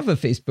does not have a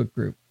Facebook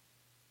group.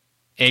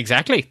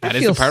 Exactly. That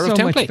is the power of templates. I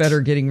feel so much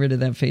better getting rid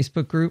of that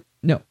Facebook group.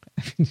 No.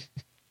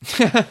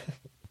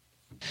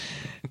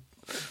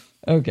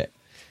 Okay.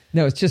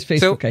 No, it's just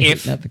Facebook. So I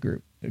hate, not the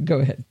group. Go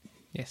ahead.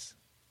 Yes.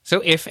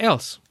 So if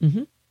else.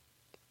 Mm-hmm.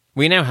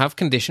 We now have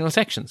conditional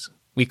sections.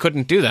 We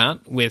couldn't do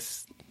that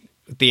with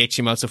the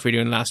HTML stuff we were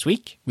doing last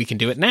week. We can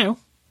do it now.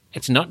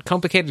 It's not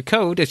complicated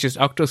code. It's just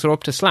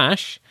octosorb to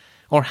slash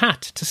or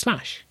hat to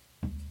slash.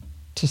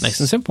 Nice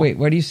and simple. Wait,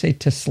 what do you say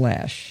to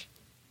slash?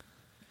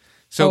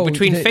 So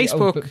between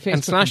Facebook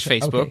and slash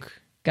Facebook. Okay.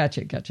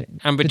 Gotcha.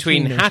 And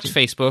between hat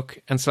Facebook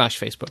and slash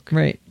Facebook.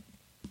 Right.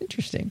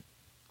 Interesting.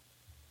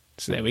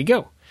 So there we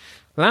go.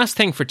 Last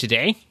thing for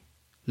today,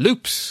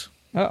 loops.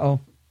 Uh-oh.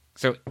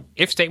 So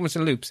if statements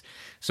and loops.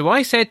 So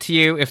I said to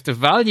you, if the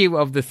value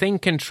of the thing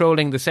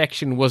controlling the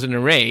section was an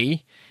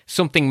array,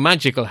 something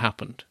magical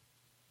happened.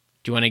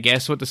 Do you want to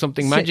guess what the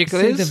something magical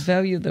is? The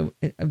value of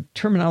the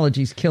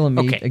terminology's killing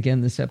me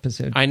again this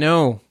episode. I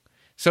know.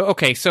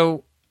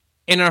 So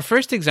in our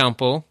first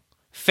example,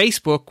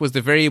 Facebook was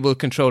the variable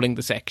controlling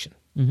the section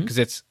because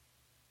it's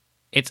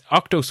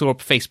octosorb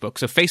Facebook.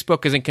 So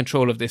Facebook is in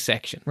control of this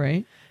section.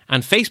 Right.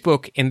 And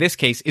Facebook, in this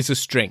case, is a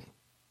string.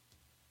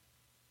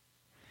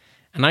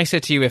 And I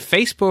said to you, if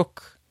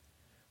Facebook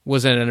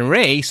was an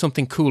array,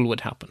 something cool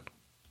would happen.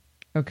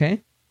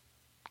 Okay.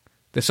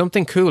 The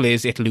something cool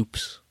is it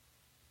loops.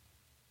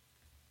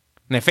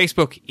 Now,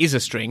 Facebook is a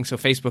string, so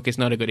Facebook is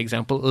not a good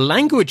example.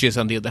 Languages,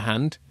 on the other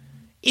hand,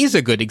 is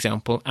a good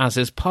example, as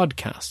is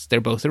podcasts. They're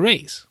both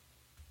arrays.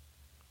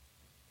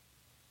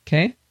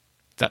 Okay.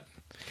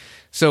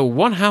 So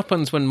what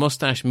happens when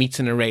Mustache meets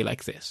an array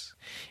like this?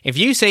 If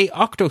you say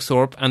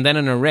octosorb and then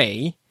an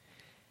array,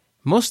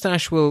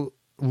 Mustache will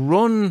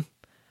run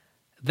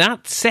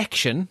that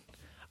section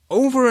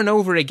over and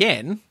over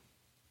again,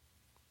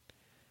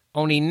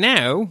 only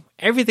now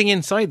everything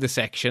inside the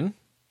section,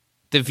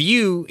 the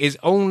view is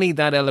only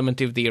that element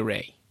of the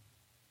array.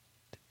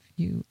 The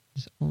view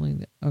is only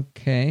the...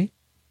 Okay.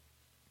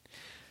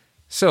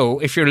 So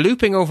if you're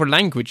looping over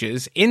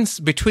languages,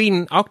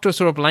 between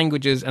octosorb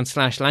languages and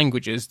slash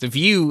languages, the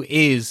view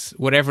is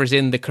whatever's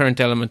in the current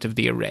element of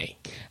the array.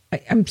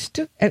 I'm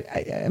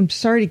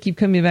sorry to keep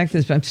coming back to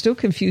this, but I'm still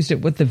confused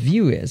at what the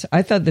view is.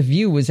 I thought the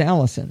view was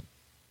Alison.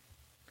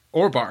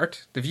 Or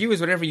Bart. The view is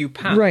whatever you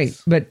pass. Right,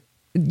 but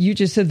you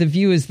just said the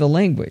view is the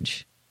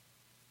language.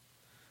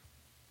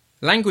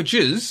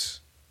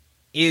 Languages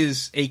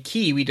is a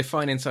key we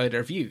define inside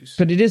our views.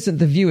 But it isn't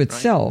the view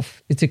itself.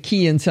 Right? It's a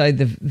key inside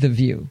the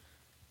view.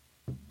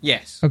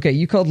 Yes. Okay,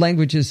 you called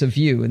languages a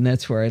view, and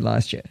that's where I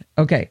lost you.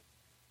 Okay.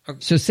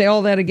 So say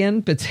all that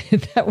again, but say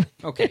it that way.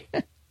 Okay.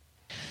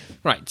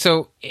 Right,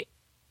 so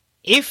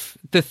if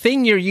the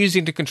thing you're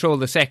using to control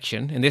the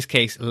section, in this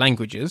case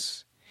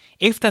languages,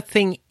 if that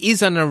thing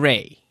is an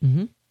array,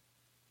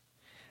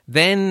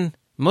 then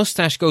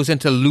Mustache goes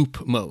into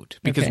loop mode,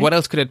 because what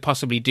else could it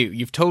possibly do?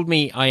 You've told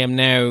me I am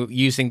now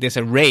using this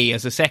array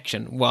as a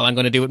section. Well, I'm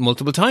going to do it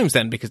multiple times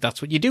then, because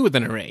that's what you do with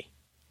an array.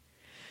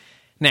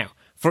 Now,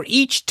 for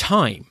each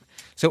time,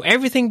 so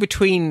everything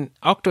between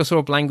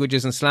octosorb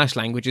languages and slash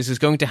languages is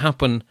going to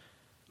happen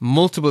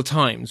multiple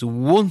times,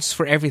 once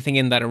for everything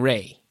in that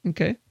array.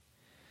 Okay.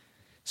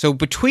 So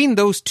between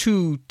those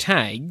two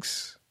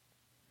tags,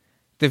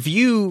 the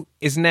view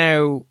is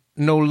now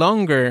no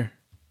longer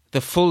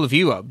the full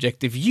view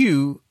object. The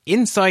view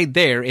inside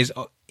there is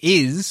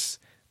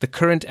the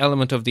current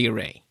element of the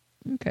array.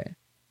 Okay.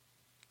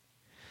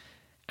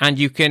 And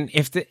you can,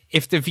 if the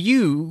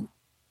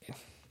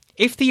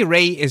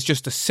array is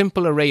just a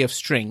simple array of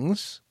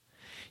strings,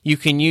 you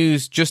can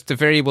use just the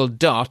variable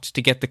dot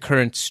to get the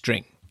current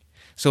string.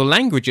 So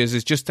languages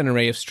is just an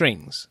array of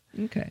strings.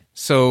 Okay.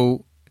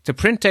 So to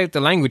print out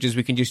the languages,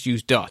 we can just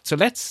use dot. So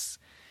let's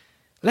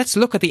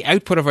look at the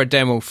output of our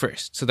demo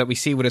first so that we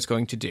see what it's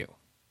going to do.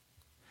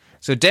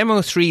 So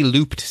demo 3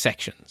 looped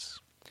sections.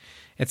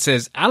 It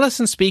says,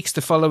 Alison speaks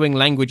the following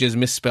languages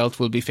misspelt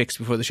will be fixed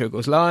before the show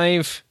goes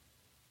live.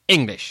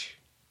 English.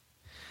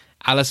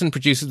 Alison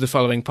produces the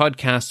following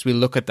podcasts. We'll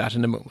look at that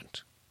in a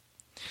moment.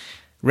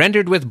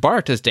 Rendered with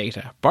Bart as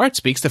data. Bart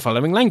speaks the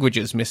following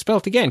languages,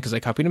 misspelt again because I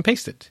copied and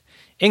pasted.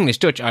 English,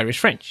 Dutch, Irish,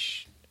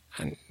 French.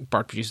 And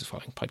Bart produces the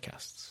following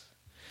podcasts.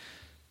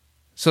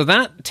 So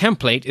that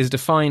template is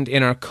defined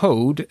in our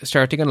code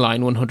starting on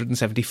line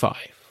 175.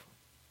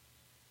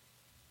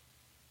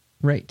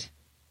 Right.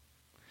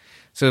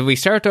 So we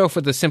start off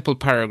with a simple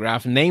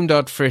paragraph.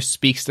 Name.first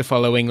speaks the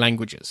following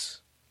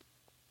languages.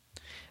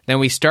 Then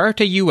we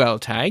start a UL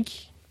tag.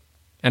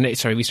 We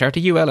start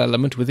a UL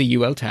element with a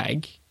UL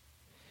tag.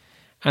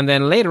 And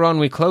then later on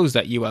we close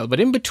that UL. But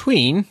in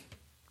between,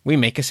 we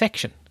make a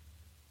section.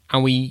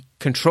 And we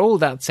control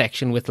that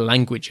section with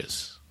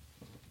languages.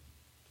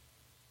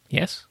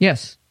 Yes?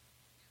 Yes.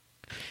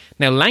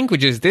 Now,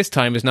 languages this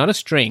time is not a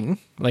string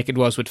like it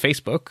was with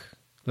Facebook.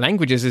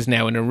 Languages is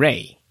now an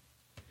array.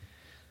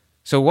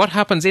 So what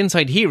happens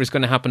inside here is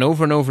going to happen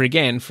over and over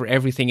again for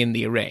everything in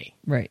the array.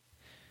 Right.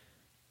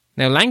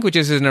 Now,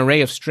 languages is an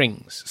array of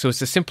strings, so it's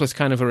the simplest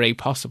kind of array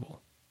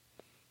possible.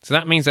 So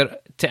that means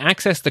that to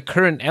access the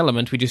current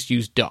element, we just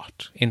use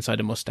dot inside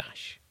a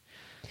mustache.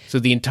 So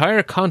the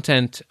entire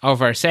content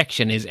of our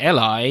section is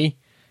li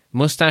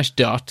mustache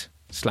dot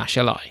 /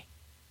 li.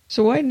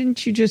 So why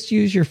didn't you just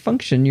use your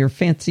function, your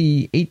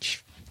fancy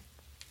H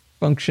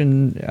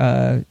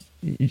function,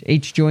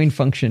 H join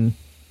function?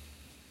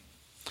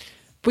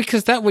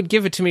 Because that would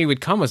give it to me with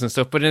commas and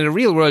stuff. But in the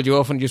real world, you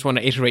often just want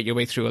to iterate your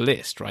way through a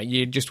list, right?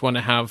 You just want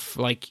to have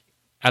like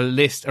a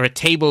list or a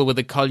table with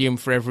a column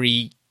for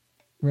every,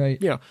 right?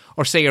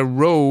 Or say a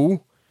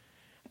row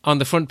on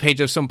the front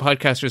page of some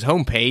podcaster's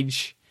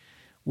homepage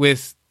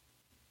with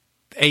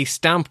a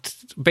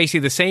stamped,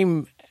 basically the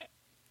same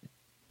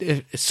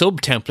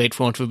sub-template,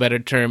 for want of a better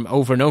term,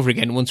 over and over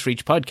again, once for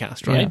each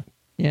podcast, right?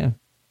 Yeah.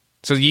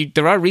 So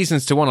there are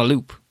reasons to want to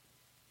loop.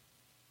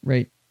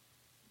 Right.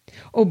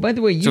 Oh, by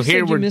the way, you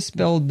said you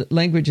misspelled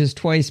languages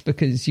twice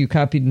because you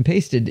copied and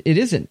pasted. It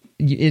isn't.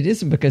 It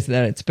isn't because of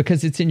that. It's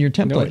because it's in your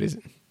template. No, it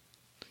isn't.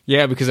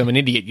 Yeah, because I'm an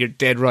idiot. You're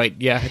dead right.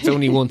 Yeah, it's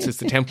only once. It's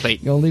the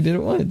template. You only did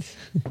it once.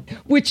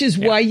 Which is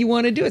why you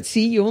want to do it.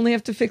 See, you only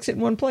have to fix it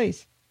in one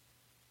place.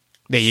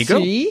 There you go.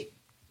 See?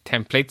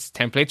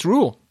 Templates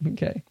rule.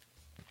 Okay.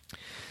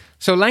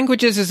 So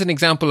languages is an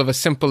example of a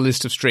simple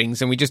list of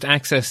strings, and we just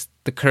access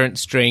the current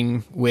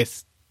string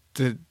with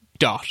the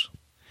dot.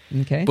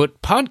 Okay.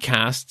 But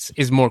podcasts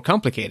is more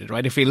complicated,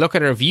 right? If we look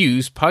at our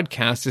views,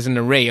 podcast is an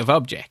array of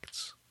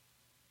objects.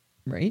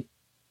 Right.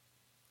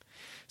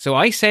 So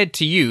I said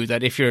to you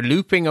that if you're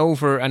looping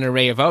over an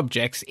array of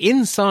objects,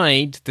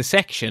 inside the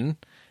section,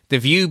 the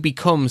view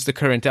becomes the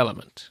current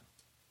element.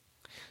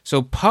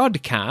 So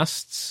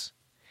podcasts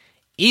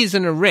is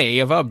an array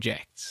of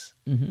objects.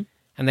 Mm-hmm.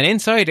 And then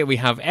inside it we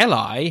have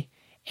li,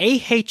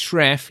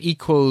 ahref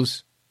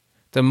equals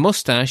the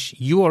mustache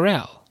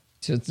URL.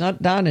 So it's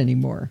not dot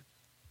anymore.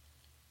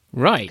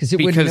 Right. Because it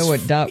wouldn't know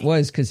what dot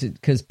was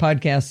because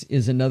podcast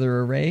is another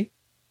array.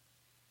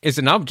 Is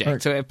an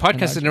object. So a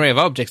podcast is an array of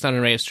objects, not an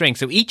array of strings.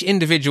 So each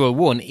individual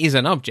one is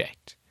an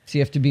object. So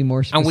you have to be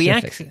more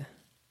specific.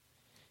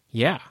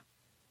 Yeah.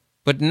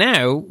 But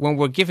now, when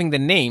we're giving the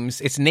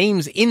names, it's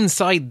names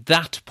inside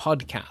that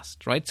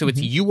podcast, right? So it's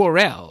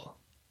URL,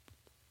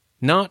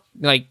 not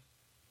like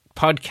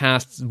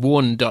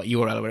podcasts1.url or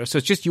whatever. So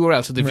it's just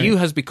URL. So the view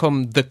has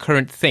become the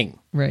current thing.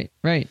 Right.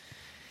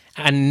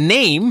 And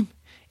name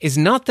is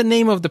not the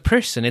name of the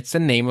person, it's the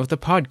name of the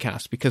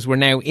podcast, because we're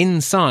now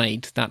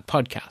inside that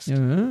podcast.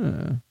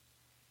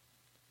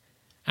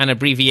 And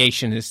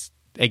abbreviation is,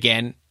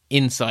 again,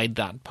 inside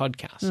that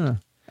podcast.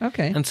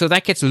 Okay. And so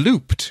that gets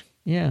looped.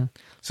 Yeah.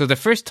 So the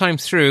first time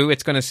through,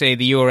 it's going to say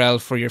the URL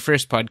for your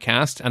first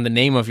podcast and the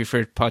name of your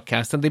first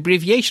podcast and the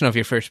abbreviation of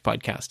your first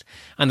podcast.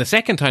 And the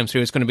second time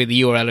through, it's going to be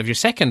the URL of your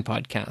second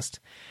podcast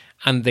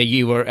and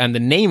the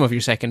name of your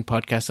second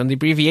podcast and the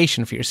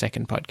abbreviation for your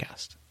second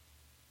podcast.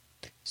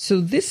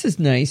 So this is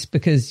nice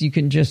because you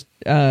can just,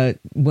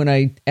 when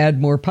I add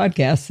more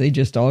podcasts, they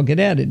just all get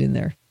added in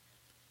there.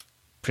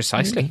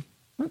 Precisely.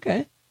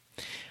 Okay.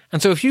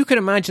 And so if you could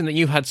imagine that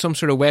you had some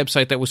sort of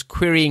website that was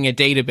querying a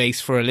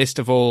database for a list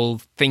of all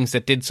things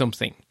that did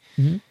something,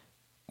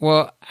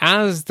 well,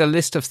 as the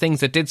list of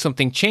things that did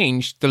something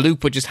changed, the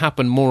loop would just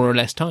happen more or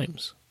less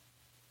times.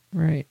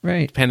 Right.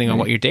 Depending on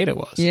what your data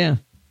was. Yeah.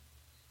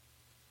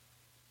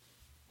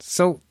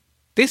 So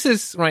this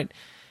is, right,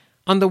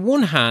 on the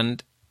one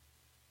hand,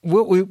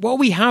 what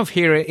we have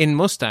here in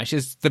Mustache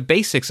is the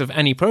basics of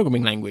any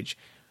programming language.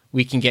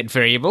 We can get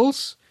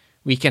variables,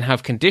 we can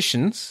have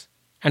conditions,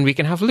 and we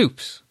can have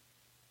loops.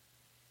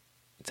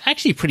 It's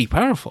actually pretty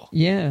powerful.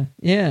 Yeah.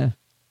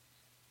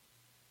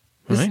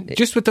 Right?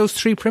 Just with those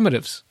three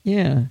primitives.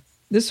 Yeah.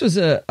 This was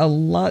a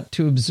lot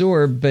to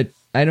absorb, but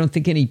I don't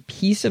think any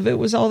piece of it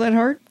was all that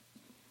hard.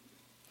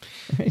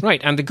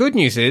 Right. And the good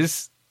news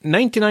is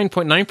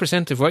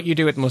 99.9% of what you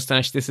do at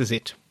Mustache, this is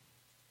it.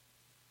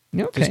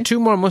 Okay. There's 2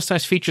 more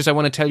Mustache features I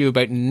want to tell you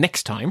about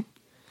next time,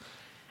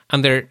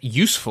 and they're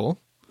useful.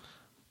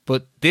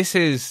 But this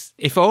is,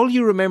 if all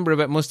you remember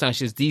about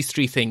Mustache is these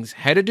 3 things,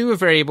 how to do a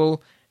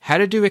variable, how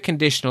to do a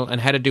conditional, and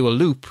how to do a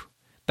loop,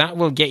 that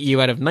will get you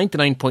out of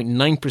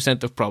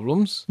 99.9% of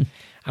problems.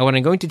 And what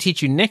I'm going to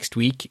teach you next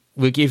week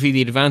will give you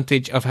the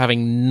advantage of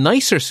having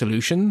nicer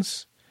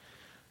solutions,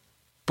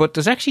 but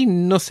there's actually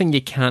nothing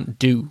you can't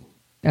do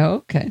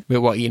Okay. with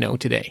what you know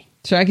today.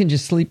 So I can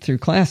just sleep through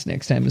class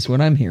next time is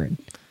what I'm hearing.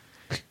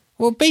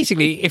 Well,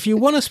 basically, if you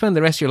want to spend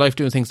the rest of your life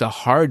doing things the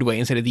hard way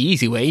instead of the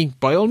easy way,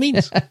 by all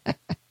means.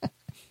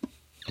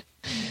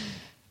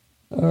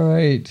 All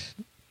right.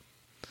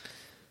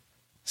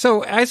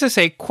 So, as I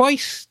say,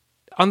 quite,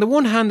 on the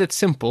one hand, it's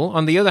simple.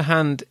 On the other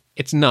hand,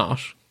 it's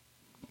not.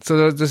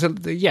 So so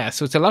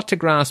it's a lot to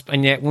grasp,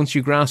 and yet once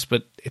you grasp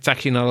it, it's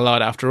actually not a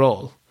lot after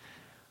all.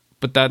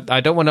 But that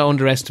I don't want to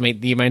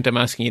underestimate the amount I'm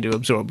asking you to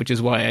absorb, which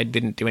is why I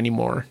didn't do any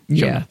more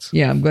show notes.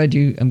 Yeah. I'm glad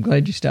you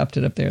stopped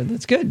it up there.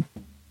 That's good.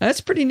 That's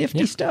pretty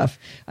nifty stuff.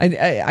 I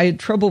had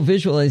trouble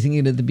visualizing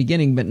it at the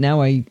beginning, but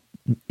now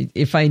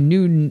if I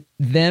knew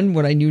then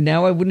what I knew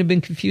now, I wouldn't have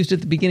been confused at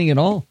the beginning at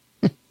all.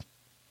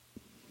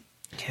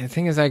 The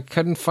thing is, I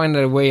couldn't find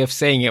a way of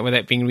saying it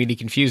without being really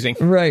confusing.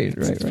 Right.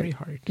 It's very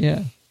hard.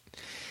 Yeah.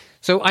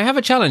 So I have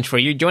a challenge for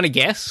you. Do you want to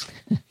guess?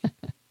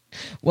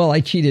 Well, I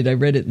cheated. I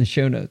read it in the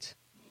show notes.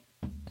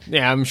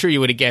 Yeah, I'm sure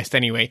you would have guessed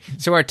anyway.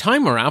 So our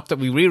timer app that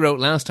we rewrote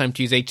last time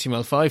to use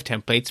HTML5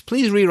 templates,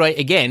 please rewrite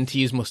again to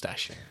use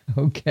Mustache.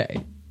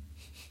 Okay.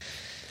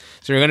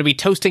 So you're going to be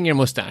toasting your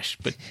mustache,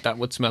 but that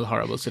would smell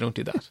horrible, so don't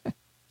do that.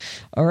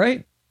 All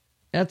right.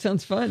 That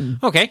sounds fun.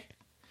 Okay.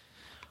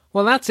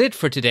 Well, that's it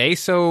for today.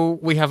 So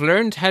we have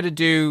learned how to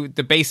do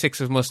the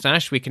basics of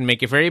Mustache. We can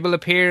make a variable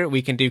appear,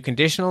 we can do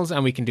conditionals,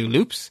 and we can do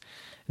loops.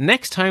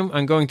 Next time,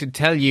 I'm going to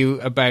tell you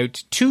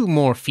about 2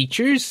 more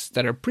features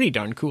that are pretty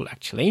darn cool,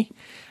 actually.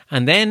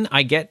 And then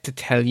I get to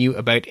tell you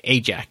about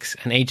Ajax.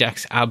 And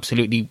Ajax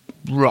absolutely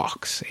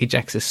rocks.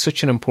 Ajax is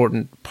such an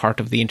important part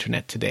of the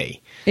internet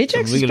today.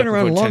 Ajax has been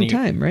around a long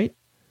time, right?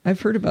 I've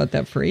heard about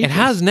that for ages. It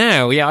has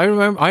now. Yeah,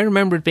 I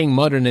remember it being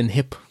modern and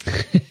hip.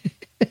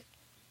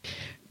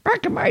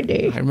 Back in my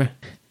day.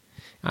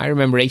 I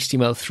remember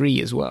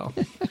HTML3 as well.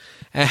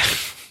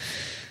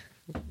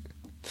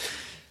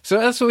 So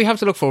that's what we have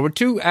to look forward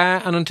to.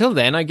 And until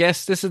then, I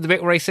guess this is the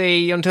bit where I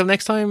say, until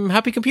next time,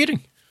 happy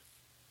computing.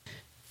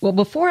 Well,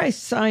 before I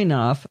sign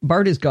off,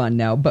 Bart is gone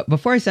now, but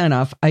before I sign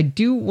off, I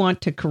do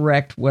want to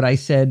correct what I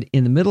said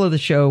in the middle of the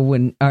show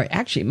or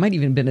actually it might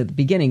even have been at the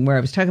beginning where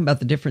I was talking about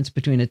the difference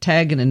between a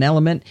tag and an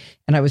element.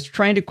 And I was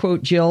trying to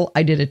quote Jill.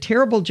 I did a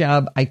terrible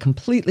job. I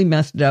completely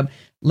messed it up.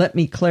 Let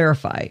me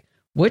clarify.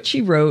 What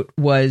she wrote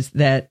was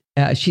that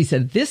she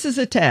said, this is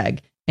a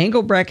tag,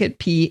 angle bracket,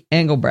 P,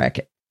 angle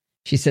bracket.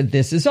 She said,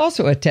 this is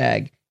also a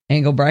tag,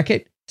 angle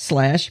bracket,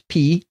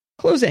 /P,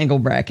 close angle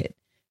bracket.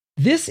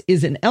 This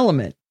is an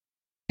element,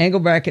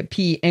 angle bracket,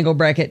 P, angle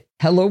bracket,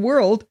 hello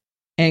world,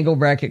 angle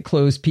bracket,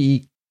 close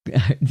P,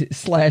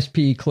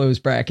 /P, close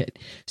bracket.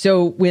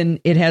 So when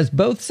it has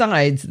both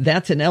sides,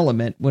 that's an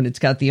element. When it's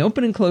got the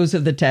open and close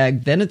of the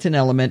tag, then it's an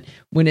element.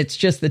 When it's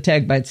just the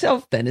tag by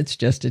itself, then it's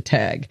just a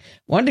tag.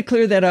 Wanted to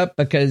clear that up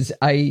because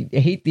I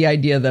hate the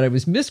idea that I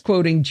was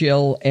misquoting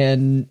Jill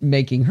and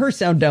making her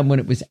sound dumb when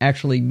it was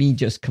actually me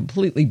just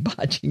completely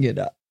botching it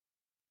up.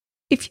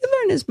 If you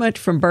learn as much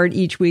from Bart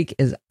each week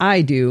as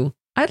I do,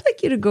 I'd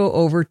like you to go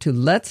over to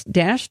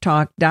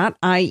lets-talk.ie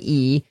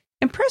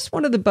and press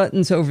one of the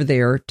buttons over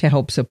there to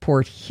help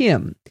support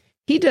him.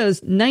 He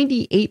does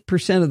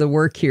 98% of the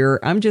work here.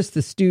 I'm just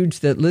the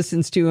stooge that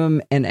listens to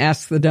him and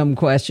asks the dumb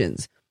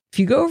questions. If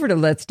you go over to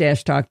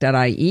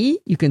lets-talk.ie,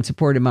 you can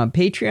support him on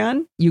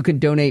Patreon, you can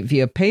donate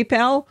via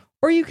PayPal,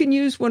 or you can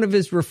use one of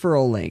his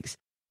referral links.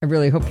 I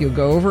really hope you'll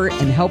go over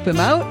and help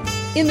him out.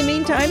 In the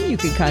meantime, you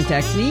can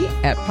contact me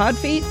at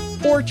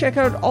Podfeet or check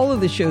out all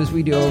of the shows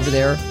we do over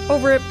there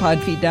over at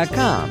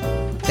podfeet.com.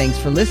 Thanks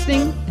for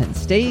listening and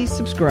stay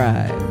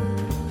subscribed.